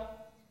दिया?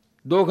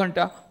 2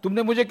 घंटा।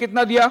 तुमने मुझे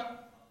कितना दिया?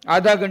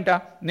 आधा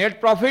घंटा। Net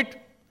profit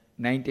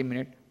 90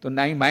 minute. तो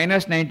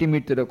 -90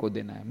 मिनट तेरे को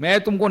देना है। मैं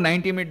तुमको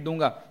 90 मिनट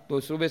दूंगा, तो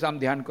सुबह शाम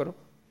ध्यान करो।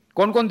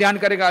 कौन कौन ध्यान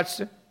करेगा आज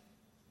से?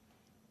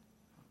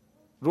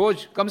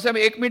 रोज कम से कम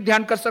 1 मिनट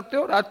ध्यान कर सकते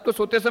हो। रात को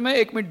सोते समय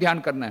 1 मिनट ध्यान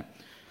करना है।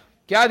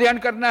 क्या ध्यान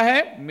करना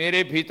है?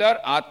 मेरे भीतर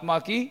आत्मा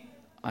की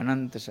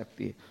अनंत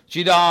शक्ति है,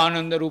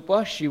 चिदानंद रूप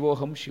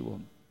शिवोहम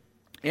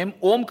शिवोहम।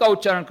 ओम का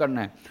उच्चारण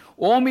करना है।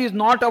 ओम is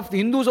not of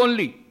Hindus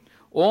only.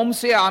 ओम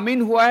से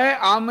आमीन हुआ है,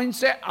 आमीन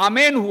से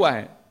आमेन हुआ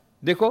है।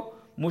 देखो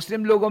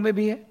मुस्लिम लोगों में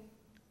भी है,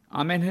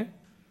 आमेन है,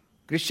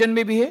 क्रिश्चियन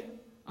में भी है,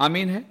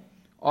 आमीन है,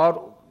 और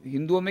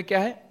हिंदुओं में क्या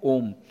है?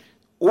 ओम।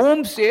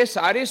 ओम से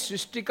सारी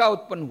सृष्टि का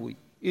उत्पन्न हुई।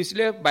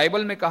 इसलिए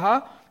बाइबल में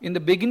कहा, in the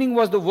beginning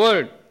was the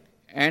world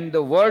and the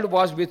world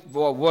was with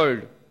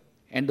world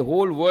and the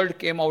whole world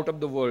came out of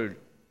the world.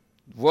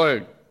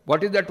 World,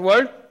 what is that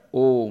world?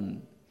 Om.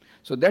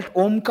 So that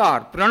ओमकार,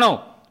 प्रणव,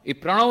 ये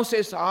प्रणव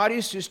से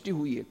सारी सृष्टि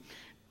हुई है।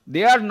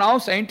 They are now,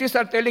 scientist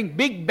are telling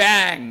big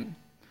bang.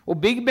 वो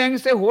बिग बैंग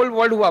से होल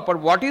वर्ल्ड हुआ, पर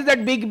what is that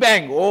big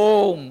bang?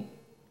 Om.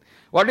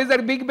 What is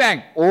that big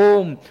bang?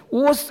 ओम।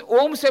 उस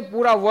ओम से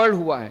पूरा वर्ल्ड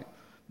हुआ है।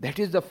 That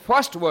is the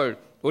first world,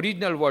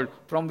 original world,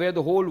 from where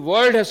the whole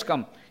world has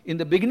come. In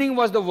the beginning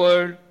was the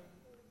world,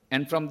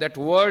 and from that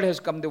world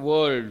has come the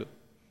world.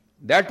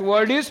 That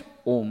world is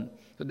Om.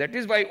 So that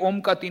is why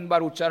Om का 3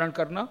 बार उच्चारण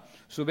करना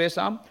सुबह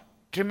शाम,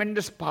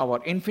 tremendous power,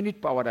 infinite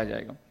power आ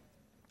जाएगा।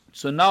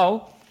 So now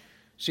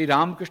Shri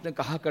Ramakrishna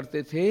कहा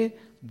करते थे,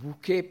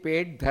 भूखे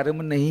पेट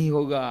धर्म नहीं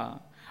होगा,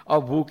 और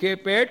भूखे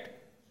पेट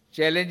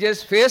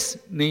challenges फेस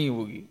नहीं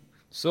होगी।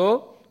 So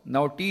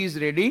now tea is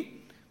ready.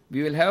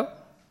 We will have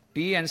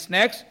tea and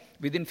snacks.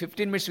 Within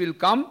 15 minutes we will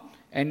come,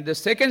 and in the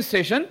second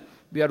session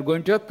we are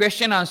going to have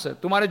question answer.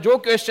 तुम्हारे जो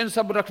क्वेश्चन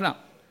सब रखना,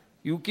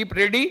 you keep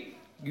ready,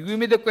 you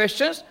give me the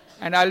questions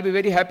and I will be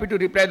very happy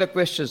to reply the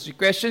questions. The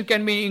questions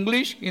can be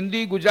English,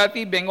 Hindi,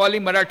 Gujarati,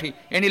 Bengali, Marathi,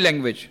 any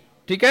language.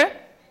 ठीक है?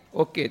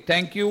 Okay,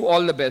 thank you,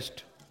 all the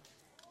best.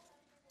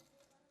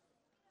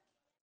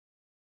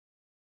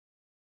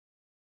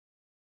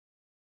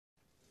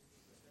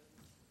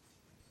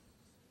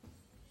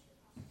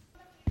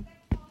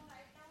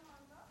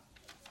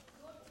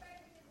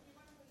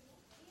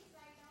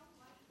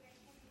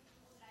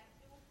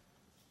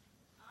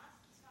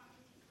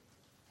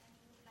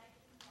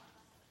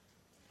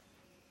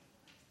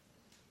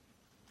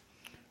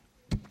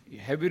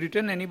 Have you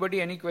written anybody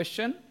any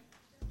question?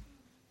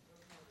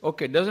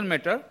 Okay, doesn't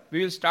matter.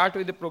 We will start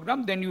with the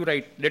program, then you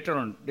write later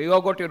on. You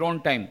have got your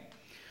own time.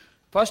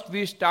 First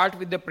we start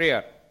with the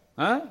prayer.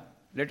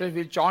 Let us,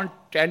 we'll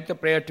chant the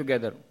prayer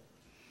together.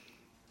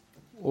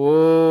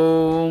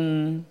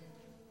 Om.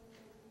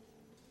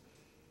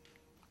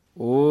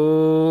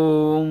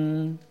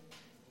 Om.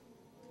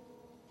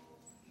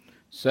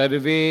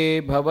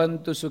 Sarve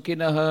bhavantu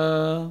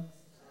sukhinah.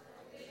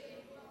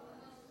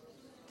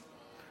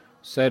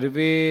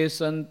 सर्वे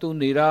संतु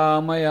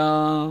निरामया,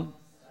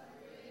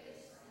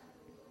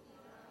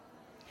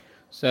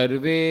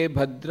 सर्वे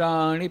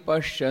भद्राणि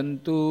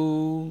पश्यन्तु,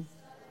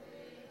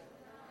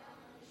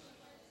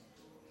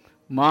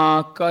 मा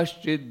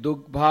कश्चित्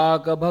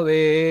दुःखभाग्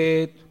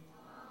भवेत्।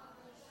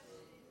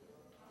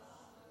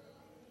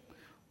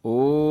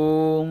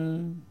 ओम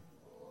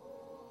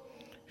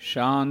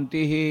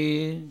शांति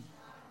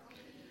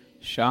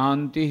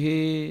शांति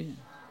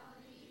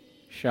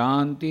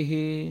शांति।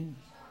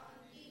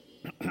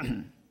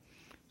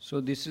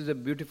 So this is a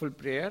beautiful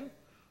prayer.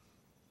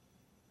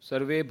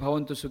 Sarve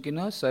bhavantu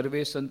sukhinah,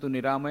 sarve santu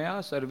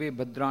niramaya, sarve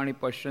bhadrani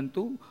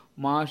pashyantu,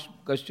 ma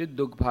kaschit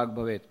dukh bhag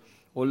bhavet.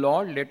 O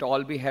Lord, let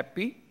all be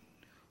happy,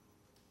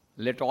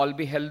 let all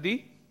be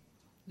healthy,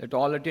 let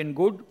all attain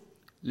good,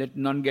 let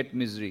none get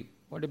misery.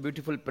 What a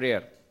beautiful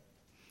prayer.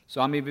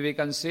 Swami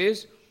Vivekananda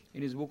says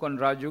in his book on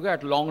Raj Yoga,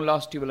 at long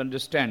last you will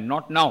understand,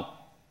 not now.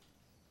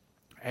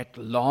 At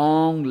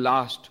long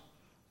last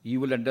you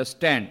will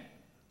understand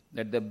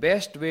that the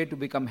best way to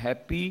become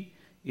happy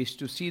is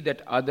to see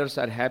that others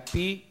are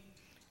happy,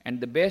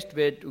 and the best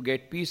way to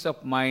get peace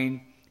of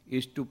mind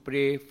is to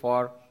pray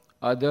for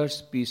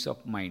others' peace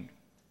of mind.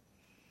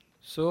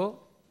 So,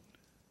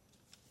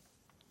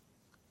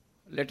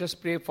 let us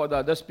pray for the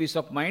others' peace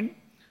of mind.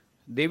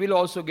 They will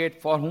also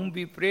get, for whom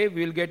we pray,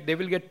 they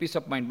will get peace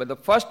of mind. But the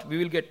first, we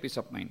will get peace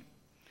of mind.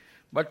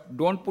 But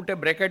don't put a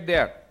bracket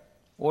there.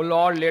 Oh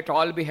Lord, let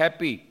all be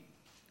happy,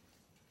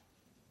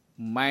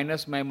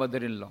 minus my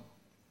mother-in-law.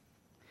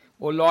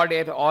 Oh Lord,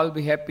 let all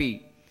be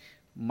happy,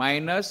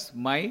 minus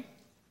my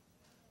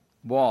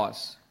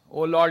boss.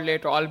 Oh Lord,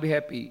 let all be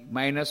happy,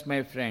 minus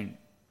my friend.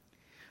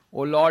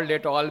 Oh Lord,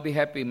 let all be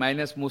happy,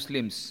 minus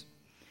Muslims.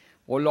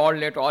 Oh Lord,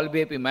 let all be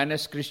happy,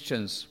 minus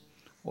Christians.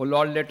 Oh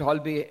Lord, let all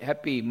be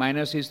happy,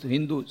 minus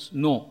Hindus.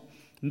 No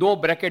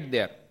bracket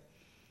there.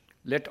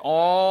 Let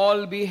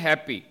all be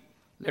happy.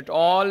 Let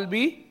all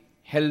be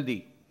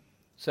healthy.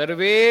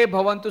 Sarve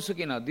bhavantu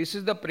sukhina. This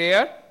is the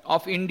prayer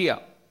of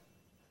India.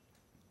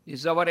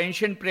 This is our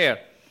ancient prayer.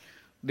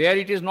 There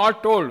it is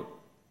not told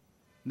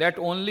that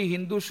only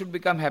Hindus should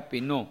become happy.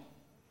 No.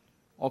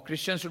 Or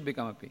Christians should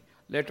become happy.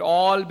 Let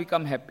all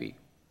become happy.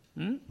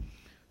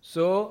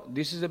 So,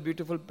 this is a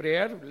beautiful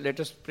prayer. Let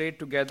us pray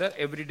together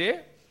every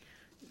day.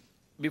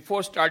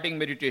 Before starting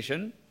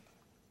meditation,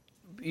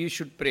 you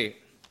should pray.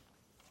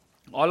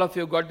 All of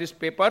you got this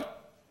paper?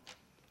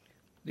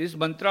 This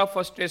mantra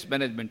for stress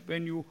management.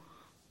 When you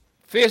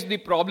face the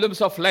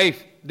problems of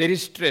life, there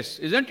is stress,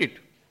 isn't it?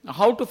 Now,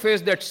 how to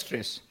face that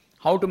stress?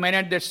 How to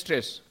manage that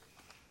stress?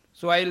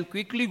 So I will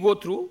quickly go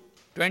through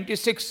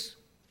 26.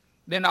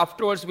 Then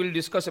afterwards we will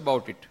discuss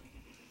about it.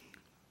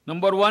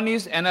 Number 1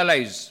 is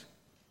analyze.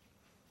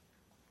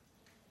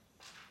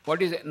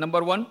 What is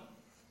number 1?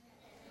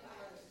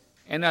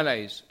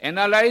 Analyze.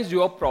 Analyze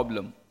your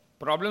problem.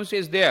 Problem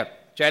is there.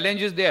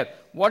 Challenge is there.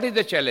 What is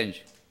the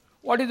challenge?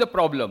 What is the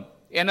problem?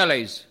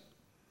 Analyze.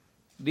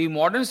 The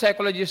modern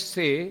psychologists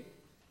say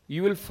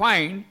you will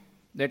find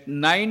that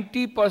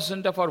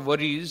 90% of our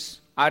worries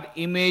are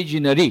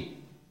imaginary.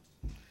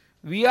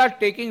 We are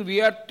taking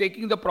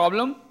the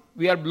problem,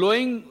 we are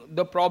blowing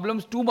the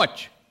problems too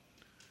much.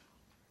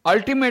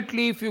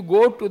 Ultimately, if you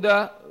go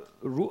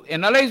to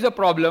analyze the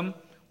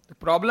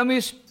problem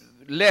is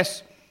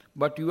less,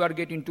 but you are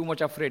getting too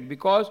much afraid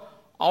because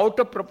out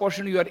of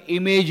proportion you are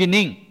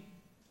imagining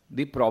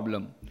the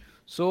problem.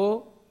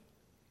 So,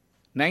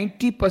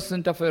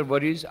 90% of your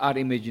worries are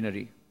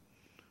imaginary.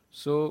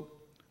 So,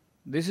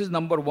 this is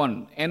number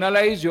 1.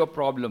 Analyze your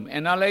problem,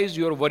 analyze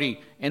your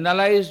worry,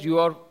 analyze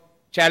your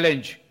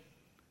challenge.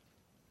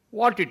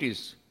 What it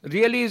is.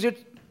 Really, is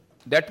it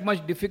that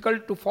much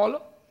difficult to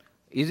follow?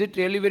 Is it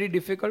really very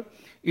difficult?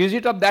 Is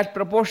it of that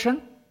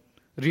proportion?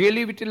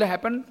 Really it will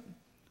happen?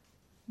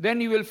 Then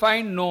you will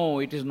find, no,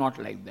 it is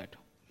not like that.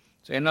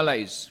 So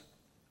analyze.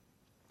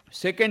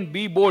 Second,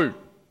 be bold.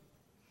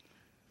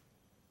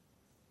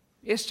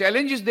 Yes,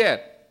 challenge is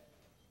there,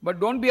 but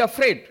don't be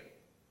afraid.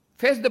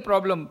 Face the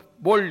problem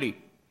boldly.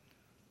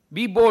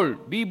 Be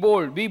bold, be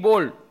bold, be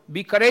bold.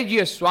 Be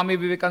courageous, Swami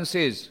Vivekananda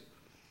says.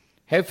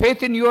 Have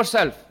faith in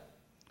yourself.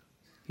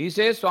 He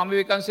says, Swami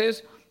Vivekananda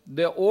says,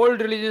 the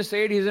old religion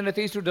said he is an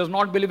atheist who does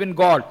not believe in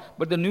God.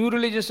 But the new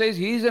religion says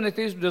he is an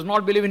atheist who does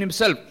not believe in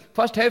himself.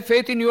 First have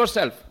faith in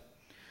yourself.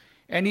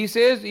 And he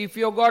says, if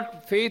you have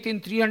got faith in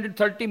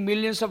 330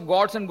 millions of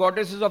gods and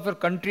goddesses of your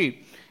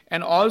country,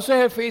 and also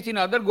have faith in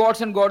other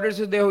gods and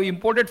goddesses they have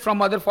imported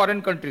from other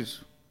foreign countries.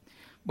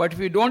 But if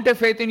you don't have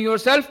faith in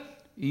yourself,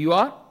 you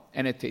are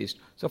an atheist.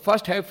 So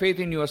first have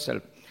faith in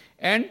yourself.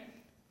 And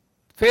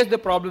face the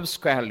problem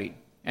squarely.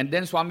 And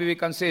then Swami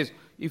Vivekananda says,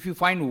 if you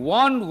find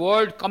one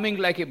word coming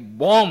like a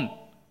bomb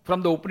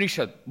from the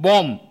Upanishad,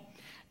 bomb,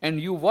 and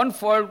you one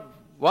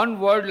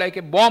word like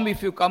a bomb,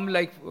 if you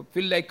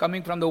feel like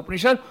coming from the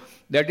Upanishad,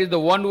 that is the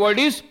one word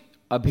is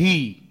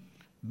Abhi.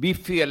 Be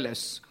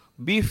fearless.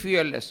 Be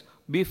fearless.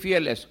 Be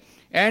fearless.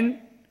 And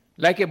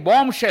like a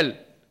bombshell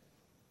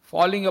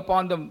falling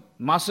upon the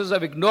masses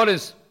of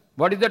ignorance,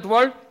 what is that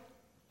word?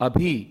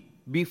 Abhi.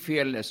 Be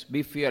fearless.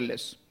 Be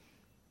fearless.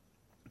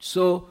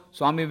 So,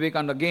 Swami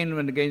Vivekananda again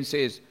and again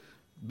says,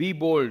 be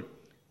bold,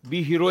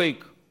 be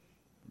heroic,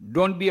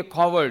 don't be a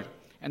coward.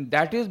 And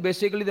that is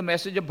basically the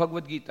message of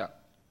Bhagavad Gita.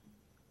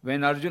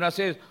 When Arjuna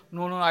says,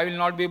 no, I will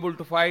not be able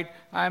to fight,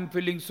 I am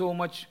feeling so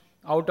much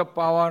out of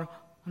power,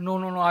 no,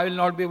 I will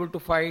not be able to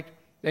fight.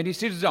 Then he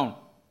sits down.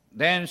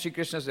 Then Shri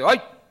Krishna says,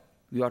 oi,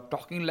 you are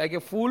talking like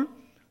a fool,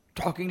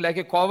 talking like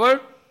a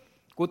coward.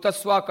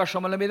 Kutaswa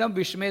kashamalamidam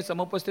vishme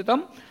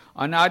samupastitam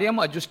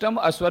anaryam ajustam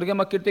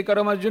aswargam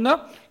akirtikaram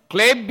Arjuna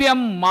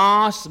klebyam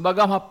mas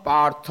magam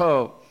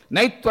partha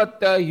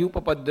naitvatya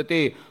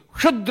yupapaddate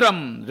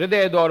shudram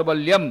hridaya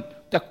dorbalyam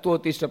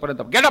taktotishta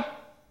parantam. Get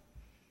up!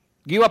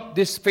 Give up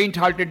this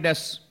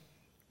faint-heartedness.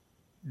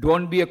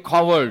 Don't be a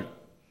coward.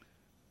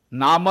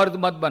 Namard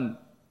madban.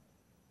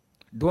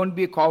 Don't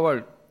be a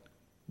coward.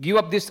 Give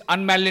up this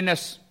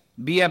unmanliness.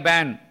 Be a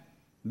man.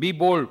 Be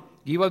bold.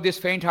 Give up this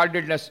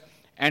faint-heartedness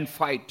and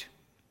fight.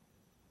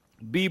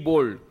 Be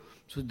bold.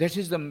 So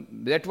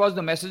that was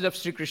the message of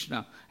Sri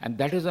Krishna, and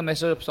that is the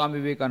message of Swami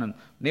Vivekananda.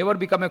 Never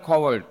become a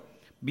coward.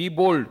 Be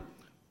bold.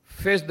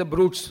 Face the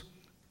brutes.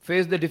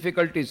 Face the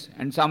difficulties.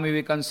 And Swami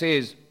Vivekananda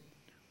says,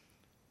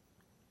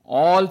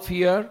 all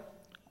fear,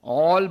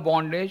 all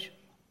bondage,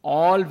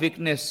 all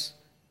weakness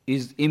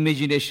is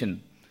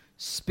imagination.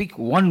 Speak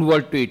one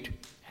word to it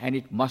and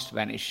it must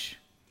vanish.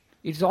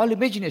 It's all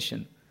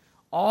imagination.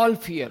 All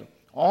fear,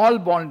 all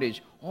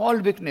bondage, all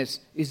weakness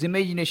is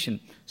imagination.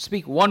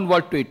 Speak one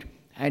word to it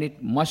and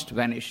it must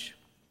vanish.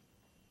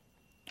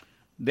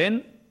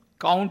 Then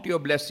count your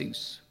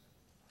blessings.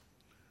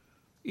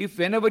 If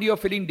whenever you are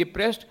feeling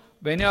depressed,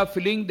 when you are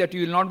feeling that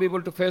you will not be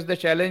able to face the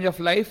challenge of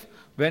life,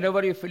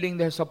 whenever you are feeling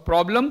there is a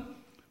problem,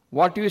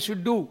 what you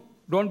should do?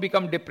 Don't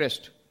become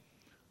depressed.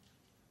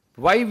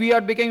 Why we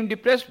are becoming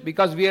depressed?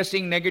 Because we are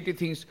seeing negative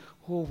things.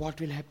 Oh, what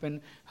will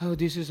happen? Oh,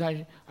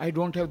 I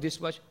don't have this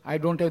much. I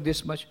don't have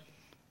this much.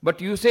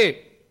 But you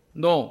say,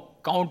 no,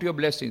 count your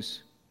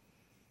blessings.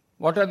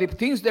 What are the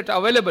things that are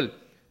available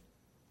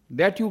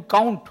that you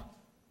count?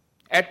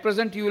 At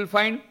present you will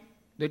find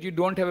that you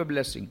don't have a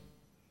blessing.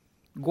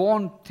 Go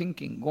on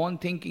thinking, go on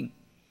thinking.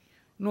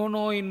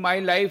 No, in my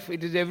life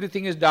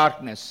everything is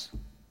darkness.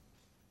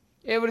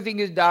 Everything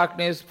is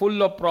darkness,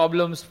 full of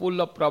problems,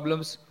 full of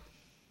problems.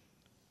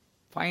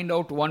 Find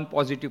out one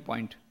positive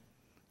point,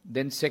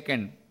 then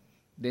second,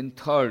 then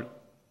third,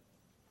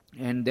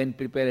 and then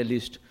prepare a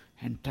list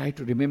and try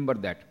to remember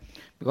that.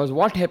 Because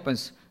what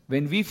happens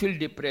when we feel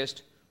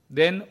depressed,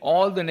 then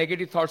all the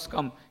negative thoughts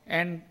come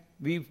and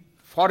we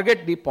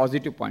forget the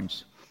positive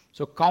points.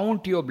 So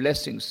count your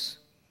blessings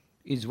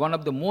is one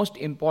of the most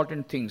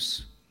important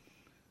things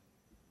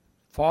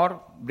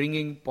for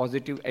bringing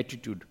positive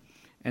attitude.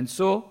 And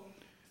so,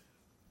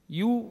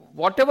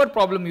 whatever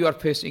problem you are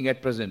facing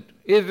at present,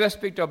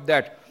 irrespective of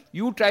that,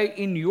 you try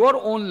in your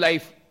own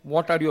life,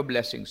 what are your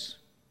blessings?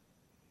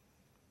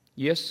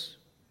 Yes,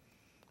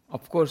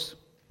 of course,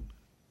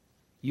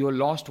 you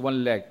lost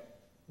one leg.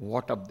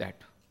 What of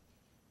that?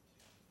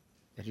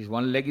 That is,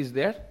 one leg is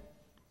there.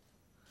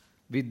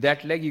 With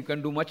that leg you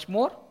can do much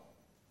more.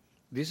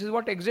 This is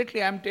what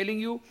exactly I am telling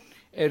you,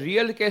 a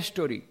real case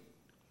story.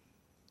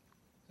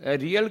 A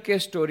real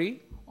case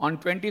story on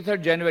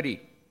 23rd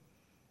January.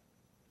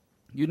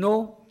 You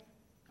know,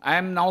 I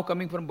am now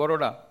coming from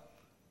Baroda.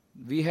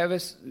 We have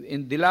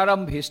in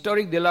Dilaram,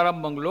 historic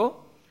Dilaram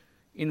bungalow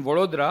in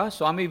Vadodara,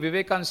 Swami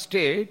Vivekananda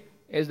stayed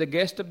as the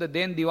guest of the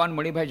then Diwan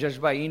Manibhai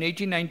Jashbai in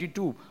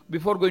 1892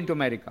 before going to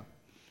America.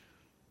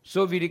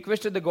 So we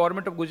requested the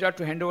government of Gujarat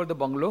to hand over the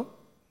bungalow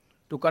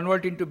to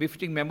convert into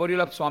befitting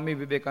memorial of Swami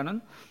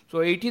Vivekananda. So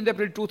 18th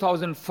April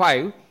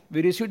 2005,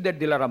 we received that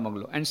Dilaram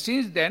bungalow. And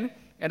since then,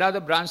 another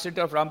branch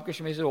center of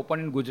Ramakrishna Mission is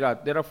opened in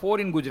Gujarat. There are 4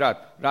 in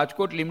Gujarat,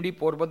 Rajkot, Limdi,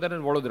 Porbandar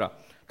and Vadodara.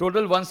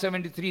 Total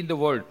 173 in the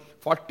world,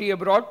 40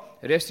 abroad,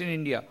 rest in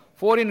India.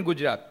 4 in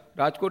Gujarat,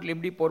 Rajkot,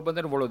 Limdi, Porbandar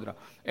and Vadodara.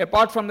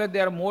 Apart from that,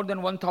 there are more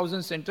than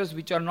 1,000 centers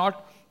which are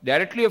not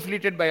directly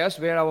affiliated by us,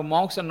 where our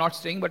monks are not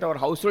staying, but our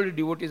household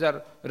devotees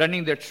are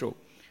running that show.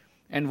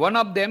 And one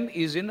of them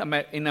is in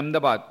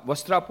Ahmedabad,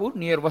 Vastrapur,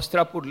 near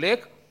Vastrapur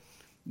Lake.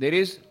 There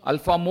is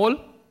Alpha Mall,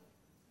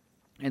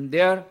 and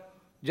there,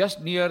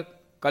 just near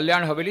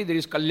Kalyan Haveli, there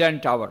is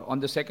Kalyan Tower. On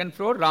the second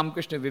floor,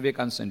 Ramakrishna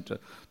Vivekananda Center.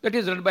 That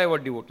is run by our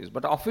devotees.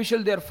 But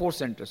official, there are 4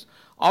 centers.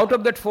 Out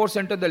of that 4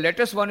 centers, the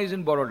latest one is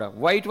in Baroda.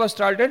 Why it was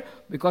started?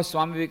 Because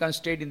Swami Vivekananda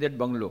stayed in that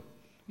bungalow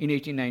in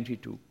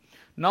 1892.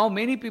 Now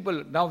many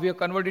people, now we have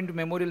converted into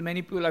memorial,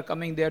 many people are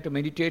coming there to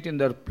meditate in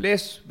the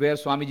place where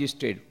Swamiji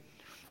stayed.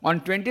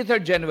 On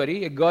 23rd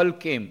January, a girl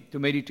came to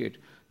meditate.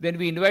 Then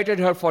we invited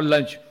her for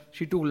lunch.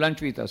 She took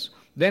lunch with us.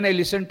 Then I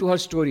listened to her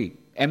story.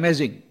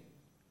 Amazing.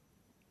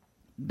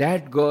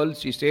 That girl,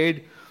 she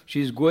said,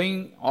 she is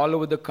going all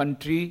over the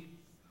country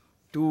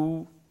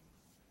to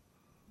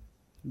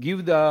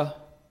give the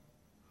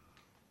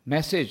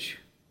message.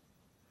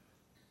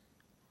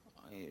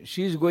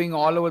 She is going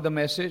all over the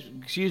message.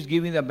 She is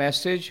giving the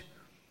message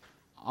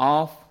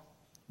of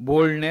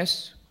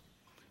boldness.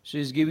 She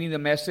is giving the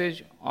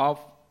message of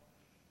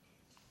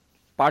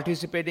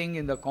participating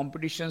in the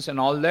competitions and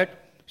all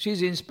that. She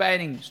is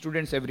inspiring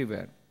students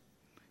everywhere.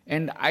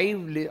 And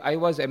I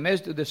was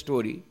amazed with the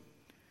story.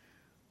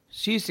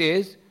 She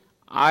says,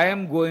 I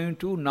am going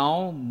to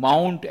now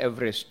Mount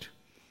Everest.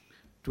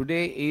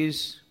 Today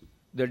is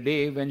the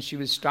day when she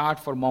will start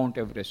for Mount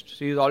Everest.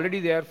 She is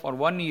already there for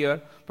 1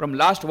 year. From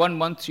last 1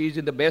 month, she is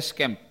in the base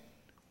camp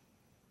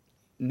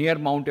near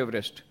Mount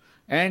Everest.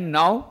 And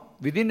now,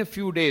 within a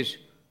few days,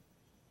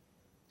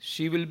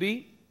 she will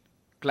be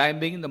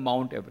climbing the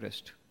Mount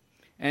Everest.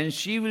 And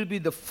she will be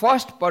the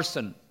first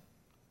person,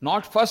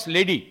 not first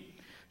lady,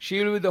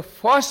 she will be the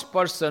first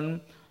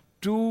person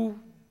to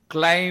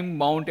climb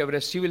Mount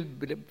Everest. She will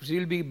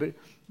be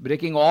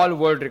breaking all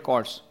world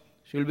records.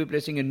 She will be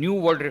placing a new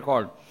world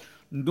record.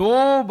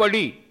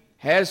 Nobody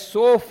has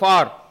so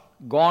far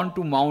gone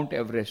to Mount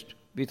Everest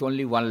with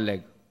only one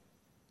leg.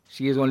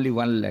 She has only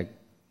one leg.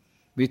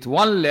 With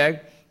one leg,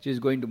 she is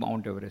going to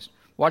Mount Everest.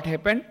 What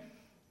happened?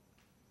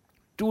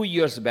 2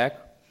 years back,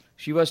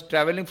 she was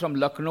traveling from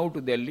Lucknow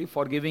to Delhi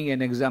for giving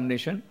an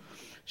examination.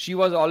 She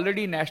was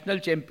already national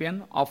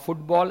champion of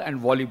football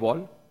and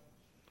volleyball.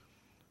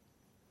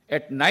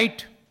 At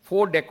night,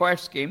 4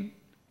 dacoits came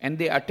and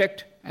they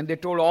attacked and they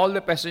told all the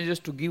passengers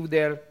to give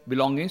their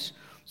belongings.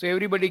 So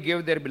everybody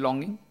gave their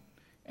belonging.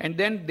 And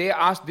then they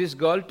asked this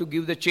girl to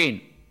give the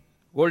chain,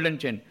 golden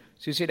chain.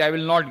 She said, I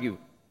will not give.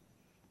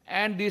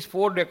 And these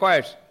 4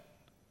 dacoits,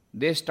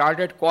 they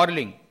started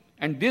quarreling.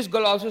 And this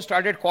girl also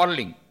started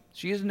quarreling.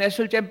 She is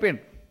national champion,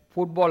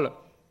 football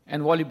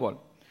and volleyball.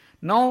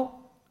 Now,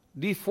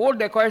 the 4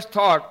 dacoits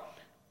thought,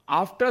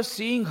 after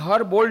seeing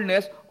her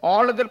boldness,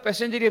 all other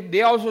passengers, if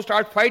they also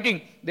start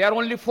fighting, they are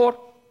only 4.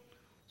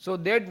 So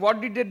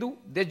what did they do?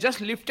 They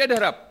just lifted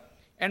her up.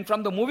 And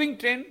from the moving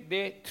train,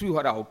 they threw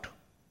her out.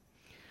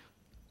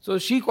 So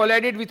she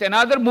collided with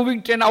another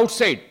moving train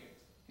outside.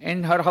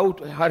 And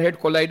her head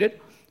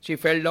collided. She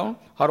fell down.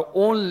 Her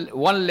own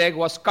one leg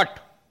was cut.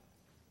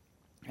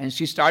 And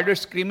she started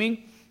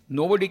screaming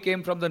Nobody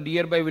came from the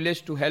nearby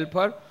village to help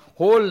her.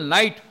 Whole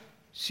night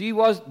she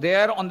was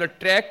there on the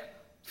track.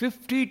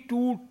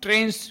 52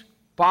 trains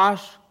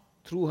passed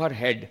through her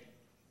head.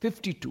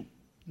 52.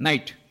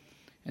 Night.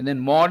 And then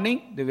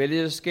morning, the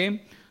villagers came,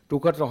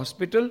 took her to the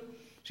hospital.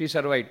 She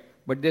survived.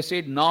 But they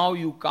said, now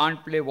you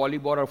can't play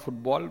volleyball or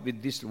football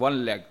with this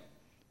one leg.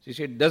 She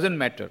said, doesn't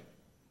matter.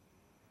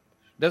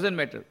 Doesn't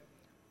matter.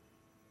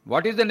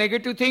 What is the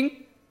negative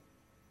thing?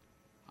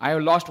 I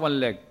have lost one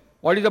leg.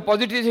 What is the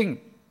positive thing?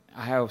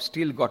 I have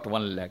still got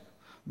one leg.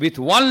 With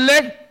one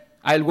leg,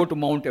 I will go to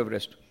Mount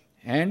Everest.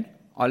 And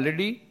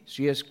already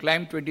she has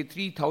climbed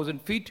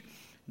 23,000 feet.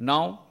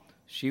 Now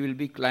she will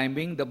be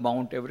climbing the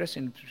Mount Everest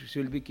and she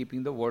will be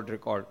keeping the world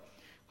record.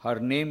 Her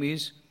name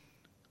is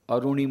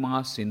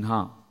Arunima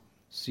Sinha.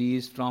 She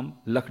is from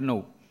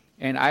Lucknow.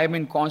 And I am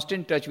in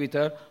constant touch with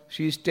her.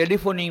 She is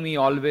telephoning me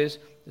always.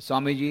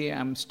 Swamiji, I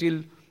am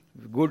still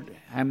good.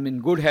 I am in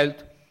good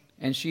health.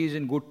 And she is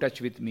in good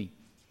touch with me.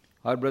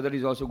 Her brother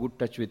is also good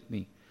touch with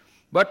me.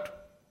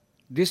 But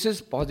this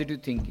is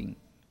positive thinking.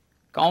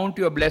 Count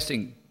your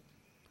blessing.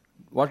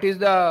 What is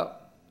the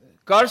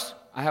curse?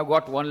 I have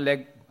got one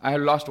leg. I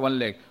have lost one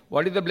leg.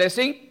 What is the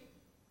blessing?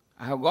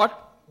 I have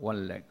got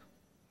one leg.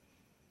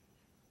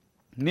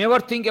 Never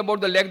think about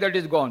the leg that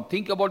is gone.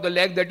 Think about the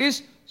leg that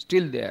is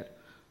still there.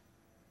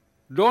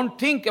 Don't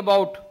think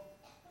about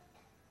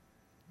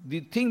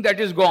the thing that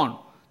is gone.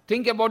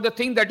 Think about the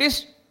thing that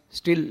is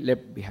still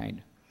left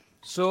behind.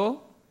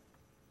 So,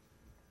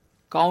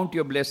 count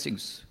your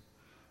blessings.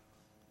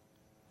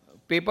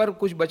 Paper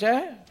kuch bacha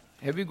hai?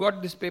 Have you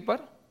got this paper?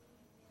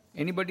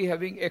 Anybody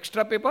having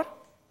extra paper?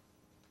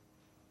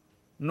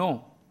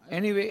 No.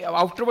 Anyway,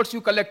 afterwards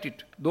you collect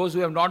it. Those who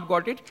have not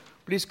got it,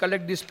 please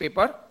collect this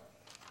paper.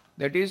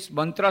 That is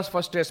mantras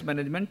for stress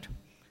management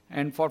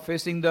and for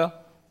facing the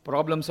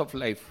problems of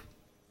life,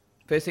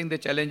 facing the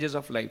challenges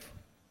of life.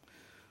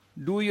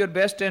 Do your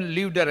best and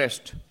leave the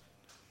rest.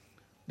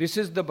 This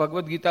is the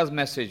Bhagavad Gita's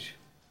message.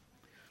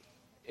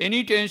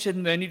 Any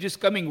tension when it is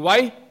coming,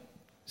 why?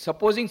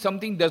 Supposing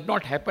something does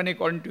not happen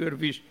according to your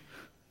wish.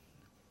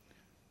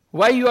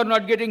 Why you are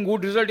not getting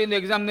good result in the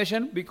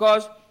examination?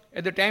 Because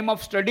at the time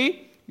of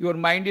study, your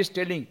mind is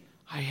telling,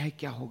 hai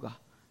kya hoga?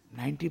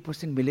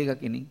 90% milega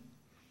ki nahi?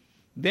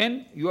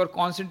 Then your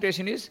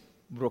concentration is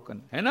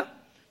broken. Hai na?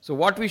 So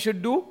what we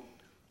should do?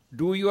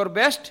 Do your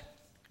best,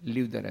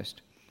 leave the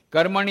rest.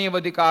 Karmani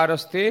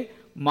vadikaraste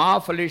ma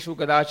phaleshu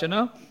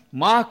kadachana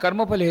ma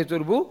karma phal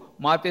heturbu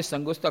ma te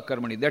sangusta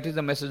karmani. That is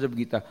the message of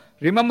Gita.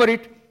 Remember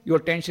it, your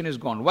tension is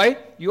gone. Why?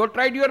 You have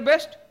tried your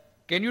best.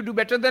 Can you do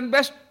better than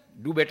best?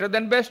 Do better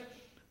than best.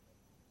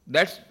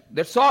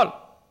 That's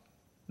all.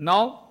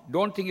 Now,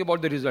 don't think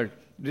about the result.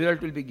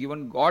 Result will be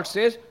given. God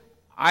says,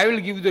 I will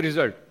give you the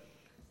result.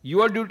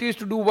 Your duty is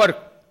to do work.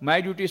 My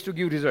duty is to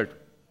give result.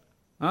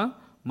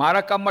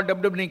 મારા કામમાં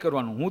ડબડબ નહીં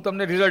કરવાનું. હું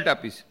તમને result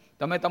આપીશ.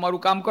 તમે તમારું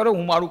કામ કરો,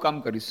 હું મારું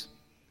કામ કરીશ.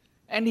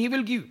 And he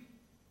will give.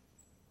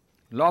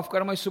 Law of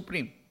karma is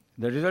supreme.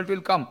 The result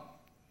will come.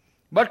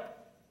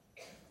 But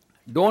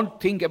don't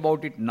think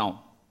about it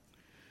now.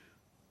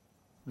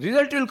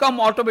 Result will come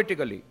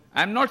automatically.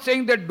 I am not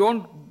saying that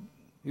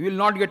you will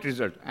not get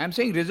result. I am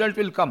saying result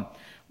will come.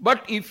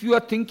 But if you are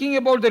thinking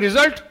about the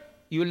result,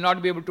 you will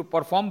not be able to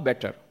perform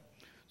better.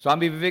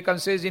 Swami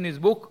Vivekananda says in his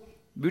book,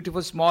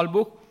 beautiful small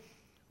book,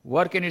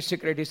 Work and its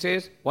Secret, he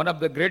says, one of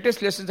the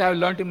greatest lessons I have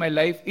learned in my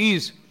life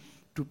is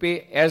to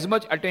pay as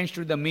much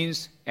attention to the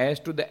means as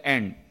to the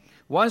end.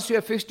 Once you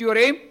have fixed your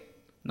aim,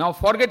 now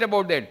forget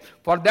about that.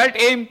 For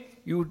that aim,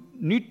 you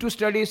need to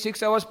study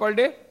 6 hours per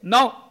day.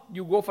 Now,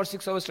 you go for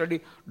 6 hours study.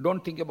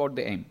 Don't think about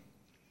the aim.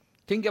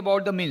 Think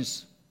about the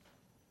means.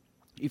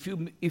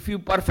 If you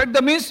perfect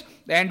the means,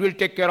 the end will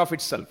take care of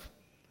itself.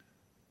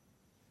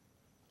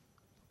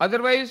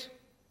 Otherwise,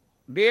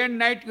 day and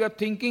night you are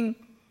thinking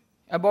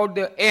about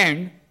the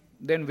end,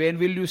 then when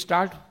will you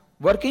start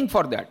working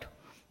for that?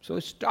 So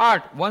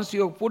start. Once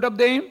you have put up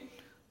the aim,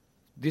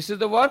 this is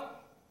the work,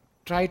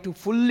 try to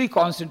fully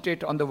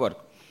concentrate on the work.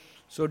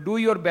 So do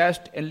your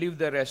best and leave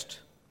the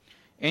rest.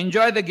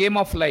 Enjoy the game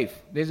of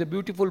life. There is a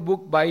beautiful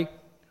book by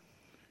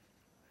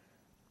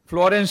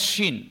Florence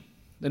Sheen.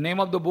 The name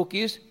of the book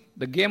is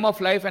The Game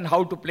of Life and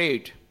How to Play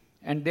It.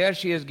 And there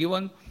she has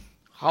given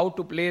how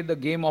to play the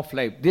game of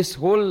life. This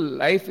whole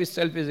life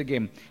itself is a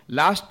game.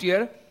 Last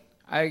year,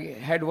 I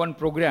had one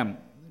program.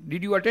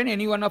 Did you attend,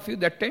 any one of you,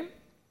 that time?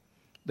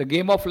 The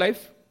Game of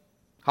Life.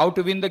 How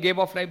to Win the Game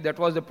of Life. That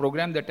was the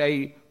program that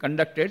I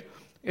conducted.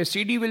 A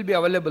CD will be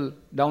available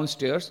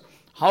downstairs.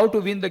 How to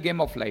Win the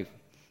Game of Life.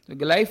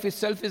 The life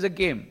itself is a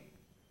game.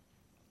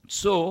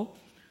 So,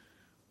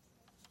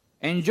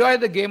 enjoy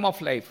the game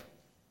of life.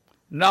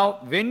 Now,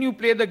 when you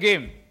play the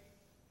game,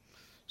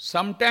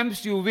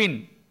 sometimes you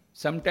win,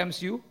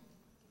 sometimes you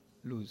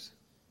lose.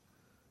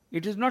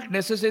 It is not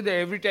necessary that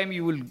every time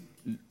you will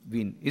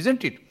win,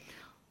 isn't it?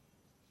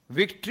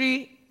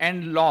 Victory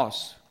and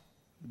loss,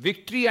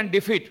 victory and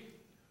defeat,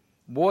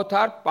 both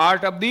are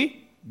part of the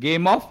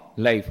game of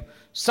life.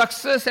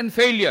 Success and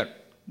failure,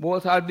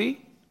 both are the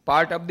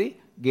part of the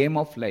game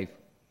of life.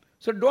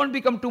 So don't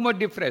become too much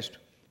depressed.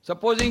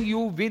 Supposing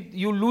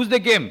you lose the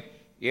game.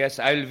 Yes,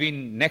 I will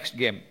win next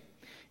game.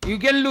 You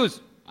can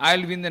lose. I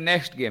will win the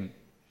next game.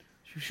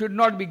 You should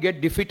not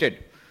get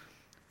defeated.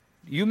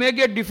 You may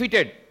get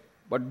defeated,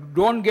 but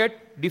don't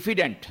get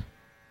defeated.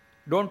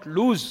 Don't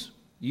lose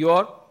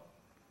your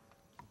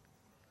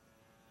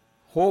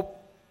hope.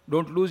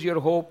 Don't lose your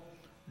hope.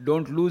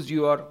 Don't lose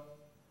your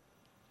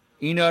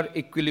inner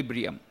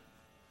equilibrium.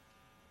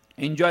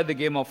 Enjoy the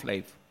game of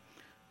life.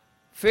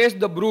 Face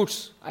the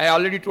brutes. I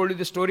already told you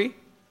the story.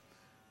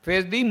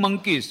 Face the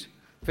monkeys.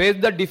 Face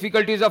the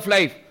difficulties of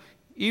life.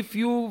 If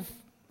you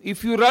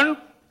run,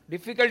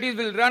 difficulties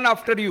will run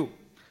after you.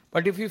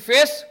 But if you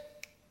face,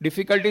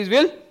 difficulties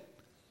will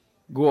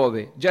go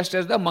away. Just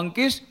as the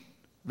monkeys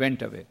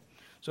went away.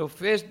 So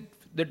face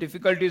the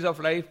difficulties of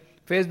life.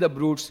 Face the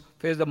brutes.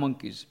 Face the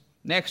monkeys.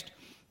 Next,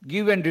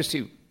 give and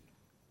receive.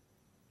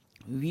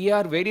 We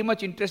are very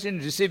much interested in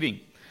receiving.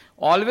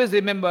 Always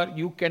remember,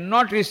 you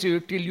cannot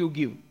receive till you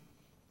give.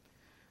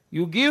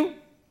 You give,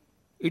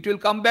 it will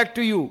come back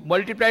to you,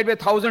 multiplied by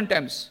 1,000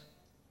 times.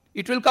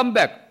 It will come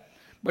back.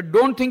 But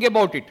don't think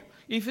about it.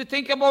 If you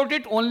think about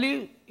it,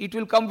 only it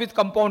will come with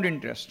compound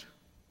interest.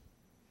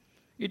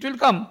 It will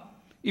come.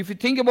 If you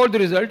think about the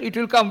result, it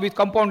will come with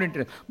compound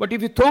interest. But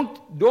if you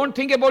don't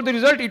think about the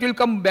result, it will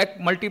come back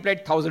multiplied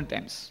 1,000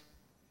 times.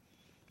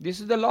 This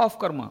is the law of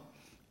karma.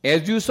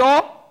 As you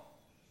sow,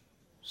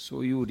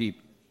 so you reap.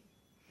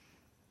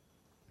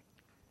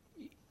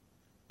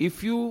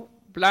 If you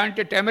plant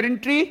a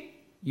tamarind tree,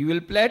 you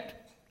will plant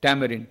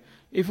tamarind.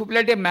 If you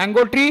plant a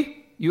mango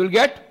tree, you will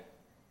get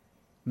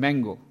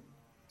mango.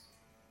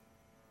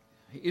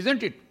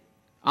 Isn't it?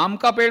 आम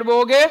का पेड़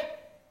बोओगे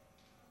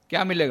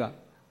क्या मिलेगा?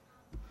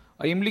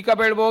 और इमली का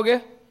पेड़ बोओगे?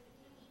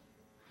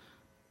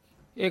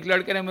 एक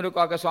लड़के ने मेरे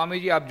को कहा, स्वामी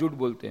जी आप झूठ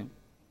बोलते हैं,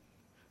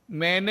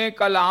 मैंने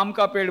कल आम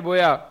का पेड़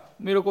बोया,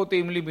 मेरे को तो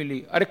इमली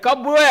मिली. अरे कब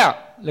बोया?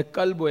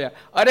 कल बोया.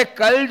 अरे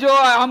कल जो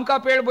आम का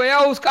पेड़ बोया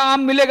उसका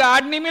आम मिलेगा,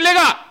 आज नहीं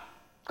मिलेगा.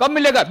 कब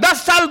मिलेगा?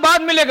 10 साल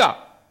बाद मिलेगा.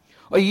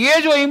 और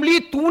ये जो इमली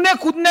तूने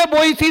खुद ने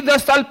बोई थी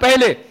 10 साल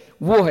पहले,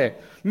 वो है.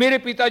 मेरे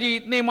पिताजी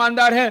इतने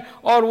ईमानदार हैं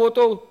और वो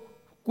तो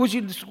कुछ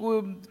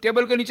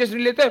टेबल के नीचे से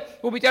नहीं लेते,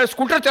 वो बेचारे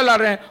स्कूटर चला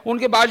रहे हैं,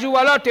 उनके बाजू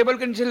वाला टेबल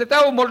के नीचे लेता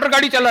है, वो मोटर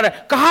गाड़ी चला रहा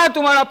है. कहां है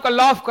तुम्हारा आपका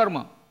लॉ ऑफ कर्म?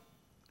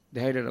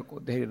 धैर्य रखो,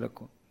 धैर्य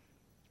रखो.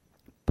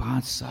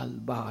 5 साल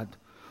बाद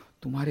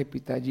तुम्हारे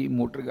पिताजी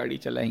मोटर गाड़ी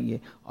चलाएंगे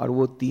और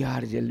वो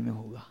तिहाड़ जेल में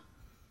होगा.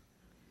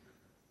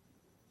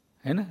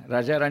 है ना?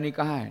 राजा रानी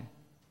कहाँ है?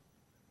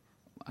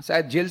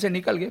 शायद जेल से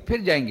निकल गए,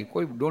 फिर जाएंगे.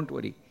 कोई डोंट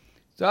वरी,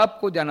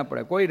 सबको जाना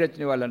पड़ा, कोई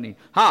रचने वाला नहीं.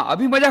 हाँ,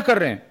 अभी मजा कर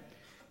रहे हैं.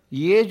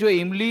 ये जो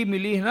इमली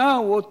मिली है ना,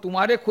 वो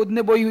तुम्हारे खुद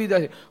ने बोई हुई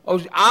है.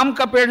 और आम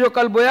का पेड़ जो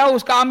कल बोया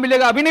उसका आम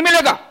मिलेगा, अभी नहीं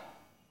मिलेगा,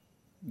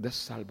 10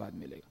 साल बाद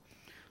मिलेगा.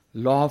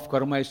 Law of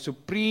Karma is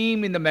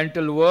supreme in the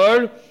mental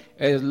world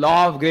as law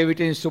of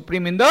gravity is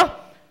supreme in the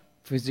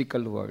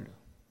physical world.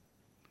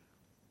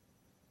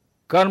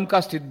 कर्म का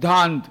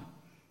सिद्धांत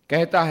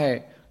कहता है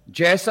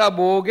जैसा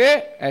बोओगे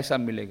ऐसा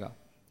मिलेगा,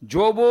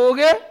 जो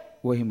बोओगे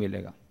वही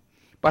मिलेगा.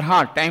 पर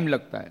हां, टाइम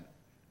लगता है.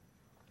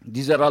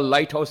 These are all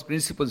lighthouse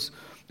principles.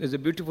 There's a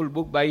beautiful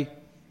book by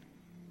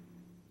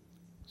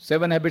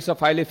 7 Habits of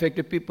Highly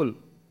Effective People,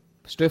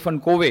 Stephen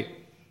Covey.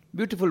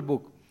 Beautiful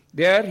book.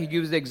 There he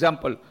gives the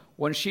example.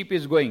 One sheep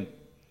is going,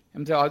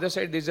 and the other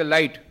side there is a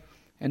light.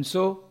 And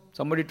so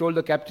somebody told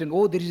the captain,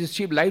 oh, there is a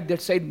sheep, light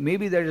that side,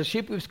 maybe there is a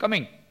sheep is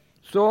coming.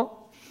 So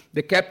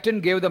the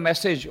captain gave the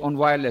message on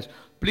wireless,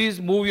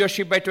 please move your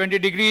ship by 20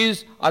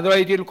 degrees,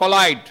 otherwise it will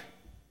collide.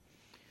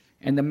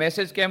 And the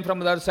message came from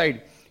the other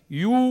side,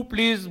 you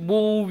please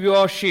move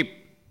your ship.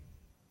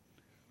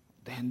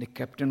 Then the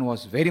captain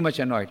was very much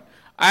annoyed.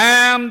 I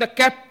am the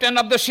captain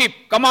of the ship,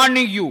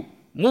 commanding you,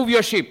 move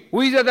your ship.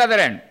 Who is at the other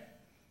end?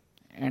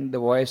 And the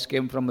voice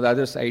came from the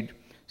other side,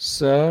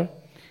 sir,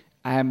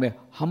 I am a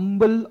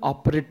humble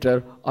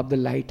operator of the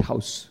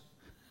lighthouse.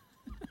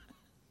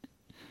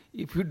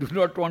 If you do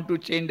not want to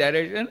change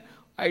direction,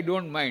 I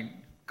don't mind,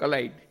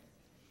 collide.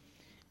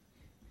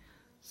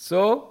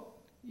 So,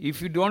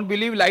 if you don't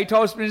believe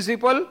lighthouse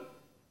principle,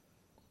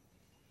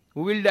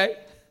 who will die?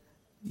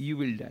 You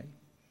will die.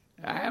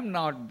 I am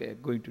not there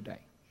going to die.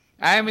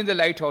 I am in the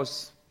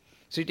lighthouse,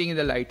 sitting in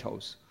the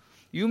lighthouse.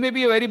 You may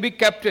be a very big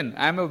captain.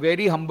 I am a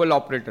very humble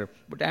operator,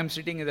 but I am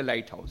sitting in the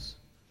lighthouse.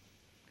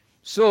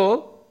 So,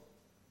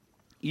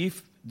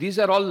 if these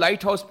are all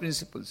lighthouse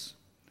principles,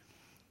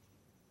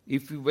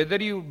 whether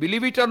you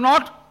believe it or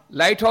not,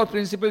 lighthouse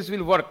principles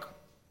will work.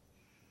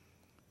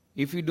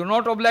 If you do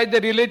not oblige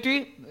the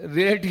reality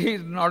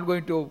is not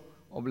going to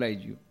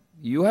oblige you.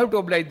 You have to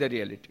oblige the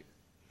reality.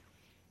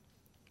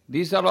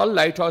 These are all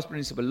lighthouse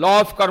principles.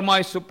 Law of karma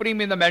is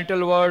supreme in the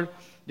mental world,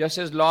 just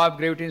as law of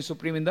gravity is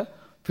supreme in the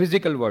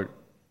physical world.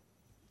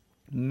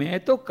 मैं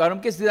तो कर्म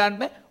के सिद्धांत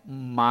में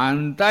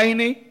मानता ही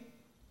नहीं.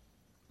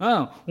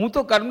 हाँ, हूँ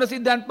तो कर्म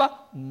सिद्धांत पर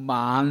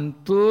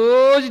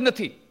मानतो જ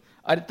નથી.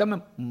 अरे તમે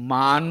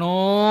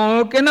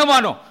માનો કે ન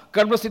માનો,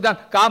 કર્મ સિદ્ધાંત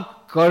કામ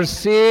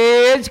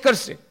કરશે જ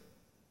કરશે.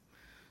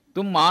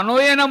 तुम मानो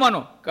या ना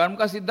मानो, कर्म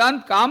का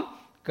सिद्धांत काम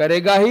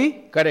करेगा ही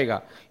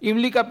करेगा।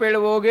 इमली का पेड़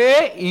बोओगे,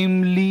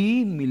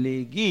 इमली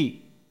मिलेगी,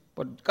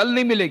 पर कल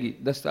नहीं मिलेगी,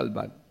 10 साल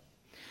बाद।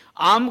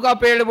 आम का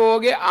पेड़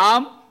बोओगे,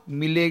 आम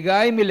मिलेगा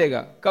ही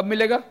मिलेगा। कब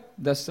मिलेगा?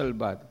 10 साल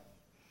बाद।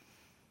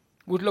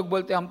 कुछ लोग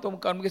बोलते हैं हम तो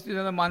कर्म के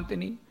सिद्धांत मानते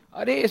नहीं।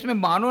 अरे इसमें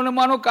मानो न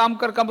मानो, काम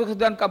कर, कर्म के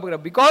सिद्धांत काम कर,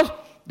 because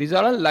this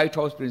are light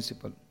house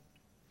principle.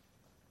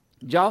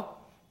 जाओ,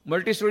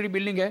 मल्टी स्टोरी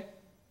बिल्डिंग है,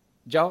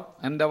 जाओ,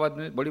 अहमदाबाद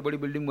में बड़ी बड़ी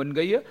बिल्डिंग बन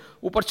गई है,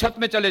 ऊपर छत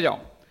में चले जाओ,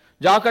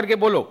 जा करके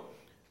बोलो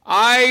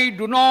I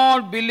do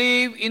not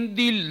believe in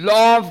the law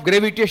of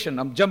gravitation.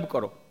 अब जंप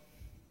करो,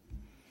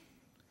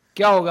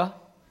 क्या होगा?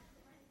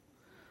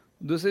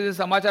 दूसरे दिन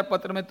समाचार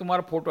पत्र में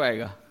तुम्हारा फोटो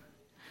आएगा,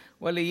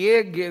 बोले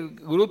ये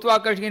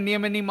गुरुत्वाकर्षण के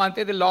नियम में नहीं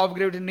मानते थे, लॉ ऑफ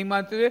ग्रेविटेशन नहीं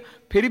मानते थे,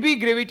 फिर भी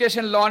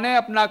ग्रेविटेशन लॉ ने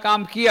अपना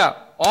काम किया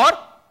और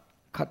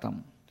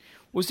खत्म।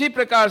 उसी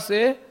प्रकार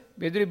से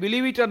whether you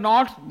believe it or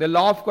not, the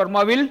law of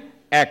karma will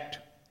act.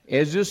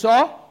 As you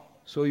sow,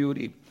 so you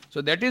reap.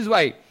 So that is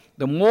why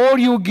the more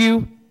you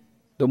give,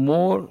 the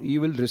more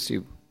you will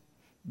receive.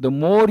 The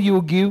more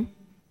you give,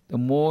 the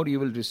more you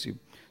will receive.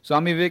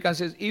 Swami Vivekananda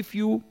says, if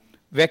you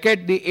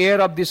vacate the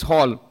air of this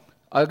hall,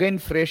 again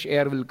fresh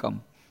air will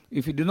come.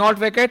 If you do not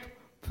vacate,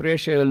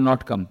 fresh air will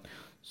not come.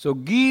 So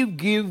give,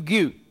 give,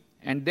 give,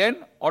 and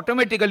then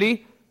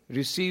automatically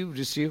receive,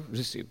 receive,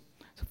 receive.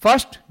 So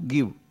first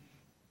give,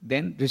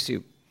 then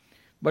receive.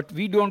 But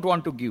we don't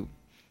want to give.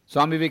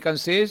 Swami Vivekananda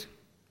says,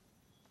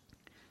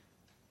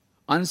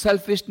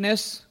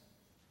 unselfishness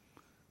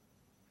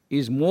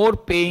is more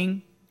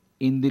paying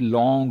in the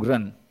long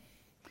run.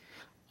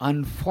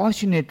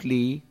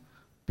 Unfortunately,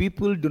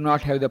 people do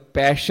not have the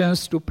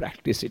passions to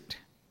practice it.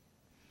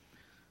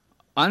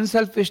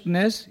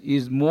 Unselfishness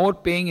is more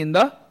paying in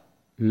the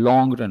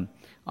long run.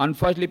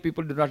 Unfortunately,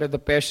 people do not have the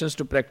passions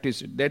to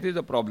practice it. That is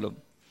the problem.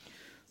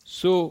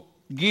 So,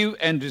 give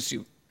and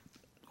receive.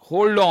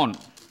 Hold on.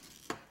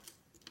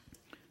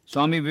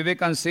 Swami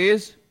Vivekananda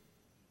says,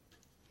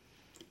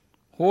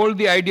 hold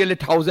the ideal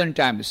 1,000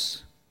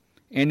 times.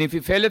 And if you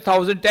fail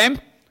 1,000 times,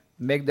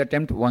 make the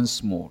attempt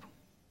once more.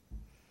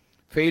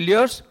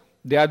 Failures,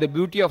 they are the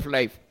beauty of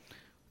life.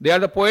 They are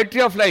the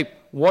poetry of life.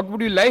 What would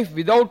be life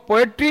without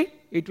poetry?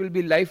 It will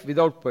be life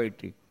without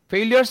poetry.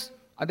 Failures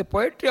are the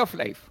poetry of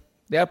life.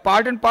 They are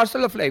part and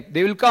parcel of life.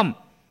 They will come.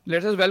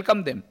 Let us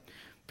welcome them.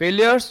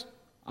 Failures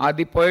are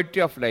the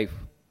poetry of life.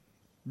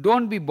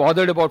 Don't be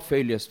bothered about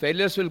failures.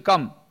 Failures will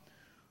come.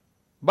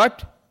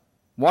 But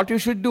what you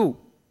should do,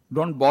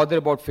 don't bother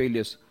about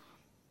failures.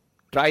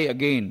 Try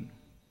again.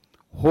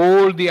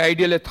 Hold the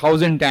ideal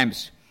 1,000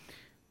 times.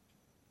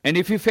 And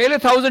if you fail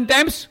 1,000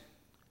 times,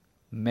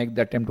 make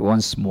the attempt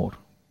once more.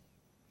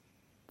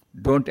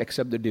 Don't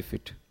accept the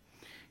defeat.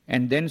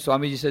 And then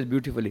Swamiji says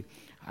beautifully,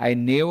 I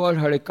never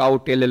heard a cow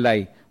tell a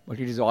lie, but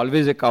it is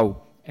always a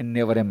cow and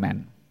never a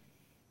man.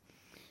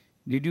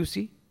 Did you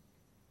see?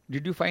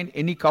 Did you find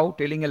any cow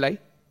telling a lie?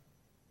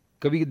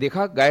 कभी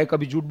देखा गाय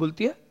कभी झूठ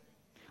बोलती है?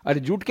 अरे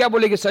झूठ क्या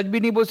बोलेगी? सच भी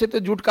नहीं बोल सकते,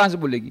 झूठ कहां से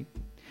बोलेगी?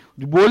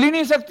 बोल ही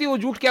नहीं सकती वो,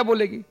 झूठ क्या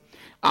बोलेगी?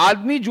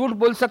 आदमी झूठ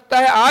बोल सकता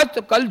है आज,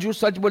 तो कल झूठ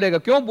सच बोलेगा।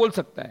 क्यों बोल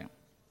सकता है?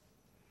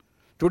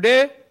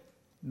 Today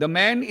the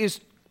man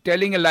is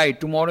telling a lie,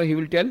 tomorrow he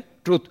will tell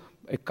truth.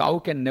 A cow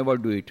can never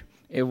do it.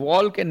 A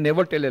wall can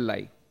never tell a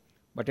lie.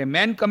 But a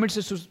man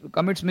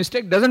commits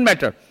mistake, doesn't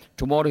matter.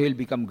 Tomorrow he will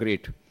become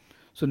great.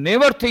 So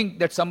never think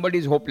that somebody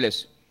is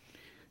hopeless.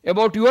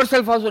 About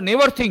yourself also,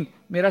 never think,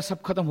 मेरा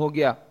सब खत्म हो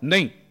गया.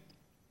 नहीं.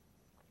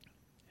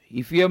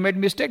 If you have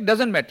made mistake,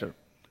 doesn't matter.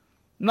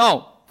 Now,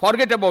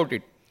 forget about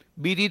it.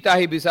 बीतीता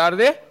ही बिसार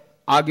दे,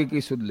 आगे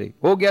की सुध ले.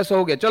 हो गया सो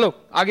हो गया. चलो,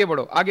 आगे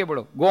बढ़ो, आगे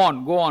बढ़ो. Go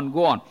on, go on,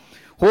 go on.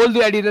 Hold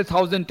the idea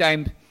 1,000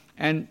 times.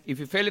 And if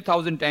you fail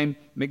 1,000 times,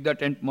 make the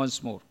attempt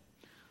once more.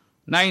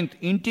 Ninth,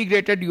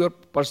 integrated your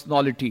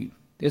personality.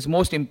 This is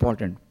most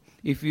important.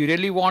 If you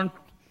really want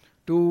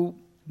to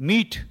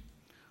meet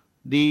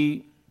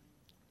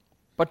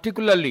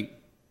particularly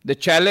the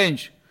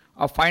challenge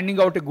of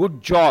finding out a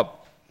good job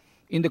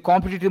in the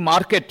competitive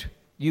market,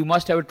 you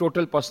must have a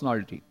total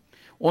personality.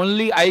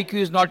 Only IQ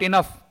is not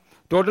enough.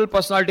 Total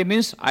personality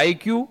means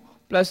IQ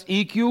plus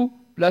EQ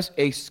plus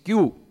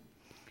SQ.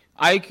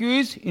 IQ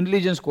is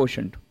intelligence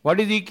quotient. What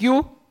is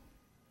EQ?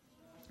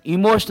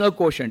 Emotional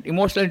quotient,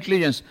 emotional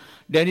intelligence.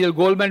 Daniel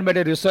Goleman made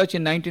a research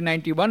in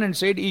 1991 and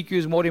said EQ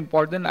is more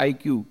important than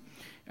IQ.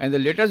 And the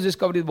latest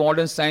discovery of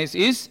modern science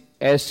is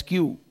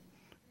SQ.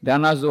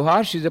 Dana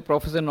Zohar, she is a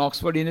professor in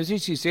Oxford University.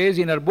 She says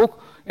in her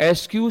book,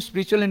 SQ,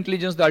 Spiritual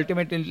Intelligence, the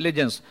Ultimate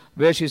Intelligence,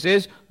 where she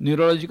says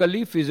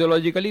neurologically,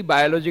 physiologically,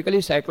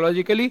 biologically,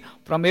 psychologically,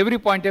 from every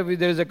point of view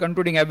there is a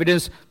concluding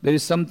evidence, there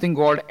is something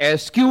called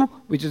SQ,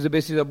 which is the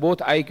basis of both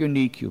IQ and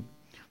EQ.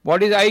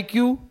 What is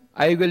IQ?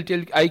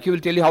 IQ will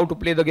tell you how to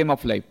play the game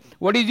of life.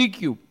 What is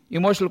EQ?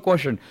 Emotional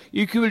quotient.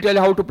 EQ will tell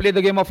you how to play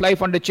the game of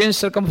life under changed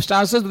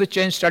circumstances with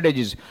changed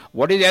strategies.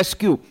 What is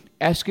SQ?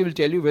 SQ will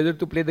tell you whether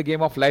to play the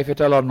game of life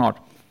at all or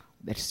not.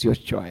 That's your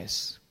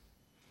choice.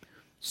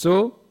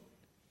 So,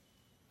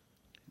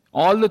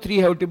 all the three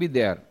have to be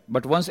there.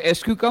 But once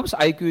SQ comes,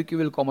 IQ, EQ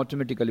will come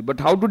automatically. But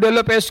how to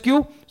develop SQ?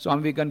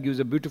 Swami Vivekananda gives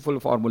a beautiful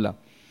formula.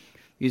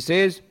 He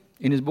says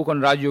in his book on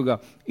Raj Yoga,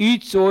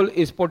 each soul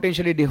is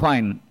potentially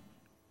divine.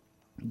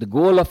 The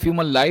goal of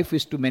human life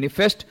is to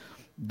manifest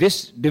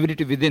this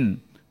divinity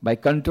within by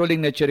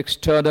controlling nature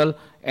external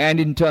and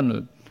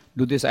internal.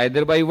 Do this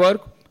either by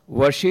work,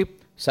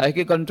 worship,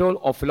 psychic control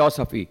or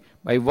philosophy,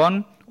 by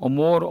one or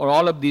more or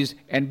all of these,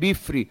 and be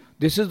free.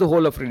 This is the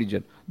whole of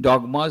religion.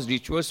 Dogmas,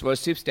 rituals,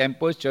 worships,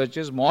 temples,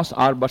 churches, mosques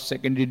are but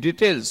secondary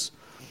details.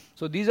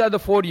 So these are the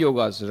 4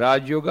 yogas: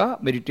 Raj Yoga,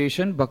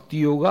 meditation; Bhakti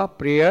Yoga,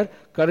 prayer;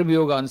 Karma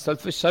Yoga,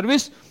 unselfish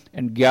service;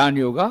 and Gyan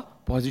Yoga,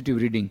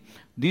 positive reading.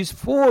 These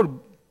 4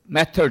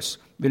 methods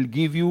will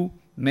give you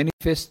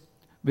manifest,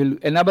 will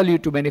enable you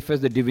to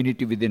manifest the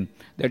divinity within.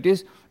 That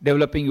is,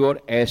 developing your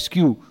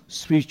SQ,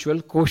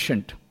 spiritual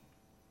quotient.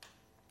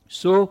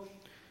 So,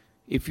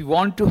 if you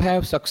want to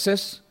have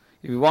success,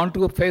 if you want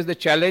to face the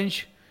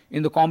challenge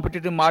in the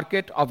competitive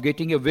market of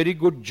getting a very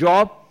good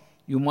job,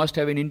 you must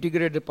have an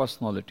integrated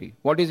personality.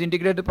 What is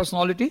integrated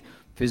personality?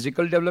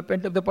 Physical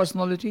development of the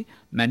personality,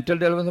 mental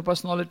development of the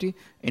personality,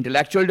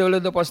 intellectual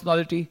development of the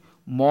personality,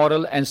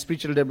 moral and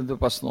spiritual development of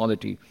the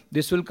personality.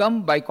 This will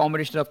come by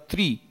combination of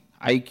 3: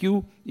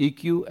 IQ,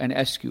 EQ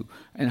and SQ.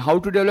 And how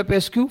to develop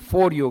SQ?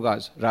 4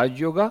 yogas: Raj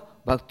Yoga,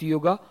 Bhakti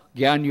Yoga,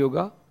 Gyan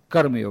Yoga,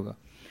 Karma Yoga.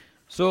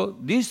 So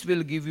this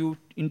will give you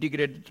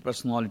integrated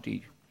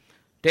personality.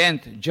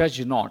 10th,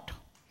 judge not.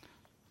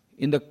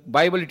 In the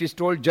Bible it is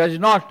told, judge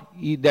not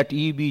that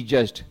ye be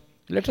judged.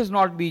 Let us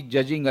not be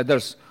judging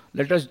others.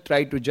 Let us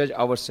try to judge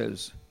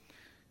ourselves.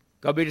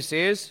 Kabir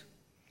says,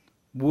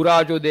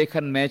 बुरा जो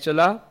देखन मैं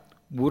चला,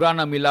 बुरा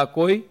न मिला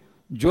कोई,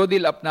 जो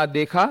दिल अपना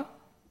देखा,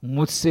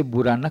 मुझसे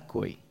बुरा न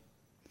कोई.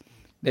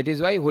 That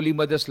is why Holy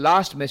Mother's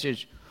last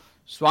message,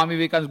 Swami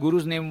Vivekananda's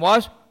Guru's name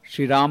was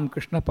Sri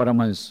Ramakrishna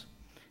Paramahans.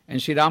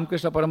 And Sri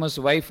Ramakrishna Paramahansa's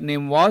wife's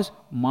name was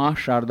Ma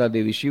Sharda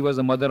Devi. She was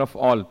the mother of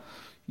all.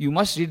 You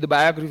must read the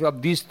biography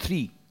of these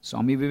 3,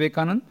 Swami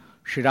Vivekananda,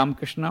 Sri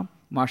Ramakrishna,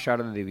 Ma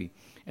Sharda Devi.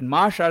 And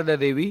Ma Sharda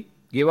Devi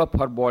gave up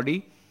her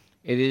body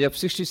at the age of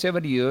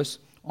 67 years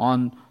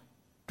on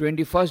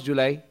 21st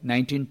July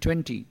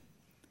 1920.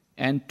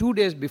 And 2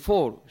 days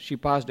before she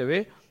passed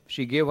away,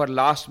 she gave her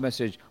last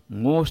message,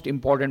 most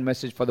important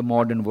message for the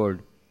modern world.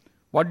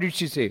 What did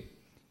she say?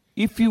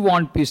 If you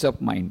want peace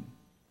of mind,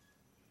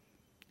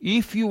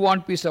 if you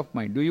want peace of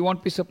mind, do you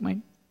want peace of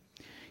mind?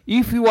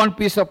 If you want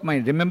peace of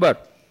mind, remember,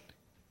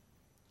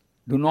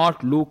 do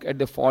not look at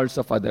the faults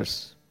of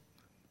others.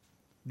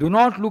 Do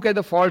not look at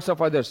the faults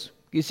of others.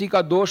 किसी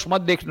का दोष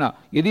मत देखना.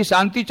 यदि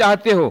शांति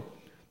चाहते हो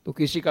तो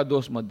किसी का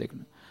दोष मत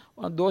देखना.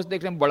 और दोष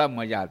देखने में बड़ा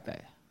मजा आता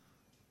है,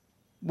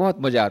 बहुत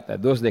मजा आता है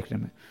दोष देखने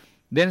में.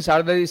 देन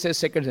शारदा जी से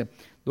सेकंड से,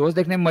 दोष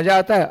देखने में मजा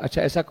आता है,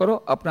 अच्छा ऐसा करो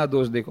अपना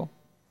दोष देखो.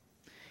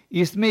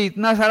 इसमें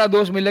इतना सारा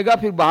दोष मिलेगा,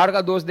 फिर बाहर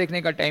का दोष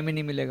देखने का टाइम ही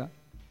नहीं मिलेगा.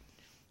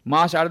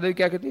 माँ शारदा जी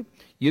क्या कहती,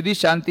 यदि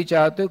शांति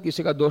चाहते हो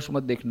किसी का दोष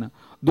मत देखना.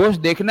 दोष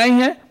देखना ही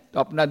है तो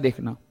अपना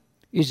देखना.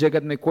 इस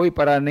जगत में कोई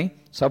पराया नहीं,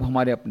 सब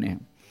हमारे अपने हैं.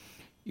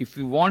 If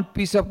you want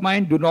peace of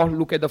mind, do not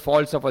look at the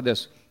faults of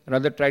others.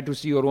 Rather try to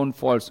see your own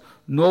faults.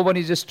 No one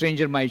is a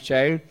stranger, my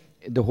child.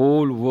 The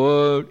whole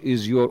world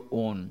is your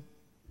own.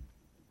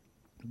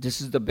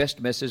 This is the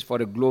best message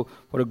for a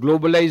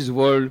globalized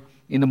world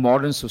in the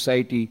modern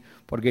society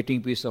for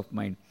getting peace of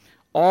mind.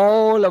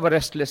 All our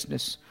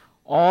restlessness,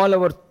 all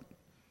our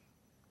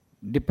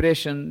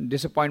depression,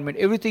 disappointment,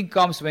 everything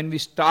comes when we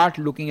start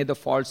looking at the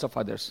faults of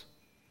others.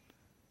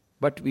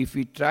 But if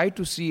we try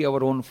to see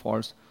our own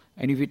faults,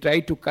 and if we try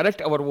to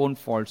correct our own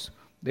faults,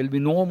 there will be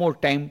no more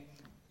time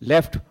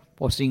left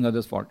for seeing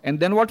others' fault. And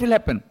then what will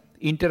happen?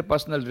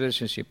 Interpersonal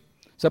relationship.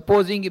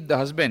 Supposing if the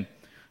husband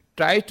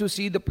tries to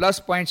see the plus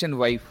points in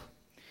wife,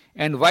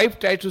 and wife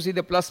tries to see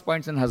the plus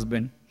points in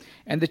husband,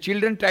 and the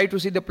children try to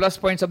see the plus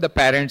points of the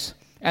parents,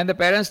 and the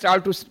parents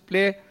start to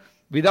play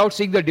without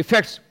seeing the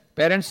defects,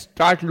 parents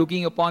start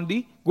looking upon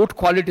the good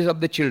qualities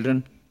of the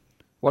children,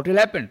 what will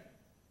happen?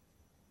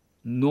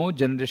 No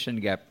generation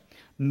gap,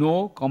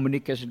 no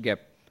communication gap,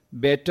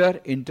 better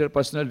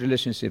interpersonal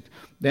relationships.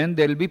 Then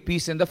there will be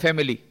peace in the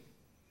family.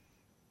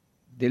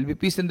 There will be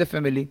peace in the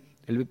family,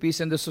 there will be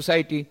peace in the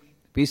society,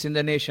 peace in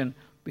the nation,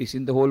 peace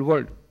in the whole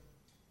world.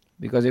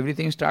 Because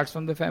everything starts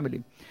from the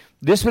family.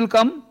 This will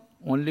come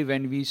only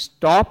when we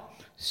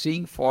stop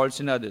seeing faults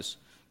in others.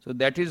 So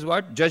that is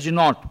what, judge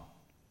not.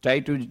 Try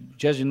to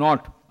judge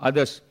not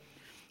others.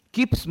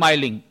 Keep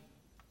smiling.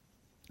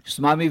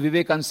 Swami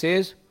Vivekananda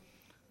says,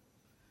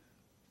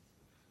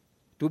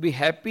 to be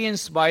happy and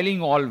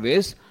smiling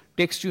always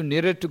takes you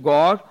nearer to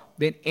God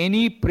than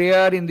any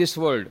prayer in this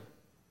world.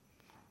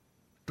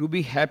 To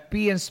be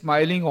happy and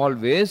smiling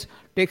always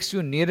takes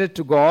you nearer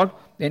to God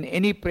than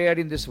any prayer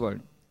in this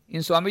world.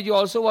 In Swamiji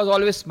also was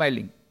always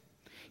smiling.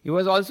 He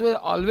was also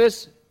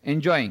always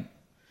enjoying.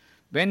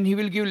 When he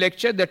will give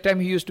lecture, that time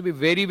he used to be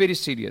very, very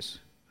serious.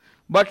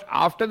 But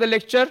after the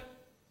lecture,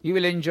 he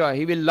will enjoy,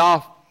 he will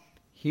laugh,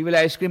 he will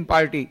ice cream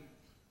party.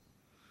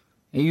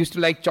 He used to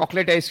like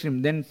chocolate ice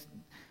cream. Then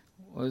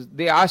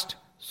they asked,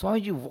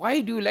 Swamiji,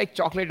 why do you like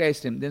chocolate ice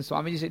cream? Then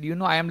Swamiji said, you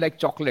know, I am like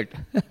chocolate.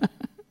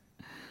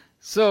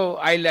 So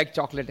I like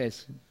chocolate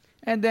ice cream.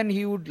 And then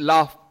he would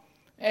laugh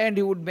and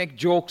he would make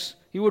jokes,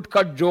 he would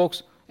cut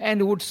jokes, and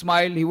he would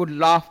smile, he would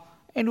laugh,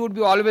 and he would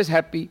be always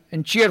happy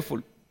and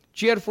cheerful.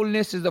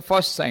 Cheerfulness is the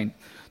first sign.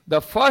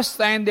 The first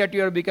sign that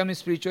you are becoming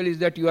spiritual is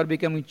that you are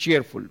becoming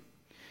cheerful.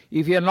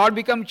 If you are not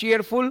become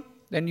cheerful,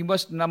 then you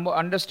must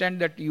understand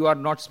that you are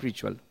not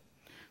spiritual.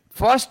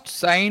 First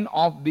sign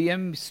of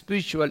being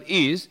spiritual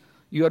is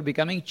you are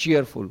becoming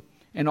cheerful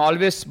and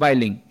always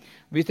smiling.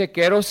 With a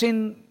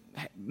kerosene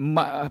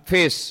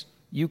face,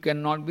 you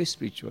cannot be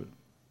spiritual.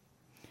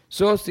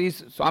 So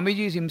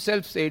Swamiji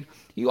himself said,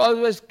 he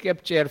always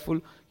kept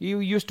cheerful. He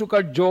used to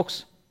cut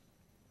jokes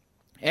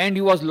and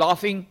he was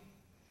laughing.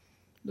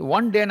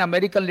 One day an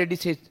American lady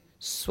said,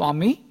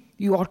 Swami,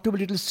 you ought to be a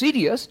little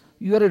serious.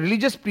 You are a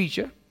religious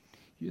preacher.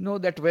 You know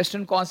that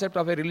Western concept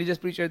of a religious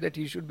preacher that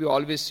he should be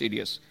always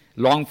serious,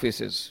 long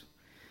faces.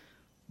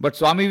 But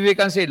Swami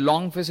Vivekananda said,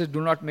 long faces do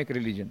not make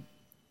religion.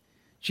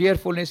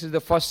 Cheerfulness is the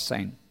first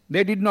sign.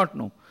 They did not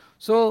know.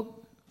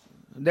 So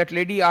that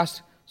lady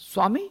asked,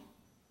 Swami,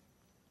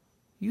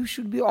 you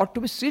ought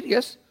to be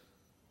serious.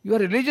 You are a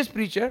religious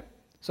preacher.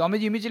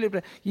 Swamiji immediately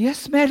replied,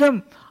 yes,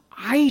 madam,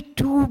 I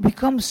too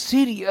become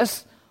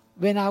serious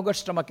when I have got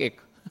stomachache.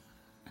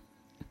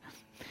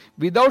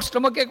 Without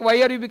stomachache,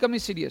 why are you becoming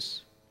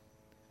serious?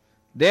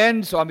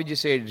 Then Swamiji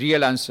said,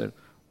 real answer,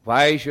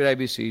 why should I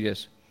be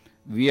serious?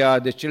 We are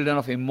the children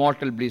of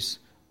immortal bliss.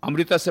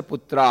 Amrita se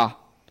putra.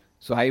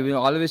 So I will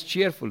always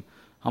cheerful.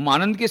 हम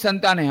आनंद के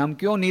संतान हैं, हम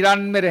क्यों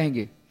निरानंद में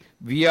रहेंगे?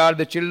 We are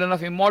the children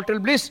of immortal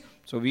bliss.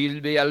 So we will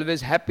be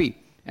always happy.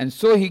 And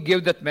so he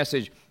gave that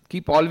message.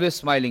 Keep always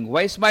smiling.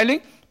 Why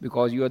smiling?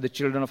 Because you are the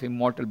children of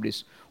immortal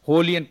bliss.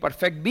 Holy and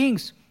perfect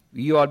beings.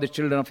 You are the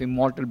children of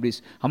immortal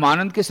bliss. हम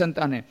आनंद के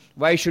संतान हैं.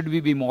 Why should we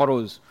be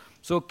morose?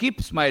 So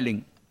keep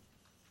smiling.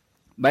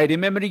 By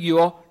remembering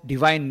your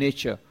divine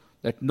nature.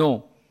 That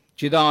no,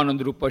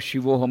 Chidanand Rupa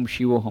Shivoham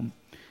Shivoham.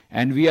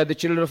 And we are the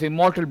children of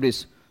immortal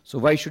bliss. So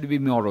why should we be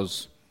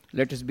morose?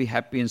 Let us be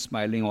happy and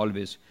smiling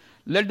always.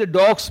 Let the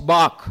dogs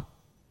bark.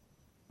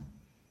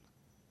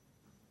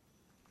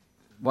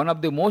 One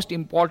of the most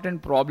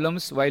important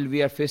problems while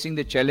we are facing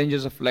the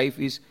challenges of life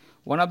is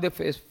one of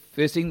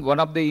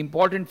the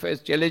important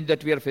challenge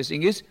that we are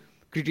facing is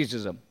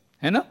criticism.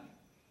 है ना?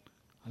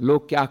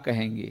 लोग क्या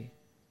कहेंगे?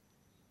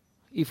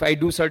 If I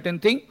do certain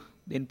thing,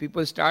 then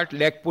people start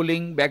leg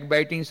pulling,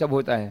 backbiting, सब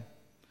होता है.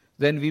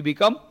 Then we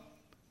become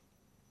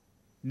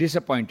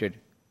disappointed.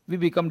 We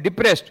become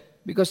depressed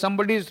because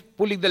somebody is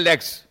pulling the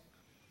legs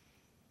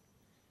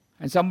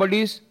and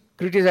somebody is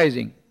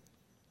criticizing.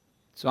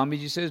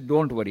 Swamiji says,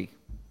 don't worry.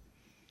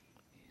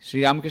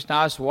 Sri Ramakrishna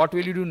asked, what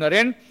will you do,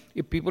 Naren,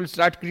 if people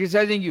start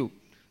criticizing you?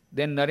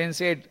 Then Naren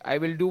said, I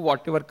will do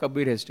whatever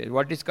Kabir has said.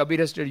 What is Kabir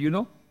has said, you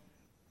know?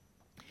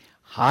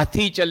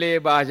 हाथी चले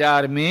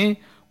बाजार में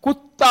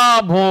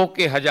कुत्ता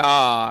भौंके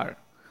हजार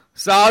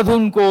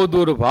साधुन को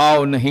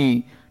दुर्भाव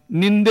नहीं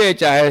निंदे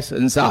चाहे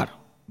संसार.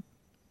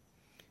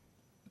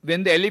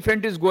 When the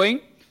elephant is going,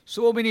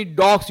 so many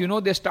dogs,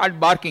 they start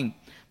barking.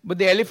 But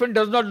the elephant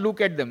does not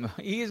look at them.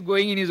 He is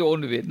going in his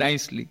own way,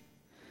 nicely.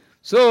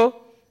 So,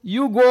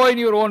 you go in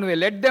your own way.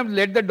 Let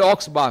the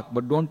dogs bark.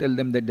 But don't tell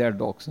them that they are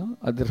dogs. Huh?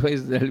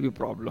 Otherwise, there will be a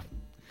problem.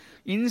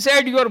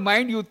 Inside your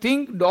mind, you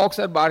think dogs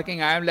are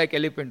barking. I am like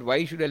elephant.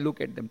 Why should I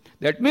look at them?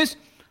 That means,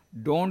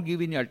 don't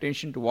give any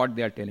attention to what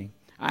they are telling.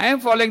 I am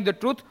following the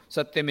truth.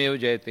 Satyameva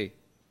jayate.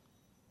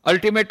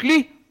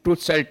 Ultimately,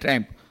 truth shall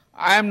triumph.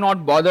 I am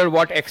not bothered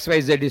what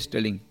XYZ is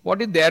telling.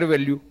 What is their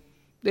value?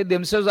 They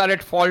themselves are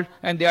at fault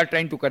and they are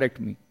trying to correct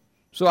me.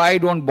 So I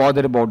don't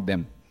bother about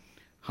them.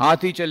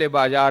 हाथी चले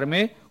बाजार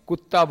में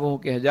कुत्ता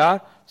भौंके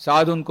हजार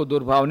साधुन को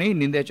दुर्भाव नहीं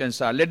निंदे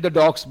संसार. Let the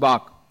dogs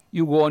bark.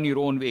 You go on your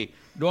own way.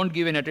 Don't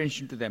give any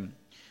attention to them.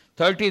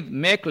 30th,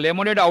 make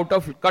lemonade out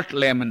of cut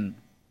lemon.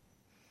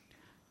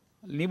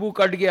 नींबू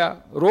कट गया,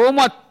 रो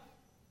मत,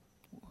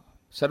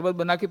 शरबत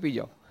बना के पी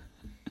जाओ.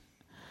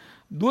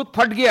 दूध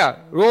फट गया,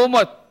 रो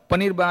मत,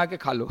 पनीर बना के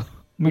खा लो,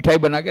 मिठाई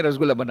बना के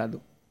रसगुल्ला बना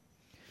दो.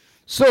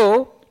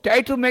 So,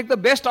 try to make the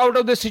best out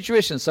of the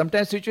situation.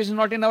 Sometimes situation is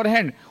not in our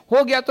hand.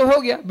 हो गया तो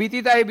हो गया,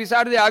 बीतीता है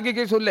बिसार दे, आगे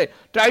के सुन ले.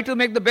 Try to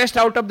make the best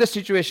out of the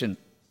situation.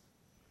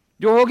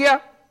 जो हो गया,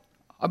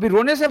 अभी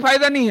रोने से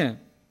फायदा नहीं है.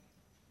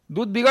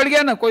 दूध बिगड़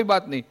गया ना, कोई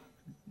बात नहीं,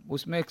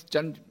 उसमें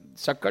चंद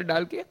शक्कर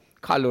डाल के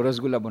खा लो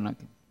रसगुल्ला बना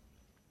के.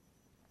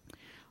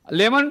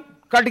 लेमन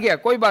कट गया,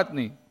 कोई बात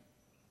नहीं,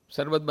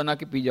 शरबत बना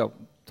के पी जाओ.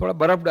 थोड़ा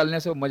बर्फ डालने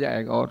से मजा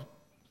आएगा. और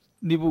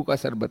नींबू का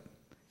शरबत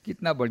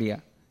कितना बढ़िया.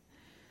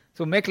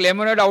 So make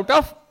lemonade out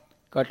of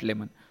cut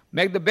lemon.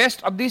 Make the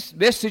best of this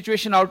best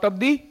situation out of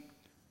the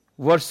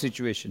worst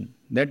situation.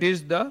 That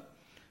is the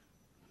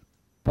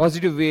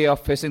positive way of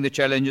facing the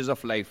challenges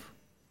of life.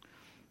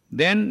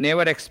 Then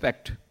never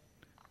expect.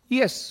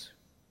 Yes,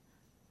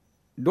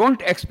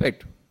 don't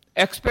expect.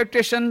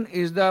 Expectation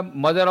is the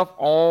mother of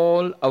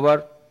all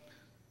our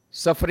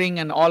suffering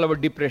and all our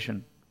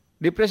depression.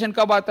 Depression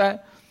कब आता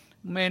है?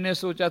 मैंने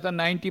सोचा था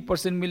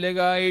 90%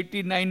 मिलेगा,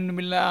 89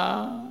 मिला,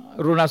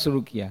 रोना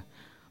शुरू किया.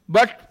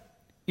 But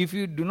if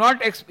you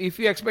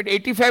expect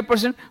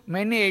 85%,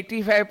 मैंने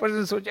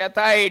 85% सोचा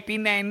था,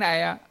 89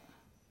 आया.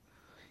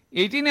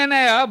 89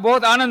 आया,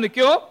 बहुत आनंद,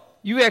 क्यों?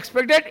 यू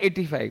एक्सपेक्टेड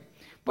 85,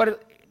 पर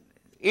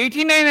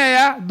 89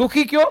 आया,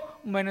 दुखी क्यों?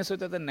 मैंने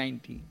सोचा था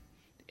 90.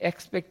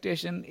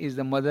 Expectation is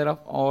the mother of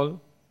all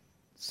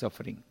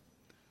suffering.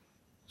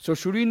 So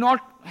should we not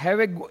have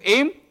a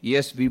aim?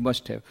 Yes, we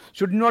must have.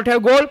 Should we not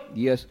have goal?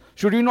 Yes.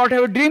 Should we not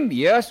have a dream?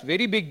 Yes,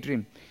 very big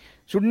dream.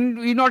 Should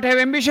we not have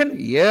ambition?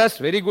 Yes,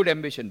 very good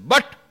ambition.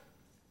 But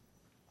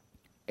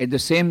at the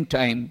same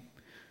time,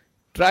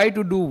 try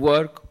to do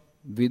work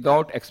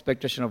without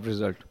expectation of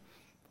result.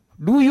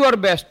 Do your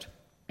best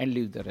and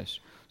leave the rest.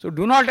 So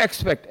do not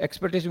expect.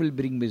 Expectation will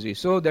bring misery.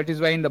 So that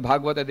is why in the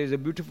Bhagavata there is a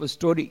beautiful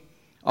story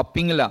of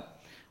Pingala.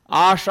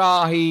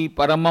 Asha hi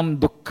paramam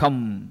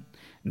dukkham,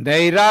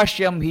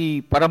 nairashyam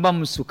hi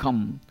paramam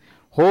sukham.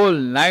 Whole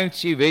night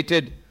she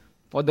waited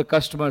for the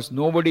customers.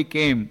 Nobody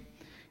came.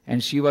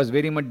 And she was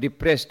very much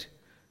depressed.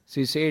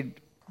 She said,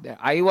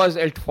 I was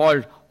at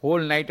fault. Whole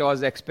night I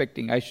was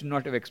expecting. I should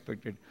not have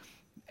expected.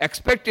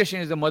 Expectation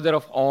is the mother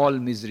of all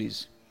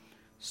miseries.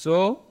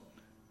 So,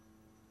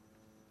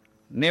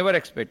 never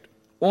expect.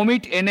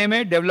 Omit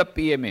NMA, develop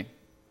PMA.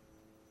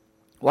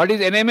 What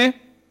is NMA?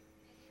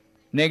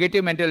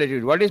 Negative mental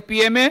attitude. What is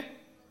PMA?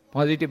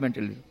 Positive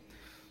mental attitude.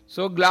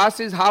 So, glass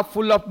is half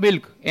full of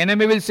milk.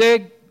 NMA will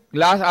say,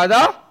 glass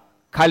आधा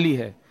खाली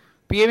है.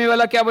 PMA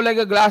वाला क्या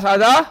बोलेगा? Glass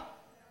आधा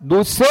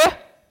दूध से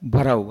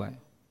भरा हुआ है.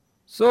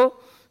 So,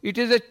 it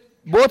is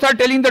both are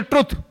telling the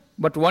truth,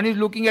 but one is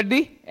looking at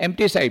the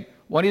empty side,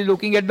 one is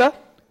looking at the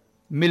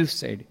milk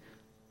side.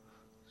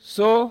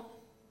 So,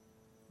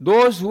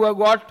 those who have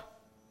got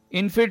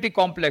infinity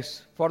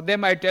complex, for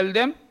them I tell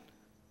them,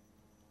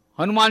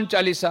 Hanuman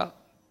Chalisa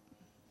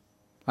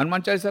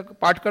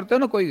पाठ करते हो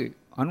ना कोई?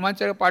 हनुमान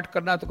चालीसा पाठ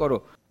करना तो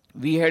करो.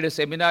 We had a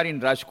seminar in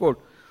Rajkot,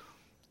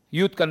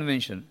 youth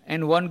convention,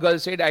 and one girl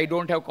said, I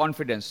don't have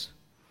confidence.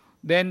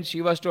 Then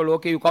she was told,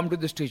 okay, you come to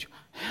the stage.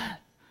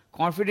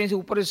 Confidence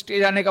ऊपर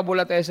स्टेज आने का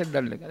बोला था, ऐसे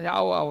डर लगा.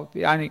 आओ आओ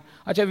फिर आने.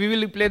 अच्छा, we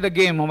will play the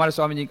game हमारे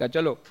स्वामी जी का.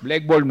 चलो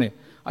ब्लैक बोर्ड में.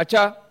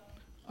 अच्छा,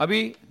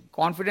 अभी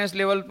कॉन्फिडेंस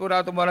लेवल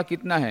पूरा तुम्हारा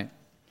कितना है?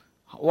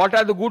 What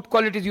are the good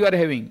qualities you are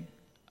having?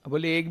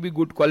 बोले एक भी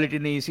गुड क्वालिटी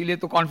नहीं, इसीलिए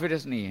तो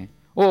कॉन्फिडेंस नहीं है.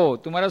 ओ,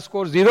 तुम्हारा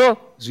स्कोर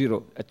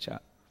 0. अच्छा,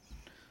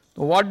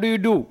 तो व्हाट डू यू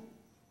डू?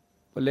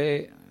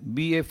 बोले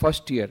BA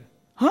फर्स्ट ईयर.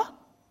 हाँ,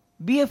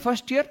 BA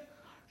फर्स्ट ईयर?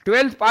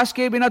 12th पास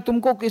किए बिना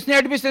तुमको किसने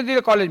एडमिशन दिया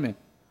कॉलेज में?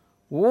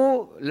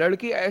 वो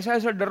लड़की ऐसा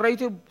ऐसा डर रही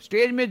थी,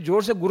 स्टेज में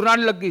जोर से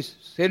गुर्राने लग गई.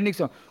 शेरनी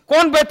से,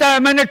 कौन कहता है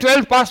मैंने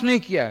 12th पास नहीं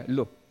किया है?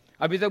 लो,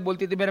 अभी तक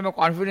बोलती थी मेरे में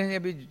कॉन्फिडेंस है,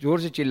 अभी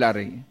जोर से चिल्ला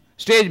रही है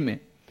स्टेज में.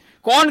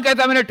 कौन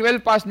कहता है मैंने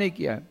 12th पास नहीं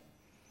किया है?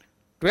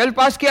 12th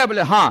पास किया?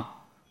 बोले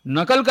हाँ,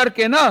 नकल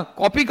करके ना,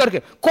 कॉपी करके.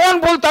 कौन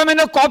बोलता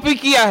मैंने कॉपी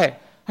किया है?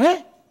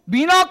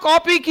 बिना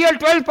कॉपी किया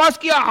 12th पास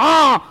किया?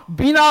 हाँ,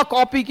 बिना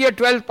कॉपी किया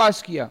 12th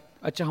पास किया.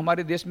 अच्छा,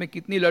 हमारे देश में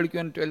कितनी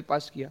लड़कियों ने 12th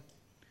पास किया?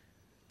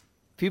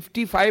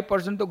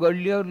 55% तो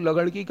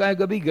लड़की का है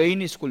कभी गई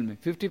नहीं स्कूल में.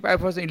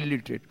 55%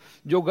 इलिटरेट.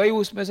 जो गई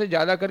उसमें से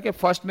ज्यादा करके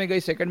फर्स्ट में गई,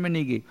 सेकंड में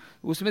नहीं गई.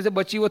 उसमें से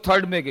बची वो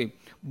थर्ड में गई.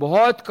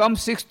 बहुत कम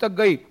 6 तक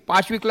गई.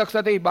 5वीं क्लास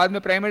थी. बाद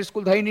में प्राइमरी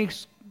स्कूल था ही नहीं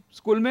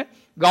स्कूल में,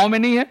 गांव में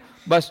नहीं है.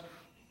 बस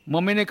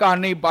मम्मी ने कहा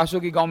नहीं, पास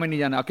होगी, गांव में नहीं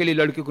जाना, अकेली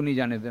लड़की को नहीं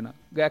जाने देना.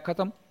 गया,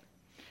 खत्म.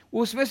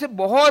 उसमें से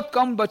बहुत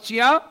कम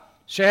बच्चियां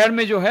शहर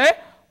में जो है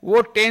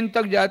वो 10th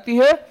तक जाती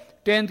है.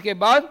 10th के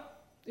बाद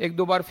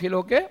 1-2 बार फेल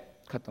होके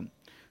खत्म.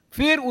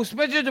 फिर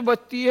उसमें जो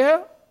बचती है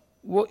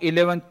वो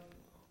 11th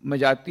में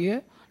जाती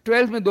है.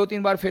 12th में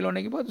 2-3 बार फेल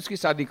होने के बाद उसकी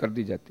शादी कर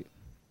दी जाती है.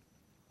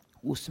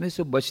 उसमें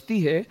से बचती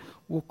है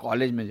वो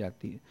कॉलेज में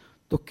जाती है.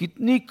 तो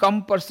कितनी कम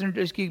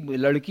परसेंटेज की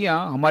लड़कियां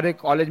हमारे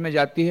कॉलेज में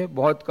जाती है?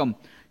 बहुत कम.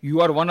 You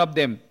are one of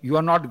them. You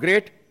are not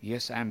great?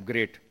 Yes, I am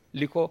great.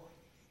 लिखो.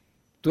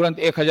 तुरंत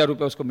 1000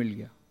 रुपये उसको मिल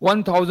गया.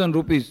 1000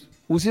 रुपीज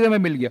उसी समय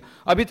मिल गया.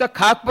 अभी तक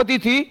खाकपति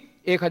थी,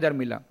 1000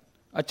 मिला.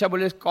 अच्छा,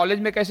 बोले कॉलेज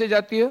में कैसे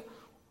जाती है?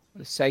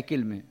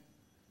 साइकिल में.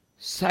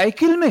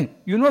 साइकिल में?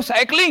 You know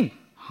cycling?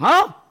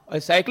 हाँ,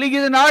 साइकिलिंग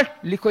इज एन आर्ट.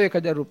 लिखो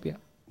 1000 रुपया.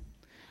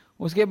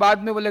 उसके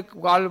बाद में बोले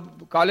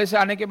कॉलेज से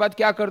आने के बाद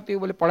क्या करती है?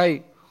 बोले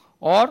पढ़ाई.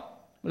 और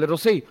बोले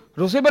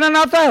रोसोई बनाना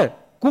आता है?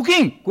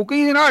 Cooking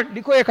is an art.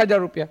 लिखो 1000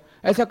 रुपया.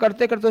 ऐसा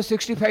करते करते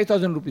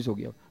 65,000 रुपीज हो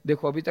गया.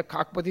 देखो, अभी तक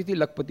खाकपति थी,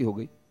 लखपति हो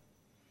गई.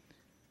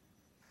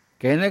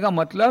 कहने का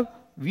मतलब,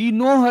 we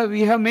know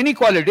we have many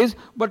qualities,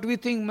 but we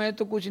think मैं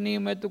तो कुछ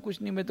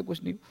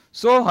नहीं.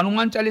 So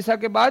हनुमान चालीसा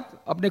के बाद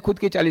अपने खुद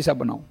की चालीसा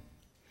बनाओ.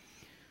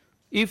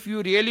 If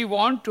you really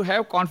want to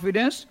have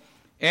confidence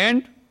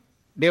and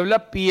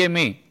develop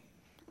PMA,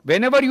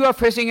 whenever you are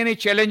facing any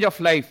challenge of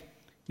life,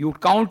 you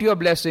count your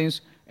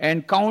blessings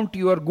and count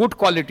your good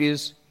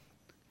qualities,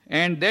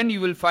 and then you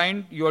will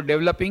find you are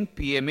developing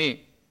PMA.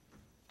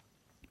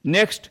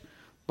 Next,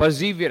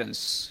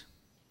 perseverance.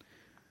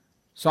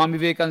 Swami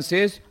Vivekananda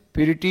says,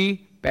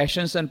 purity,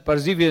 patience and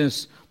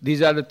perseverance,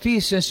 these are the 3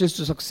 essentials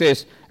to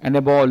success, and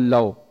above all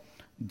love.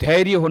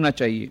 धैर्य होना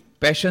चाहिए.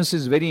 Patience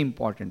is very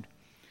important.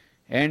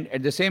 And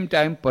at the same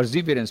time,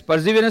 perseverance.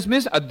 Perseverance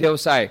means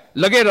अध्यवसाय.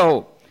 लगे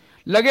रहो.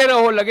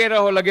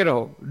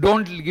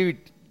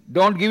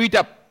 Don't give it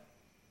up.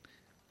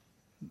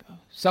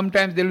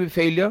 Sometimes there will be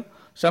failure.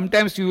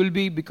 Sometimes you will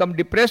become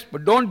depressed,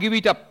 but don't give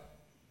it up.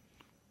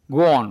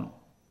 Go on.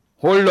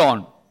 Hold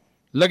on.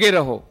 Lage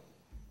raho.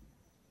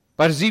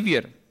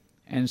 Persevere.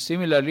 And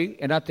similarly,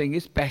 another thing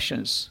is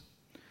patience.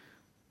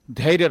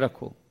 Dhairya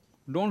rakho.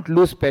 Don't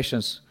lose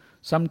patience.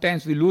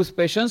 Sometimes we lose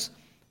patience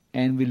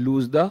and we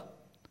lose the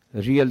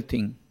real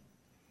thing.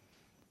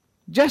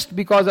 Just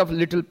because of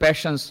little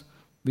patience,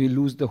 we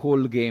lose the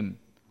whole game.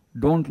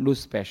 Don't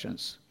lose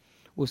patience.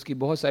 उसकी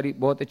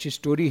बहुत अच्छी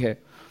story है.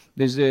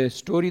 There's a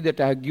story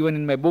that I have given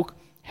in my book,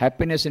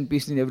 Happiness and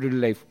Peace in Everyday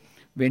Life.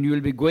 When you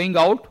will be going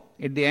out,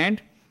 at the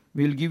end,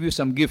 we will give you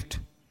some gift.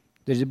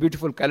 There's a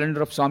beautiful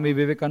calendar of Swami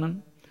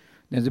Vivekananda.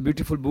 There's a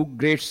beautiful book,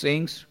 Great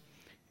Sayings.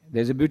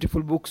 There's a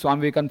beautiful book,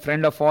 Swami Vivekananda,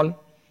 Friend of All.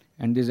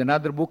 And there's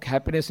another book,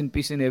 Happiness and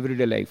Peace in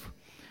Everyday Life.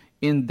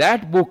 In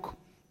that book,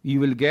 you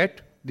will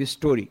get this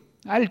story.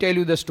 I'll tell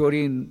you the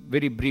story in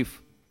very brief.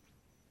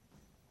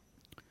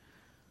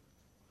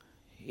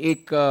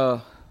 एक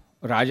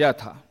राजा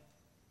था.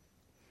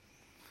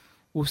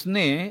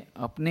 उसने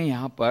अपने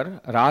यहाँ पर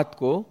रात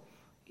को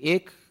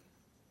एक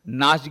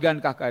नाच गान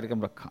का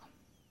कार्यक्रम रखा.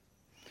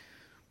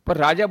 पर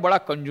राजा बड़ा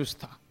कंजूस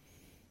था,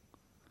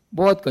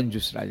 बहुत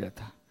कंजूस राजा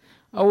था.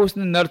 अब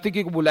उसने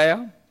नर्तकी को बुलाया,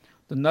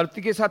 तो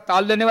नर्तकी के साथ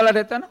ताल देने वाला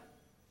रहता ना,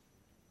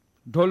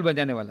 ढोल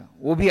बजाने वाला,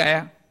 वो भी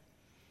आया.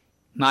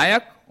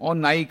 नायक और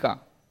नायिका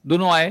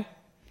दोनों आए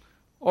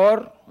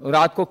और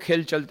रात को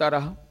खेल चलता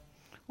रहा.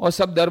 और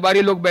सब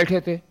दरबारी लोग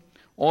बैठे थे,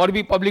 और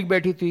भी पब्लिक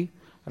बैठी थी.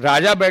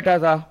 राजा बैठा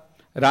था,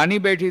 रानी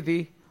बैठी थी,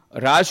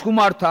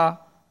 राजकुमार था,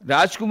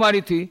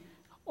 राजकुमारी थी,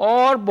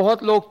 और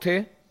बहुत लोग थे.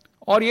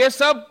 और ये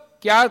सब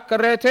क्या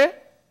कर रहे थे?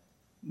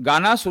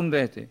 गाना सुन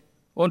रहे थे.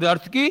 वो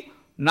नर्तकी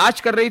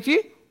नाच कर रही थी,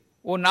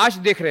 वो नाच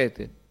देख रहे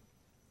थे.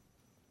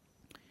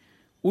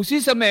 उसी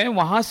समय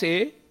वहां से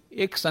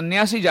एक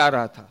सन्यासी जा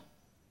रहा था.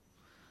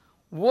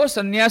 वो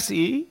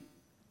सन्यासी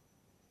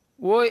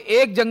वो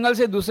एक जंगल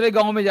से दूसरे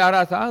गांव में जा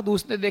रहा था, तो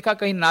उसने देखा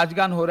कहीं नाच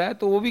गान हो रहा है,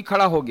 तो वो भी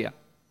खड़ा हो गया.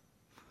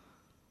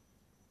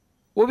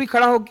 वो भी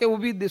खड़ा होकर वो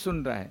भी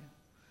सुन रहा है.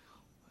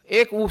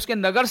 एक उसके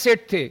नगर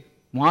सेठ थे,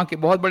 वहां के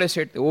बहुत बड़े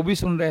सेठ थे, वो भी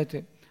सुन रहे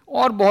थे.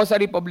 और बहुत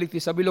सारी पब्लिक थी,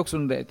 सभी लोग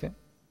सुन रहे थे.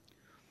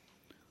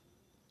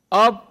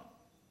 अब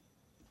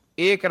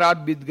एक रात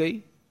बीत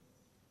गई,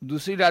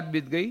 दूसरी रात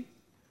बीत गई.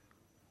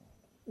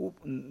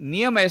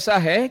 नियम ऐसा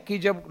है कि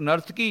जब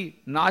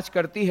नर्तकी नाच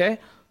करती है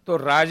तो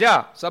राजा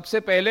सबसे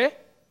पहले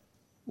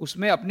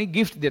उसमें अपनी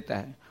गिफ्ट देता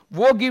है.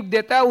 वो गिफ्ट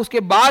देता है, उसके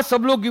बाद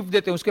सब लोग गिफ्ट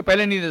देते हैं, उसके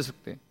पहले नहीं दे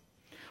सकते.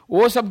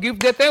 वो सब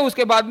गिफ्ट देते हैं,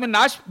 उसके बाद में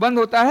नाच बंद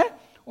होता है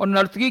और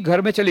नर्तकी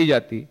घर में चली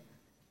जाती.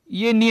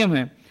 ये नियम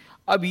है.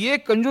 अब ये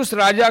कंजूस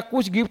राजा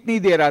कुछ गिफ्ट नहीं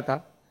दे रहा था.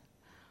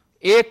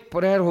 एक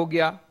प्रहर हो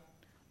गया,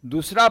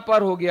 दूसरा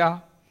प्रहर हो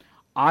गया,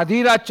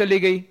 आधी रात चली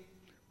गई,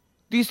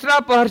 तीसरा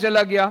प्रहर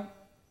चला गया.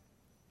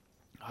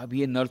 अब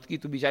ये नर्तकी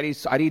तो बेचारी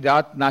सारी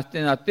रात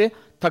नाचते नाचते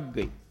थक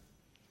गई,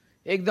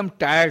 एकदम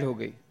टायर्ड हो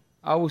गई.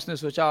 अब उसने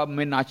सोचा अब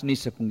मैं नाच नहीं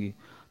सकूंगी,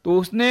 तो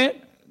उसने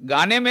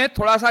गाने में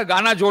थोड़ा सा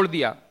गाना जोड़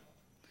दिया.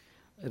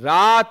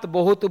 रात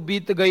बहुत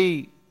बीत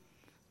गई,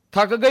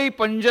 थक गई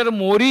पंजर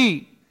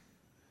मोरी,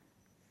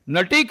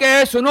 नटी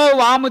कहे सुनो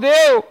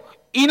वामदेव,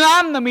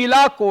 इनाम न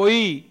मिला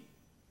कोई.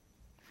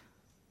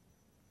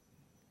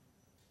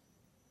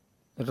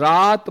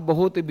 रात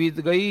बहुत बीत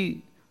गई,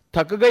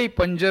 थक गई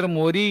पंजर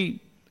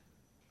मोरी,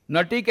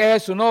 नटी कहे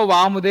सुनो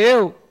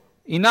वामदेव,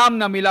 इनाम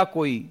न मिला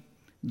कोई.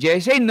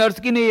 जैसे ही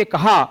नर्तकी ने ये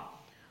कहा,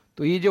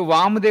 तो ये जो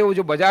वामदेव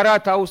जो बजा रहा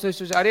था, उसने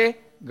सोचा अरे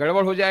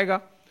गड़बड़ हो जाएगा,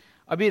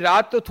 अभी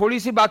रात तो थोड़ी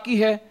सी बाकी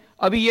है,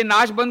 अभी ये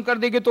नाच बंद कर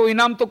देंगे तो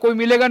इनाम तो कोई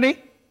मिलेगा नहीं,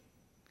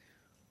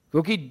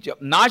 क्योंकि जब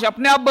नाच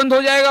अपने आप बंद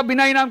हो जाएगा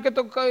बिना इनाम के,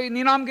 तो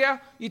इनाम क्या,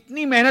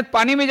 इतनी मेहनत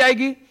पानी में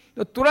जाएगी.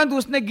 तो तुरंत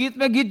उसने गीत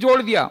में गीत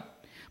जोड़ दिया.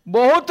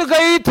 बहुत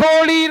गई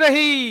थोड़ी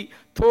रही,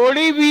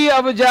 थोड़ी भी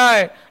अब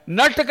जाए,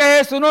 नट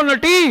कहे सुनो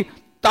नटी,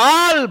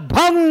 ताल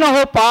भंग न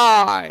हो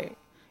पाए.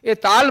 ये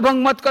ताल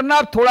भंग मत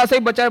करना, थोड़ा सा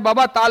ही बचा है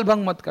बाबा, ताल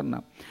भंग मत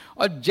करना.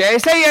 और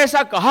जैसे ही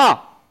ऐसा कहा,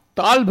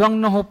 ताल भंग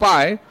न हो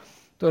पाए,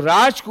 तो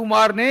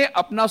राजकुमार ने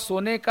अपना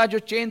सोने का जो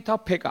चेन था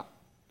फेंका.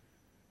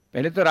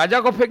 पहले तो राजा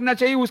को फेंकना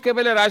चाहिए, उसके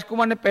पहले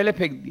राजकुमार ने पहले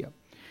फेंक दिया.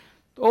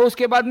 तो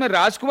उसके बाद में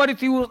राजकुमारी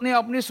थी, उसने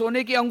अपनी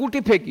सोने की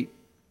अंगूठी फेंकी.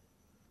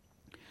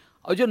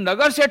 और जो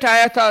नगर सेठ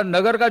आया था,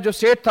 नगर का जो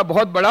सेठ था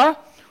बहुत बड़ा,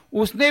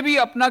 उसने भी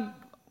अपना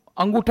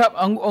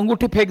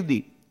अंगूठी फेंक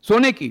दी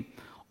सोने की.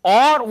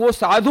 और वो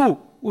साधु,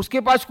 उसके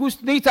पास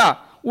कुछ नहीं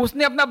था,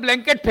 उसने अपना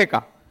ब्लैंकेट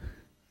फेंका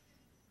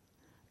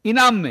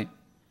इनाम में.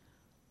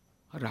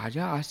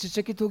 राजा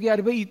आश्चर्यचकित हो गया,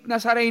 अरे भाई इतना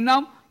सारा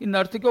इनाम, इन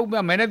नर्तकी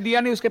को मैंने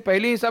दिया नहीं, उसके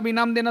पहले ही सब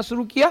इनाम देना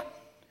शुरू किया.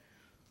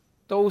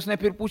 तो उसने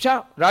फिर पूछा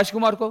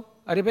राजकुमार को,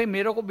 अरे भाई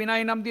मेरे को बिना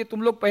इनाम दिए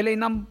तुम लोग पहले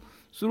इनाम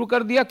शुरू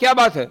कर दिया, क्या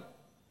बात है?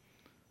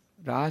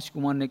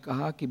 राजकुमार ने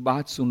कहा कि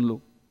बात सुन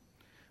लो,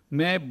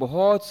 मैं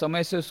बहुत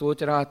समय से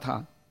सोच रहा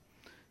था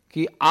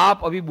कि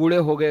आप अभी बूढ़े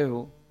हो गए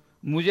हो,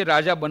 मुझे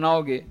राजा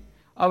बनाओगे.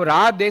 अब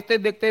रात देखते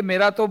देखते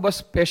मेरा तो बस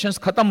पेशेंस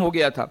खत्म हो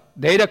गया था,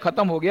 धैर्य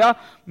खत्म हो गया.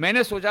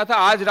 मैंने सोचा था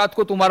आज रात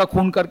को तुम्हारा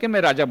खून करके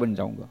मैं राजा बन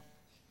जाऊंगा,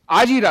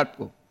 आज ही रात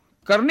को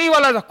करने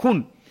वाला था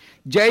खून.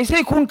 जैसे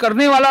ही खून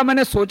करने वाला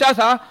मैंने सोचा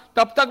था,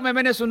 तब तक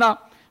मैंने सुना,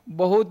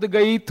 बहुत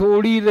गई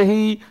थोड़ी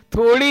रही,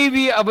 थोड़ी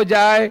भी अब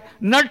जाए,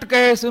 नट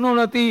कहे सुनो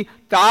नती,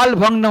 ताल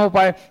भंग न हो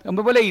पाए।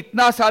 मैं बोले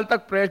इतना साल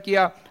तक प्रेयर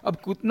किया, अब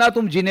कितना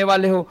तुम जीने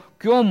वाले हो,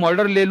 क्यों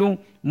मर्डर ले लूं,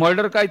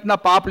 मर्डर का इतना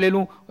पाप ले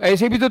लूं,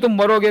 ऐसे भी तो तुम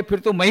मरोगे, फिर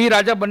तो मैं ही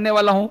राजा बनने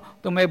वाला हूं।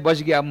 तो मैं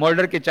बच गया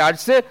मर्डर के चार्ज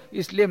से,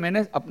 इसलिए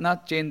मैंने अपना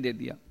चेन दे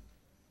दिया।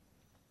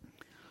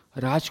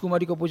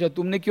 राजकुमारी को पूछा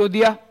तुमने क्यों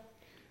दिया?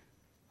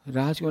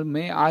 राजकुमारी,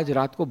 मैं आज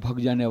रात को भग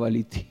जाने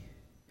वाली थी,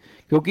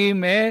 क्योंकि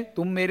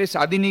तुम मेरे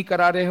शादी नहीं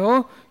करा रहे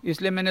हो,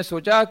 इसलिए मैंने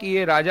सोचा कि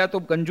ये राजा तो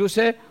कंजूस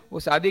है, वो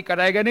शादी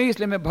कराएगा नहीं,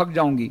 इसलिए मैं भग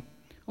जाऊंगी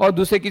और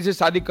दूसरे किसी से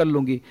शादी कर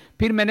लूंगी।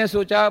 फिर मैंने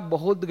सोचा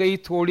बहुत गई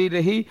थोड़ी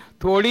रही,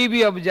 थोड़ी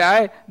भी अब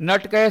जाए,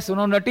 नट कहे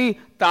सुनो नटी,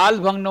 ताल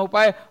भंग न हो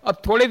पाए।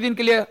 अब थोड़े दिन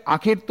के लिए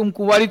आखिर तुम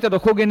कुंवारी तो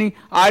रखोगे नहीं,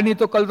 आज नहीं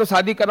तो कल तो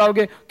शादी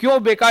कराओगे,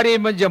 क्यों बेकार ये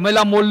मैं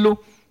झमेला मोल लूं।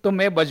 तो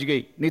मैं बच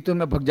गई, नहीं तो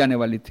मैं भग जाने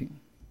वाली थी।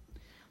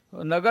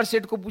 नगर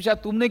सेठ को पूछा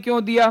तुमने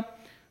क्यों दिया?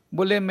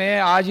 बोले मैं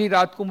आज ही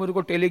रात को मेरे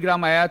को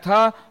टेलीग्राम आया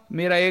था,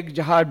 मेरा एक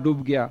जहाज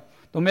डूब गया,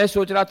 तो मैं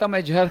सोच रहा था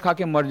मैं जहर खा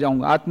के मर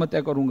जाऊंगा,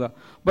 आत्महत्या करूंगा।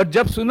 बट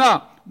जब सुना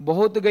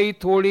बहुत गई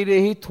थोड़ी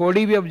रही,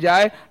 थोड़ी भी अब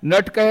जाए,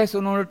 नट कहे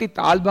सुनो नटी,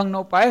 ताल भंग न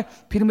हो पाए,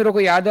 फिर मेरे को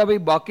याद है भाई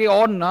बाकी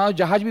और 9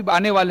 जहाज भी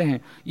आने वाले हैं,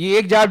 ये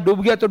एक जहाज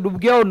डूब गया तो डूब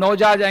गया, और 9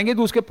 जहाज आएंगे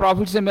तो उसके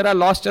प्रॉफिट से मेरा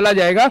लॉस चला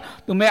जाएगा,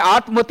 तो मैं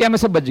आत्महत्या में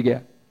से बच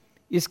गया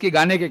इसके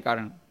गाने के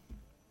कारण।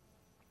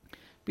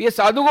 ये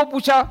साधु को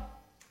पूछा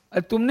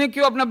तुमने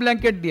क्यों अपना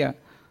ब्लैंकेट दिया?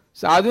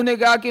 साधु ने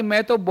कहा कि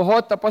मैं तो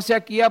बहुत तपस्या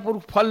किया पर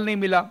फल नहीं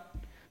मिला।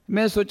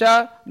 मैं सोचा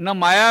न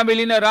माया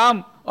मिली न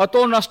राम,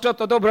 अतो नष्ट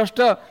ततो भ्रष्ट,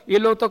 ये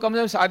लोग तो कम से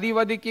कम शादी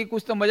वादी की,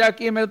 कुछ तो मजा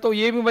किए, मेरे तो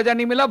ये भी मजा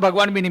नहीं मिला,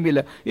 भगवान भी नहीं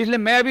मिला, इसलिए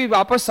मैं अभी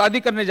वापस शादी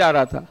करने जा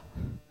रहा था।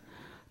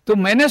 तो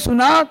मैंने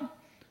सुना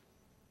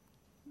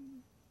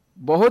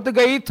बहुत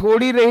गई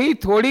थोड़ी रही,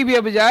 थोड़ी भी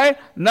अब जाए,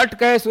 नट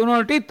कहे सुनो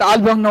नटी,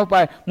 ताल भंग न हो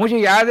पाए। मुझे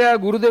याद है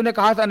गुरुदेव ने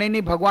कहा था नहीं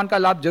नहीं भगवान का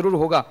लाभ जरूर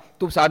होगा,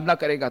 तू साधना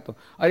करेगा तो।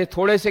 अरे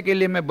थोड़े से के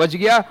लिए मैं बच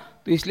गया,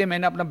 तो इसलिए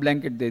मैंने अपना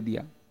ब्लैंकेट दे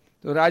दिया।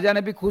 तो राजा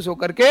ने भी खुश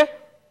होकर के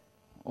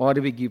और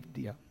भी गिफ्ट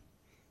दिया।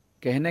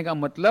 कहने का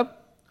मतलब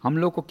हम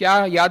लोग को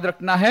क्या याद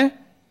रखना है?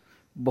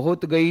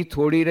 बहुत गई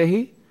थोड़ी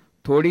रही,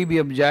 थोड़ी भी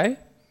अब जाए,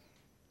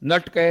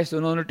 नट कहे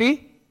सुनो नटी,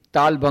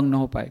 ताल भंग न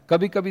हो पाए।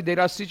 कभी कभी there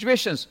are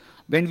situations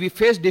when we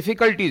face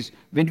difficulties,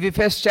 when we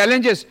face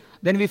challenges,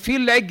 then we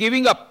feel like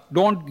giving up.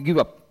 Don't give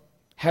up.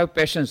 Have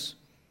patience.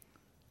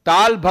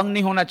 ताल भंग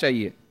नहीं होना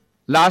चाहिए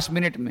लास्ट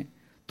मिनट में,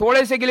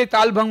 थोड़े से के लिए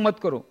ताल भंग मत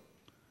करो।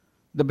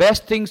 The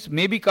best things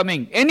may be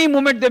coming. Any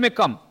moment they may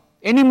come.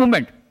 Any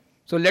moment.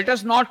 So let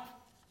us not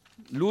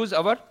lose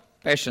our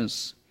patience.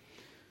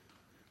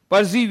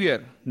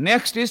 Persevere.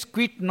 Next is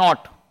quit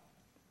not.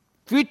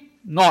 Quit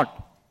not.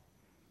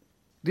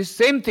 This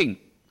same thing.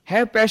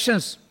 Have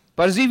patience.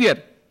 Persevere.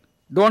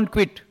 Don't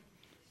quit.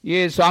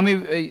 ये स्वामी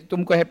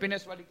तुमको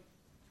happiness वाली,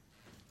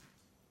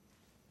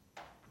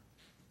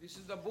 this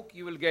is the book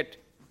you will get,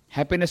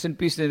 happiness and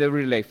piece in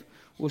every life.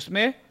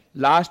 उसमें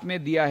last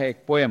में दिया है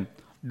एक poem,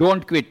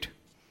 don't quit.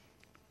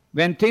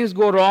 When things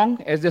go wrong,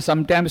 as they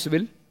sometimes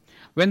will,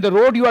 when the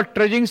road you are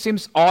trudging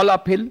seems all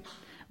uphill,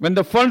 when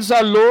the funds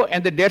are low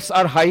and the debts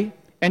are high,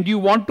 and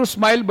you want to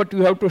smile but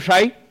you have to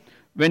shy,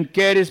 when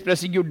care is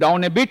pressing you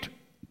down a bit,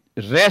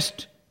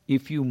 rest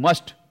if you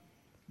must,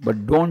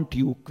 but don't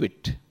you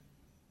quit.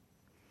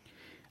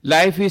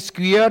 Life is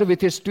queer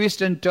with its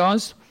twists and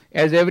turns,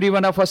 as every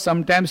one of us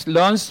sometimes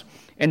learns,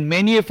 and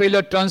many a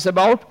failure turns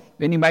about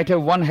when you might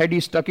have one had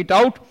you stuck it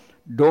out.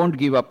 Don't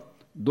give up.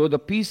 Though the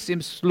peace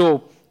seems slow,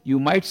 you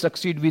might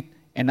succeed with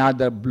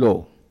another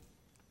blow.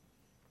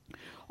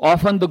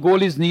 Often the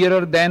goal is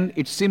nearer than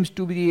it seems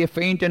to be a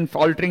faint and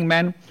faltering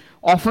man.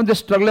 Often the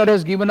struggler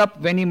has given up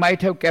when he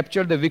might have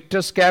captured the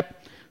victor's cap,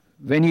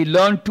 when he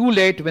learned too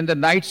late, when the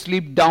night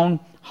slipped down,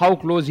 how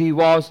close he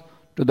was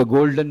to the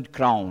golden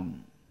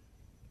crown.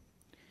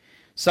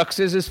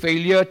 Success is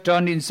failure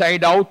turned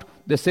inside out,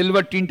 the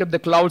silver tint of the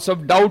clouds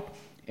of doubt,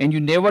 and you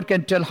never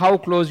can tell how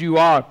close you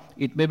are.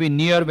 It may be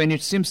near when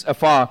it seems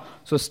afar.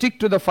 So stick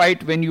to the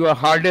fight when you are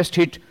hardest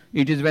hit.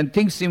 It is when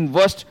things seem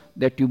worst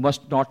that you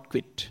must not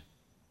quit.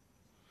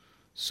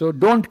 So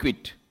don't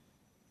quit.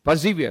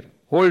 Persevere.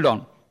 Hold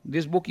on.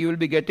 This book you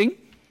will be getting.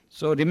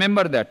 So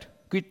remember that.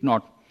 Quit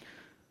not.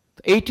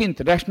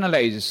 18th,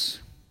 rationalize.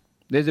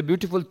 There is a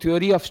beautiful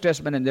theory of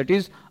stress management, that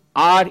is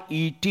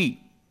RET,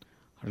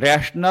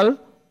 rational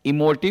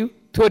emotive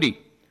theory.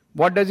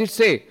 What does it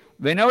say?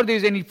 Whenever there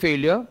is any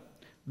failure,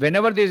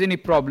 whenever there is any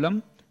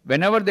problem,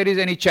 whenever there is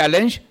any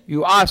challenge,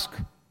 you ask,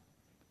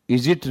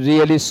 is it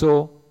really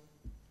so?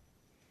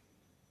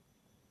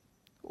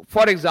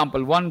 For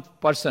example, one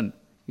person,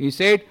 he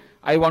said,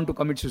 I want to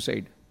commit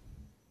suicide.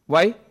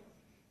 Why?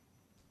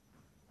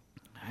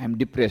 I am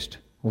depressed.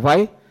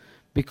 Why?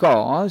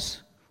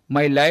 Because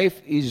my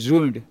life is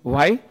ruined.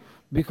 Why?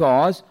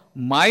 Because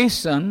my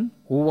son,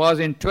 who was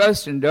in 12th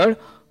standard,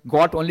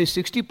 got only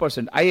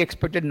 60%. I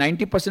expected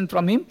 90%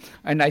 from him,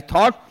 and I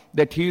thought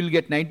that he will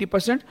get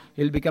 90%,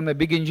 he will become a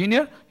big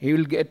engineer, he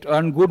will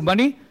earn good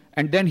money,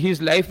 and then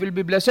his life will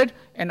be blessed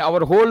and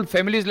our whole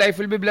family's life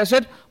will be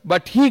blessed,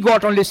 but he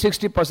got only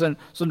 60%.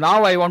 So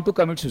now I want to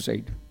commit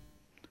suicide.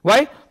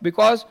 Why?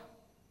 Because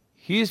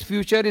his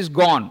future is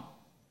gone.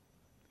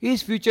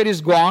 His future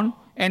is gone,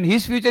 and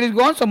his future is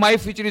gone, so my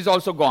future is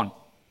also gone.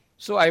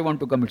 So I want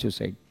to commit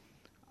suicide.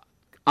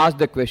 Ask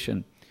the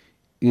question,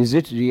 is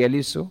it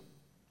really so?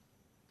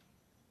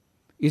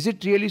 Is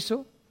it really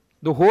so?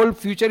 The whole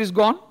future is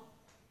gone?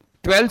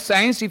 12th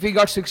science, if he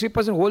got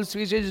 60%, whole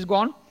future is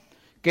gone.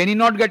 Can he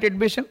not get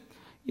admission?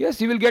 Yes,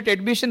 he will get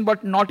admission,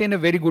 but not in a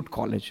very good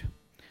college.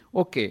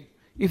 Okay.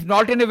 If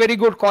not in a very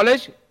good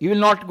college, he will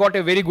not got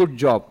a very good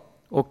job.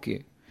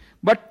 Okay.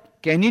 But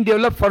can he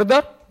develop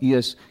further?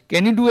 Yes.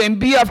 Can he do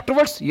MBA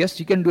afterwards? Yes,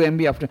 he can do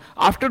MBA after.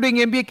 After doing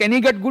MBA, can he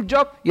get good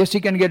job? Yes, he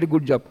can get a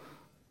good job.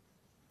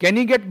 Can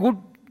he get good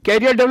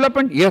career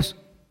development? Yes.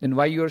 Then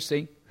why you are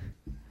saying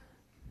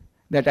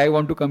that I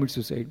want to commit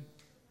suicide?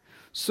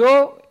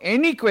 So,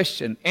 any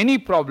question, any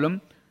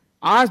problem,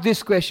 ask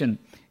this question,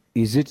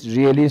 is it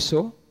really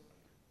so?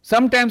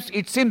 Sometimes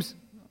it seems,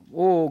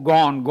 oh,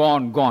 gone,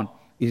 gone, gone.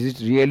 Is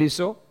it really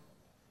so?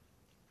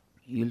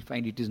 You will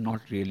find it is not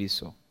really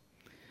so.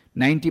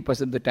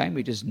 90% of the time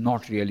it is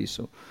not really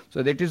so.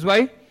 So that is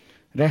why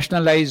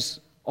rationalize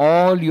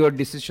all your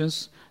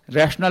decisions,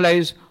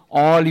 rationalize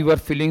all your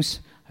feelings,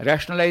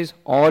 rationalize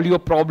all your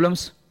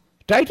problems.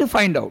 Try to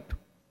find out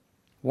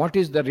what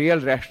is the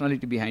real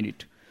rationality behind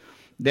it.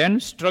 Then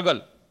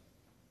struggle.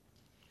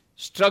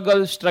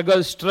 Struggle,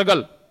 struggle,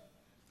 struggle.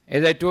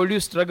 As I told you,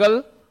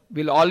 struggle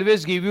will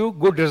always give you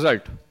good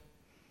result.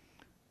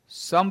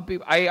 Some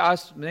people, I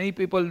ask many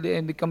people,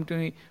 they come to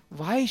me,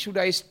 why should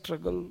I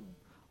struggle?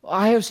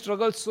 I have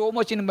struggled so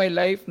much in my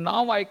life,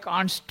 now I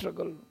can't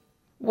struggle.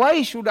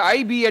 Why should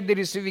I be at the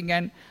receiving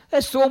end?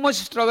 There's so much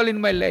struggle in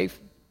my life.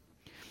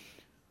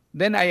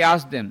 Then I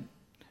ask them,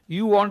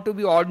 you want to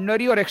be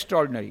ordinary or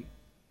extraordinary?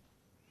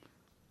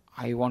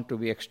 I want to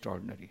be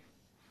extraordinary.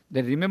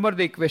 Then remember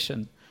the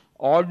equation.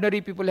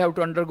 Ordinary people have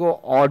to undergo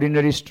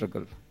ordinary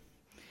struggle.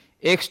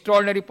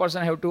 Extraordinary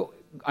person have to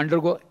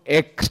undergo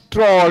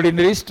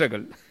extraordinary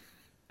struggle.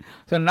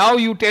 So now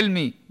you tell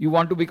me, you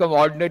want to become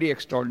ordinary,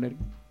 extraordinary.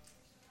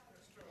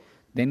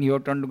 Then you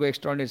have to undergo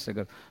extraordinary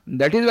struggle.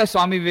 That is why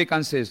Swami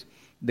Vivekananda says,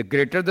 the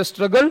greater the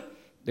struggle,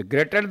 the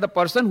greater the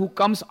person who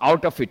comes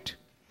out of it.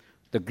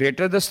 The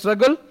greater the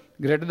struggle,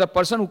 greater the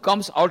person who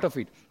comes out of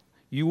it.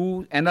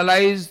 You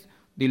analyze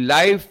the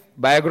life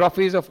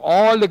biographies of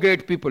all the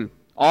great people.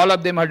 All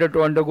of them had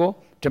to undergo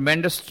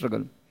tremendous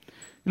struggle.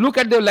 Look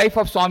at the life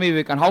of Swami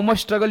Vivekananda. How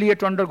much struggle he had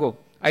to undergo.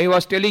 I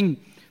was telling,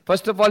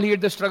 first of all, he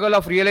had the struggle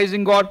of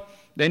realizing God.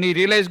 Then he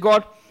realized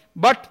God.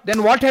 But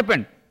then what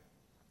happened?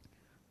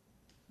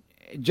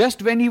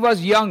 Just when he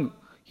was young,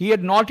 he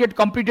had not yet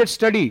completed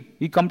study.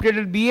 He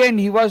completed BA and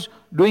he was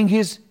doing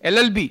his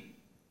LLB.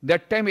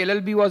 That time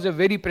LLB was a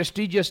very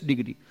prestigious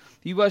degree.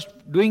 He was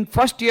doing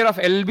first year of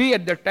LLB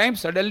at that time.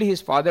 Suddenly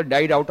his father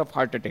died out of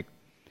heart attack.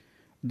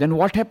 Then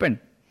what happened?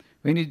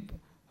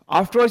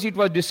 Afterwards it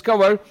was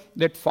discovered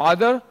that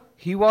father,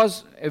 he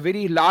was a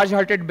very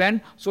large-hearted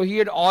man. So he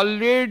had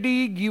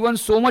already given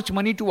so much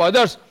money to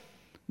others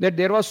that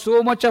there was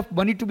so much of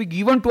money to be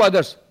given to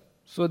others.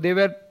 So they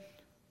were,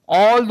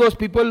 all those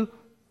people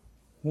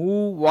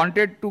who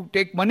wanted to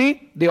take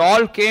money, they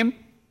all came.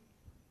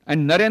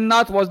 And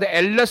Narendranath was the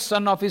eldest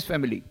son of his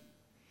family.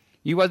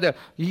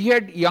 He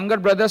had younger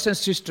brothers and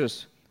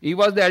sisters. He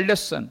was the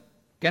eldest son.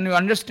 Can you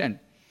understand?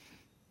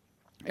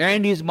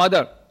 And his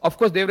mother. Of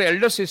course, they were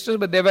elder sisters,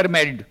 but they were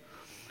married.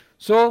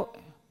 So,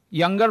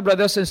 younger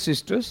brothers and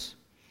sisters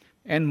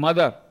and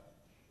mother.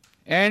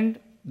 And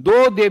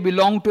though they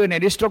belonged to an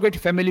aristocratic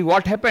family,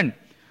 what happened?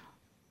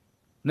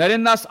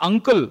 Narendranath's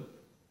uncle,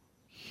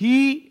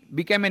 he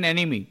became an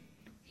enemy.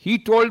 He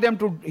drove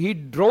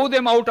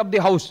them out of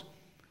the house.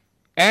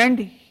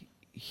 And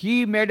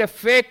he made a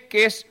fake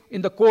case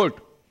in the court.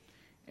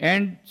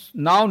 And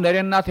now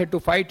Narendranath had to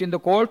fight in the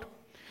court.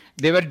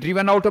 They were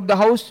driven out of the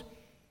house.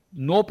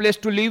 No place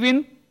to live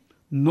in.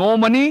 No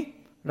money.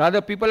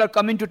 Rather, people are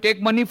coming to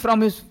take money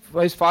from his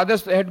father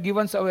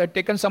had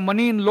taken some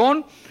money in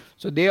loan.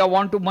 So they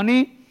want to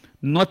money.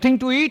 Nothing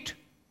to eat.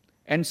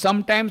 And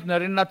sometimes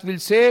Narendranath will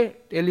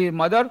tell his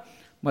mother,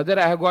 Mother,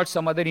 I have got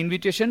some other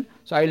invitation,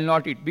 so I will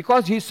not eat.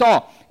 Because he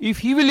saw, if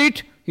he will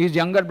eat, his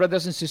younger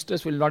brothers and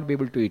sisters will not be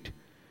able to eat.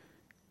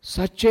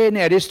 Such an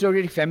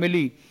aristocratic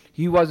family.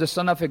 He was the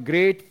son of a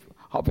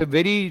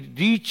very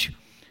rich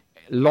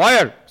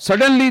lawyer.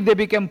 Suddenly they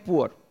became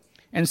poor.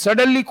 And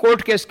suddenly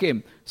court case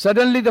came.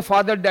 Suddenly the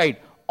father died.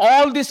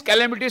 All these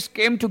calamities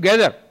came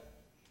together.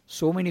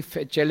 So many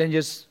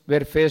challenges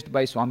were faced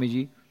by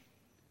Swamiji.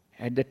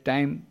 At that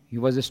time, he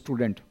was a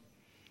student.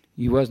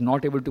 He was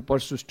not able to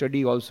pursue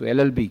study also,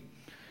 LLB.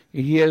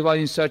 He was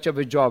in search of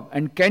a job.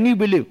 And can you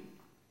believe,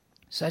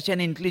 such an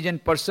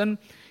intelligent person,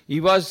 he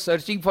was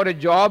searching for a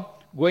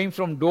job, going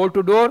from door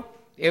to door,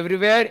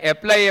 everywhere,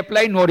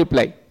 apply, no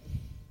reply.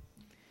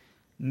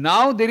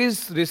 Now there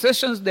is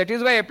recessions, that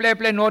is why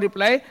apply, no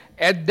reply.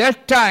 At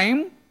that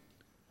time,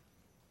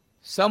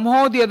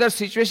 somehow the other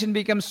situation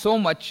became so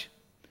much.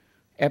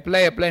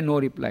 Apply, no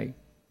reply.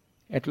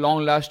 At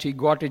long last, he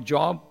got a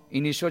job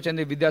in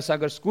Ishwarchandra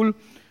Vidyasagar school,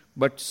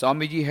 but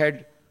Swamiji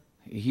had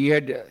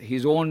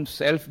his own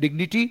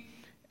self-dignity,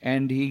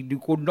 and he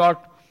could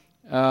not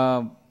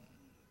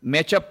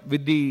match up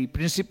with the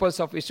principles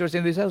of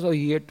Ishwarchandra Vidyasagar, so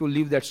he had to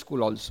leave that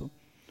school also.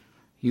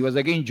 He was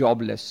again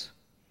jobless.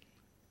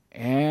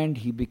 And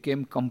he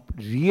became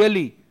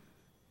really,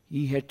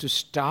 he had to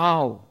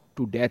starve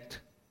to death.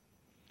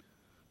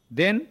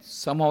 Then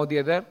somehow or the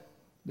other,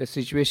 the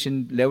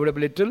situation leveled up a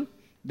little.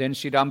 Then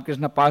Sri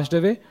Ramakrishna passed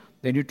away.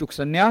 Then he took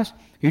sannyas.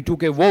 He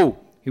took a vow.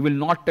 He will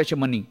not touch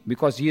money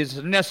because he is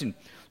a sannyasin.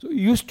 So he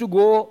used to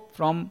go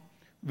from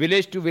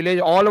village to village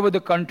all over the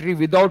country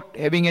without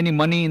having any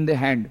money in the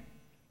hand.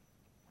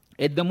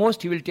 At the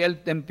most, he will tell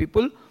them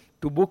people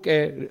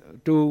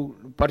to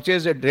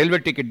purchase a railway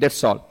ticket,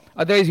 that's all.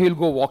 Otherwise, he will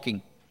go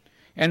walking.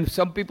 And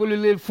some people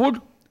will have food,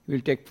 he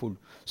will take food.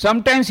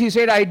 Sometimes he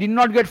said, I did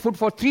not get food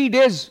for 3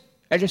 days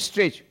at a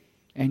stretch.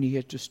 And he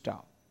had to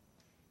starve.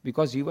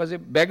 Because he was a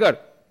beggar.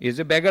 He is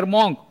a beggar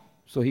monk.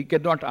 So he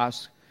cannot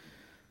ask.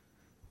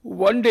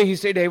 One day he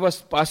said, I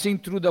was passing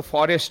through the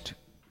forest.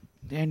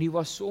 And he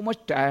was so much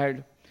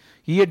tired.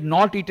 He had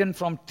not eaten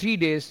from 3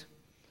 days.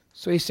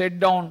 So he sat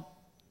down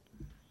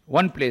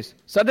one place.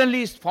 Suddenly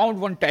he found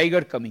one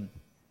tiger coming.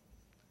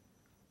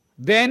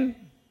 Then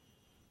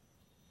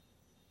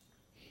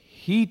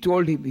he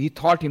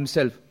thought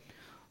himself,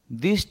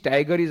 this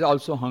tiger is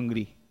also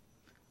hungry.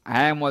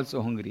 I am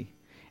also hungry.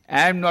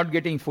 I am not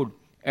getting food.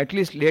 At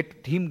least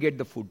let him get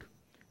the food.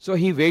 So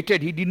he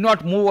waited. He did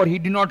not move or he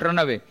did not run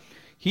away.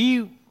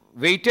 He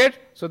waited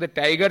so the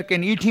tiger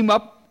can eat him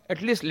up.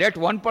 At least let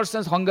one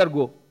person's hunger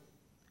go.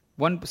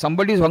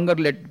 Somebody's hunger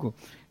let go.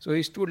 So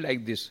he stood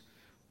like this.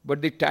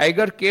 But the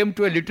tiger came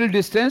to a little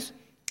distance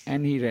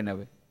and he ran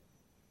away.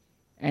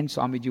 And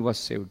Swamiji was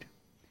saved.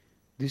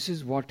 This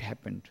is what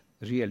happened,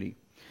 really.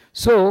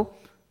 So,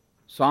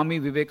 Swami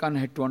Vivekananda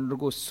had to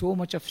undergo so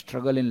much of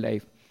struggle in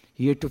life.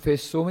 He had to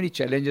face so many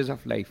challenges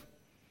of life.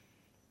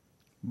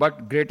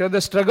 But greater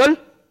the struggle,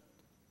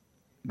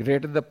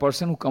 greater the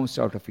person who comes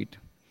out of it.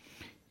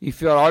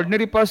 If you are an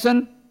ordinary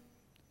person,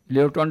 you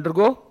have to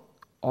undergo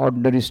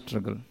ordinary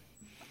struggle.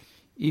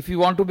 If you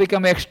want to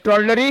become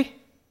extraordinary,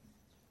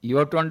 you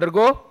have to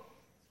undergo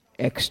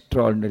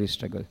extraordinary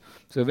struggle.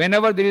 So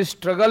whenever there is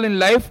struggle in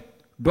life,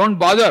 don't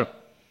bother.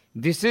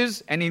 This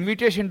is an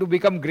invitation to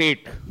become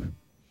great.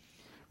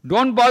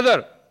 Don't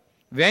bother.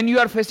 When you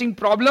are facing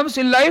problems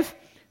in life,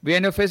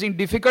 when you are facing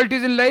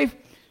difficulties in life,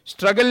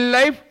 struggle in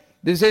life,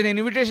 this is an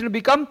invitation to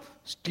become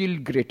still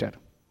greater.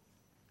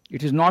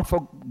 It is not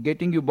for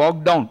getting you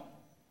bogged down.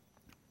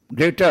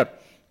 Greater,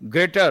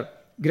 greater,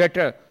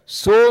 greater.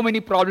 So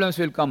many problems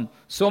will come,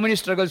 so many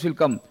struggles will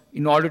come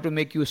in order to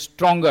make you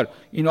stronger,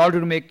 in order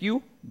to make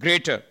you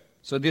greater.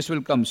 So this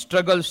will come.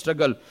 Struggle,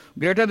 struggle.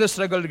 Greater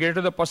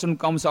the person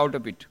comes out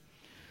of it.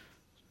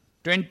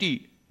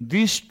 20.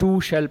 These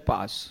too shall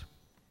pass.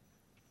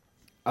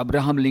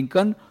 Abraham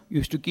Lincoln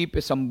used to keep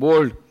some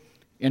board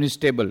in his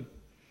table.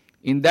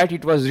 In that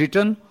it was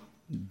written,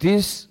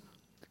 this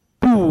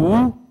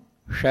too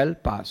shall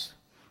pass.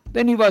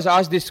 Then he was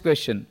asked this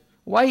question,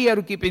 why are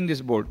you keeping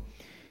this board?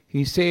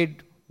 He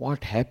said,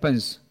 what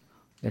happens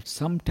that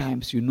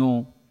sometimes,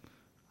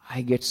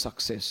 I get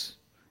success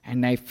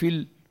and I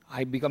feel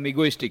I become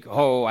egoistic.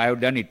 Oh, I have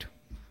done it.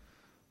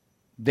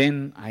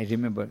 Then I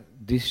remember,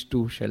 this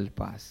too shall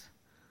pass.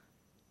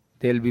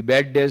 There will be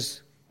bad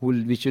days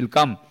which will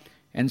come.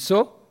 And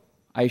so,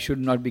 I should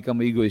not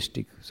become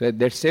egoistic. So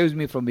that saves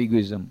me from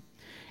egoism.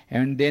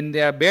 And then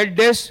there are bad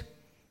days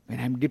when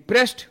I am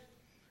depressed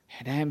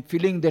and I am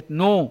feeling that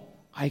no,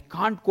 I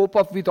can't cope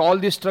up with all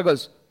these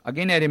struggles.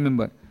 Again I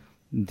remember,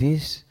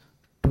 this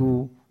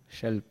too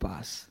shall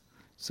pass.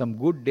 Some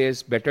good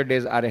days, better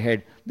days are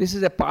ahead. This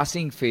is a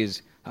passing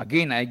phase.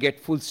 Again I get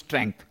full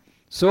strength.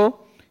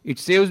 So, it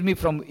saves me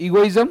from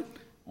egoism.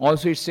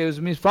 Also it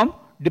saves me from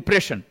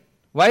depression.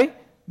 Why?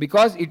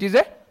 Because it is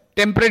a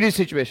temporary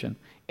situation.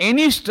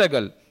 Any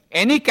struggle,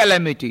 any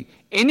calamity,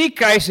 any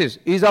crisis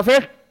is of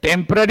a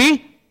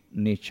temporary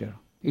nature.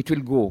 It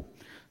will go.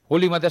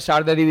 Holy Mother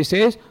Sharda Devi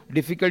says,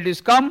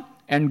 difficulties come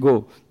and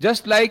go.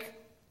 Just like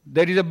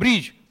there is a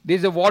bridge, there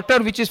is a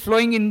water which is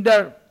flowing in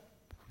the...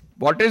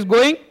 Water is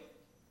going,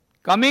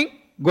 coming,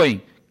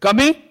 going.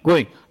 Coming,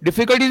 going.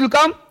 Difficulties will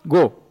come,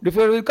 go.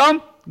 Difficulties will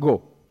come,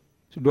 go.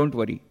 So don't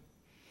worry.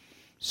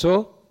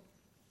 So,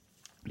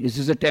 this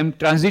is a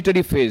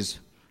transitory phase,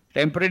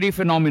 temporary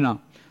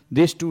phenomena.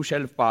 This too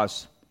shall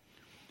pass.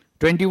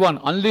 21.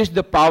 Unleash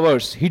the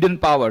powers, hidden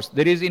powers.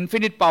 There is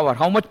infinite power.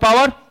 How much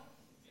power?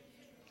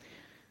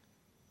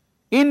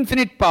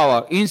 Infinite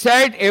power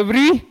inside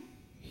every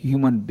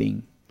human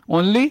being.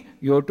 Only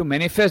you have to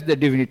manifest the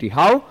divinity.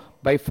 How?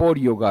 By 4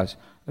 yogas.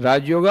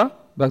 Raj Yoga,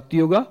 Bhakti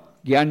Yoga,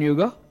 Jnana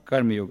Yoga,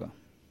 Karma Yoga.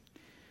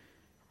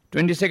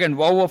 22nd,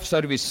 vow of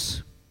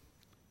service.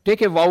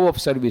 Take a vow of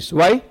service.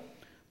 Why?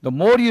 The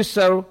more you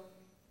serve,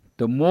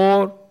 the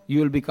more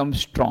you will become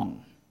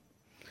strong.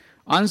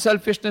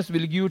 Unselfishness will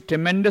give you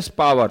tremendous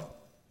power,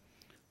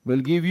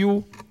 will give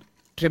you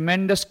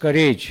tremendous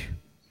courage.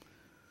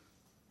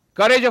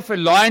 Courage of a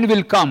lion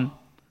will come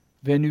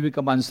when you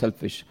become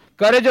unselfish.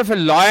 Courage of a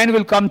lion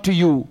will come to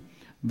you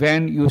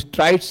when you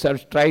try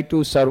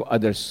to serve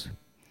others.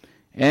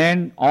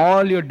 And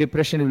all your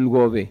depression will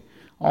go away.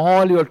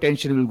 All your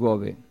tension will go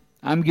away.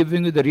 I am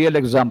giving you the real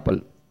example.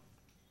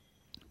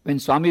 When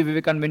Swami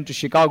Vivekananda went to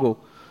Chicago,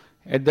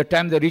 at the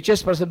time the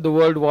richest person in the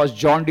world was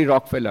John D.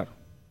 Rockefeller.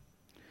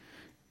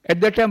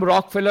 At that time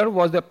Rockefeller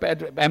was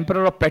the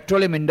emperor of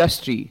petroleum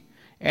industry,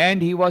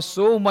 and he was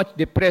so much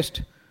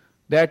depressed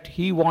that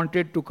he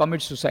wanted to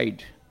commit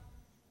suicide.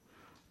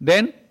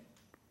 Then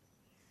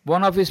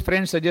one of his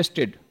friends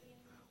suggested,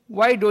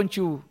 why don't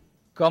you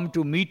come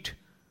to meet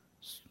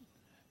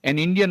an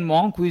Indian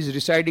monk who is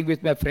residing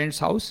with my friend's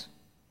house?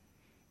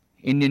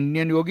 In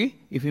Indian yogi,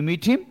 if you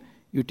meet him,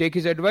 you take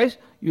his advice,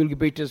 you will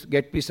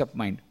get peace of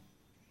mind.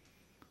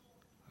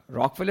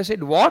 Rockefeller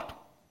said, what?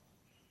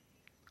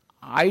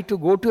 I to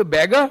go to a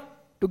beggar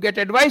to get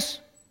advice?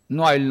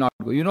 No, I will not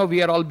go. You know,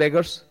 we are all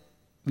beggars.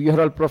 We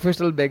are all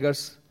professional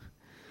beggars.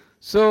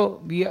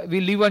 So we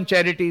live on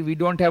charity. We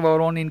don't have our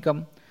own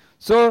income.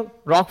 So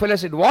Rockefeller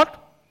said, what?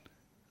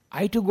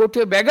 I to go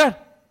to a beggar?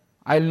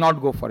 I will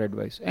not go for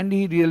advice. And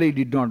he really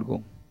did not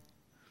go.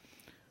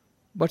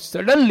 But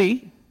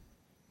suddenly,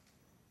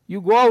 you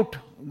go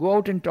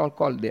out and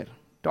talk all there.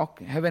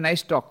 Have a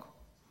nice talk.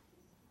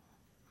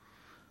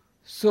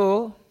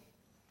 So,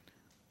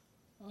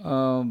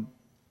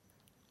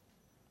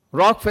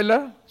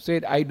 Rockefeller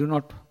said, I do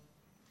not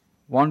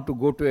want to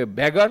go to a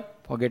beggar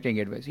for getting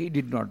advice. He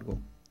did not go.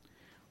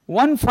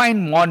 One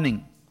fine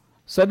morning,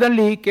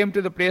 suddenly he came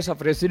to the place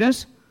of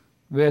residence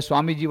where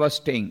Swamiji was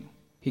staying.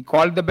 He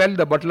called the bell,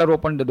 the butler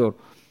opened the door.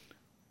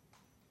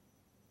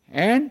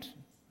 And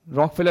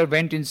Rockefeller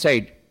went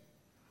inside.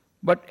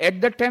 But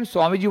at that time,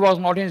 Swamiji was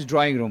not in his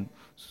drawing room.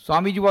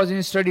 Swamiji was in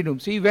his study room.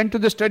 So he went to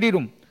the study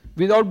room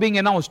without being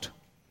announced.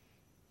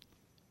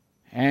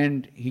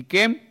 And he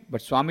came,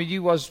 but Swamiji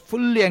was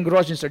fully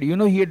engrossed in study. You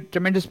know, he had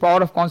tremendous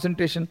power of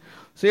concentration.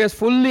 So he was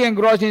fully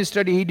engrossed in his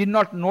study. He did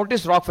not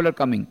notice Rockefeller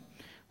coming.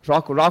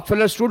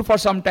 Rockefeller stood for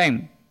some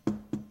time.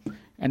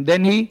 And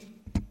then he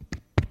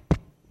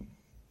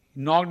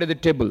knocked at the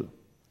table.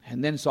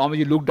 And then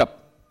Swamiji looked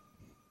up.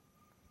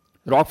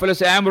 Rockefeller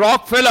said, I am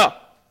Rockefeller.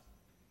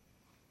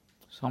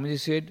 Swamiji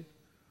said,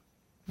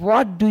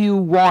 what do you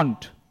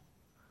want?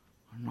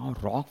 Now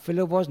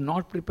Rockefeller was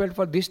not prepared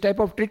for this type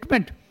of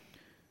treatment.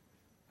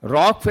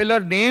 Rockefeller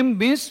name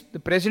means the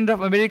President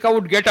of America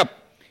would get up.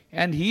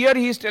 And here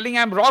he is telling,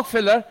 I am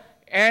Rockefeller,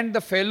 and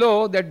the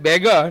fellow, that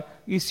beggar,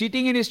 is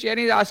sitting in his chair and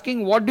is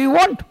asking, what do you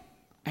want?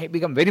 I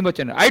become very much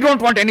annoyed. I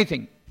don't want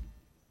anything.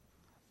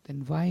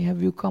 Then why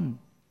have you come?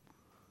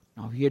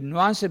 Now he had no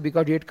answer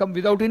because he had come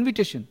without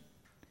invitation.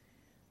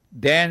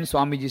 Then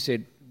Swamiji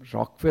said,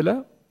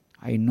 Rockefeller,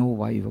 I know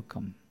why you have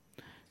come.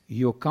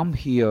 You come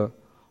here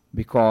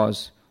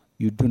because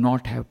you do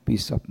not have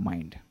peace of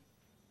mind.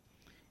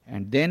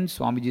 And then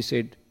Swamiji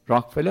said,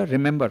 Rockefeller,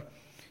 remember,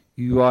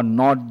 you are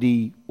not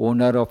the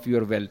owner of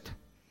your wealth.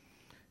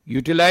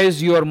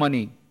 Utilize your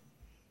money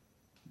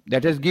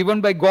that is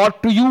given by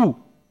God to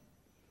you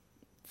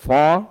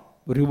for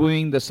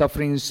removing the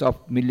sufferings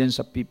of millions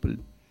of people.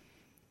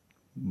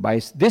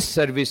 By this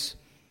service,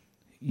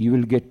 you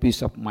will get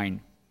peace of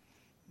mind.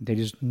 There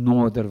is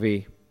no other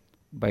way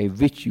by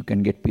which you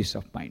can get peace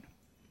of mind.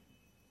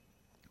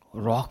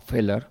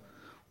 Rockefeller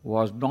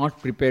was not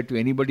prepared to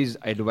anybody's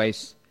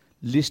advice,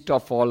 least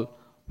of all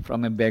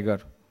from a beggar.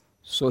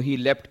 So he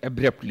left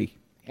abruptly.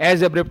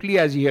 As abruptly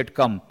as he had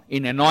come,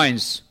 in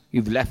annoyance,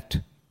 he left.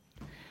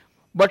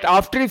 But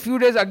after a few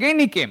days again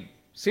he came,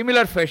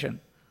 similar fashion,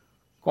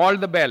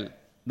 called the bell.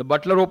 The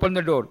butler opened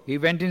the door. He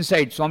went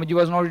inside. Swamiji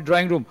was not in the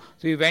drawing room.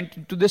 So he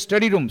went to the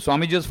study room.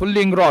 Swamiji was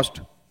fully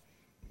engrossed.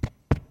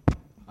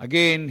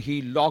 Again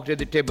he knocked at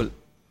the table.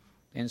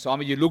 And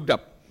Swamiji looked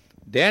up.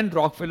 Then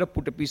Rockefeller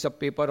put a piece of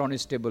paper on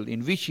his table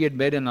in which he had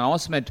made an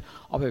announcement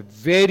of a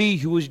very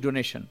huge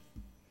donation.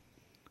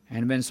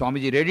 And when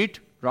Swamiji read it,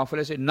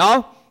 Rockefeller said,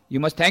 now you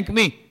must thank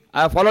me.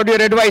 I have followed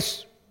your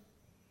advice.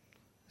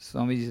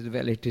 Swamiji said,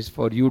 well, it is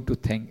for you to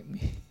thank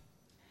me.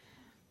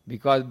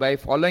 Because by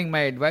following my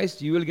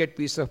advice, you will get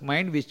peace of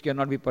mind which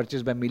cannot be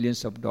purchased by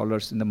millions of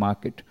dollars in the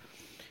market.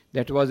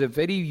 That was a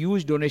very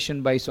huge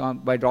donation by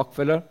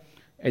Rockefeller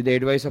at the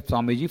advice of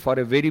Swamiji for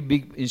a very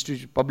big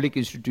public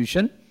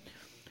institution.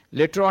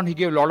 Later on, he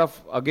gave a lot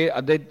of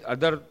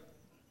other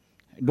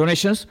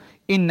donations.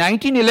 In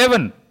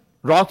 1911,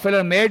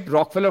 Rockefeller made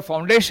Rockefeller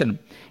Foundation.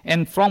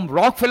 And from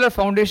Rockefeller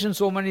Foundation,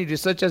 so many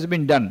research has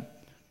been done.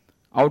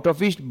 Out of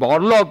which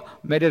Borlaug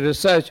made a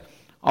research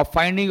of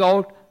finding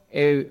out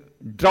a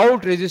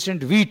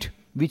drought-resistant wheat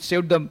which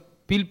saved the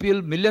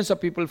millions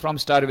of people from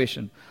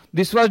starvation.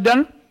 This was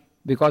done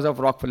because of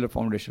Rockefeller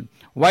Foundation.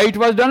 Why it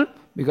was done?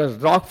 Because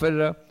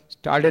Rockefeller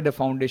started a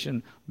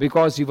foundation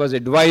because he was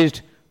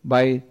advised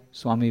by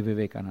Swami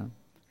Vivekananda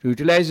to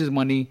utilize his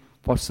money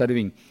for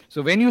serving.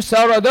 So when you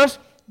serve others,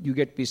 you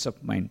get peace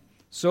of mind.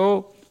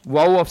 So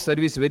vow of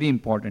service is very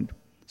important.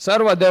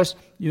 Serve others,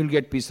 you will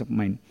get peace of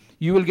mind.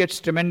 You will get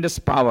tremendous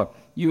power.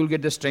 You will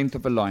get the strength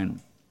of a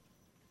lion.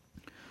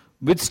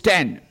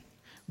 Withstand.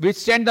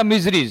 withstand the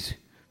miseries,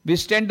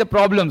 withstand the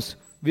problems,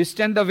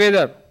 withstand the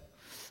weather.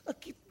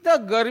 कितना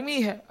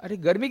गर्मी है, अरे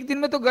गर्मी के दिन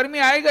में तो गर्मी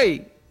आएगा ही.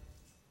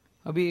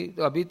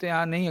 अभी तो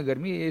यहाँ नहीं है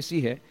गर्मी, एसी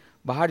है.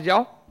 बाहर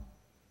जाओ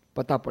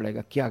पता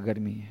पड़ेगा क्या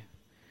गर्मी है.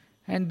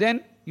 And then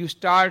you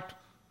start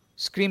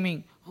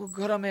screaming, ओ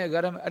गर्म है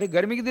गर्म है. अरे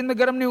गर्मी के दिन में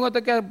गर्म नहीं हुआ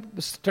तो क्या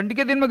ठंडी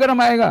के दिन में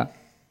गर्म आएगा?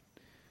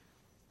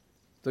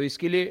 तो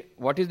इसके लिए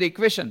what is the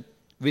equation?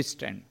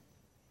 Withstand,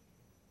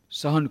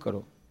 सहन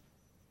करो.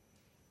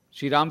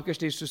 श्री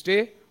रामकृष्ण यूज्ड टू से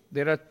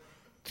देयर आर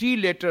 3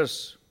 letters,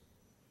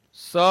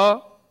 स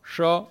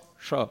श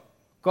श.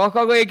 क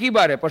ख ग एक ही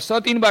बार है पर स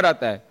 3 बार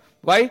आता है.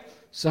 वाई?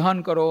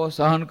 सहन करो,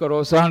 सहन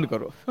करो, सहन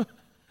करो.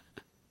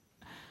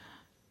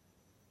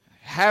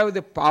 Have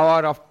the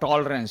power of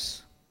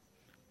tolerance.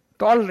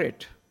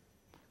 Tolerate.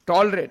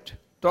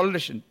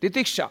 Toleration.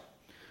 Titiksha.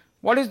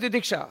 What is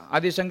titiksha?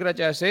 Adi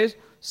Shankaracharya says,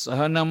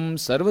 Sahanam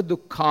sarva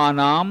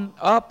dukkhanam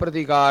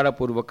apratikara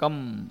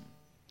purvakam.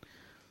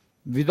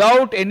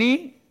 Without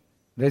any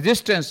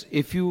resistance,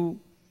 if you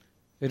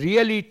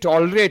really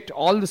tolerate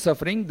all the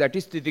suffering, that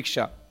is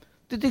titiksha.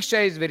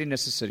 Titiksha is very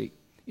necessary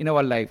in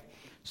our life.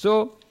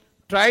 So,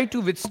 try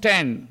to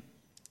withstand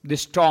the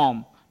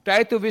storm.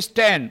 Try to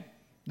withstand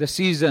the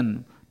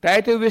season. Try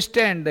to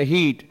withstand the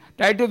heat.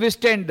 Try to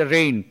withstand the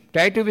rain.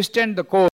 Try to withstand the cold.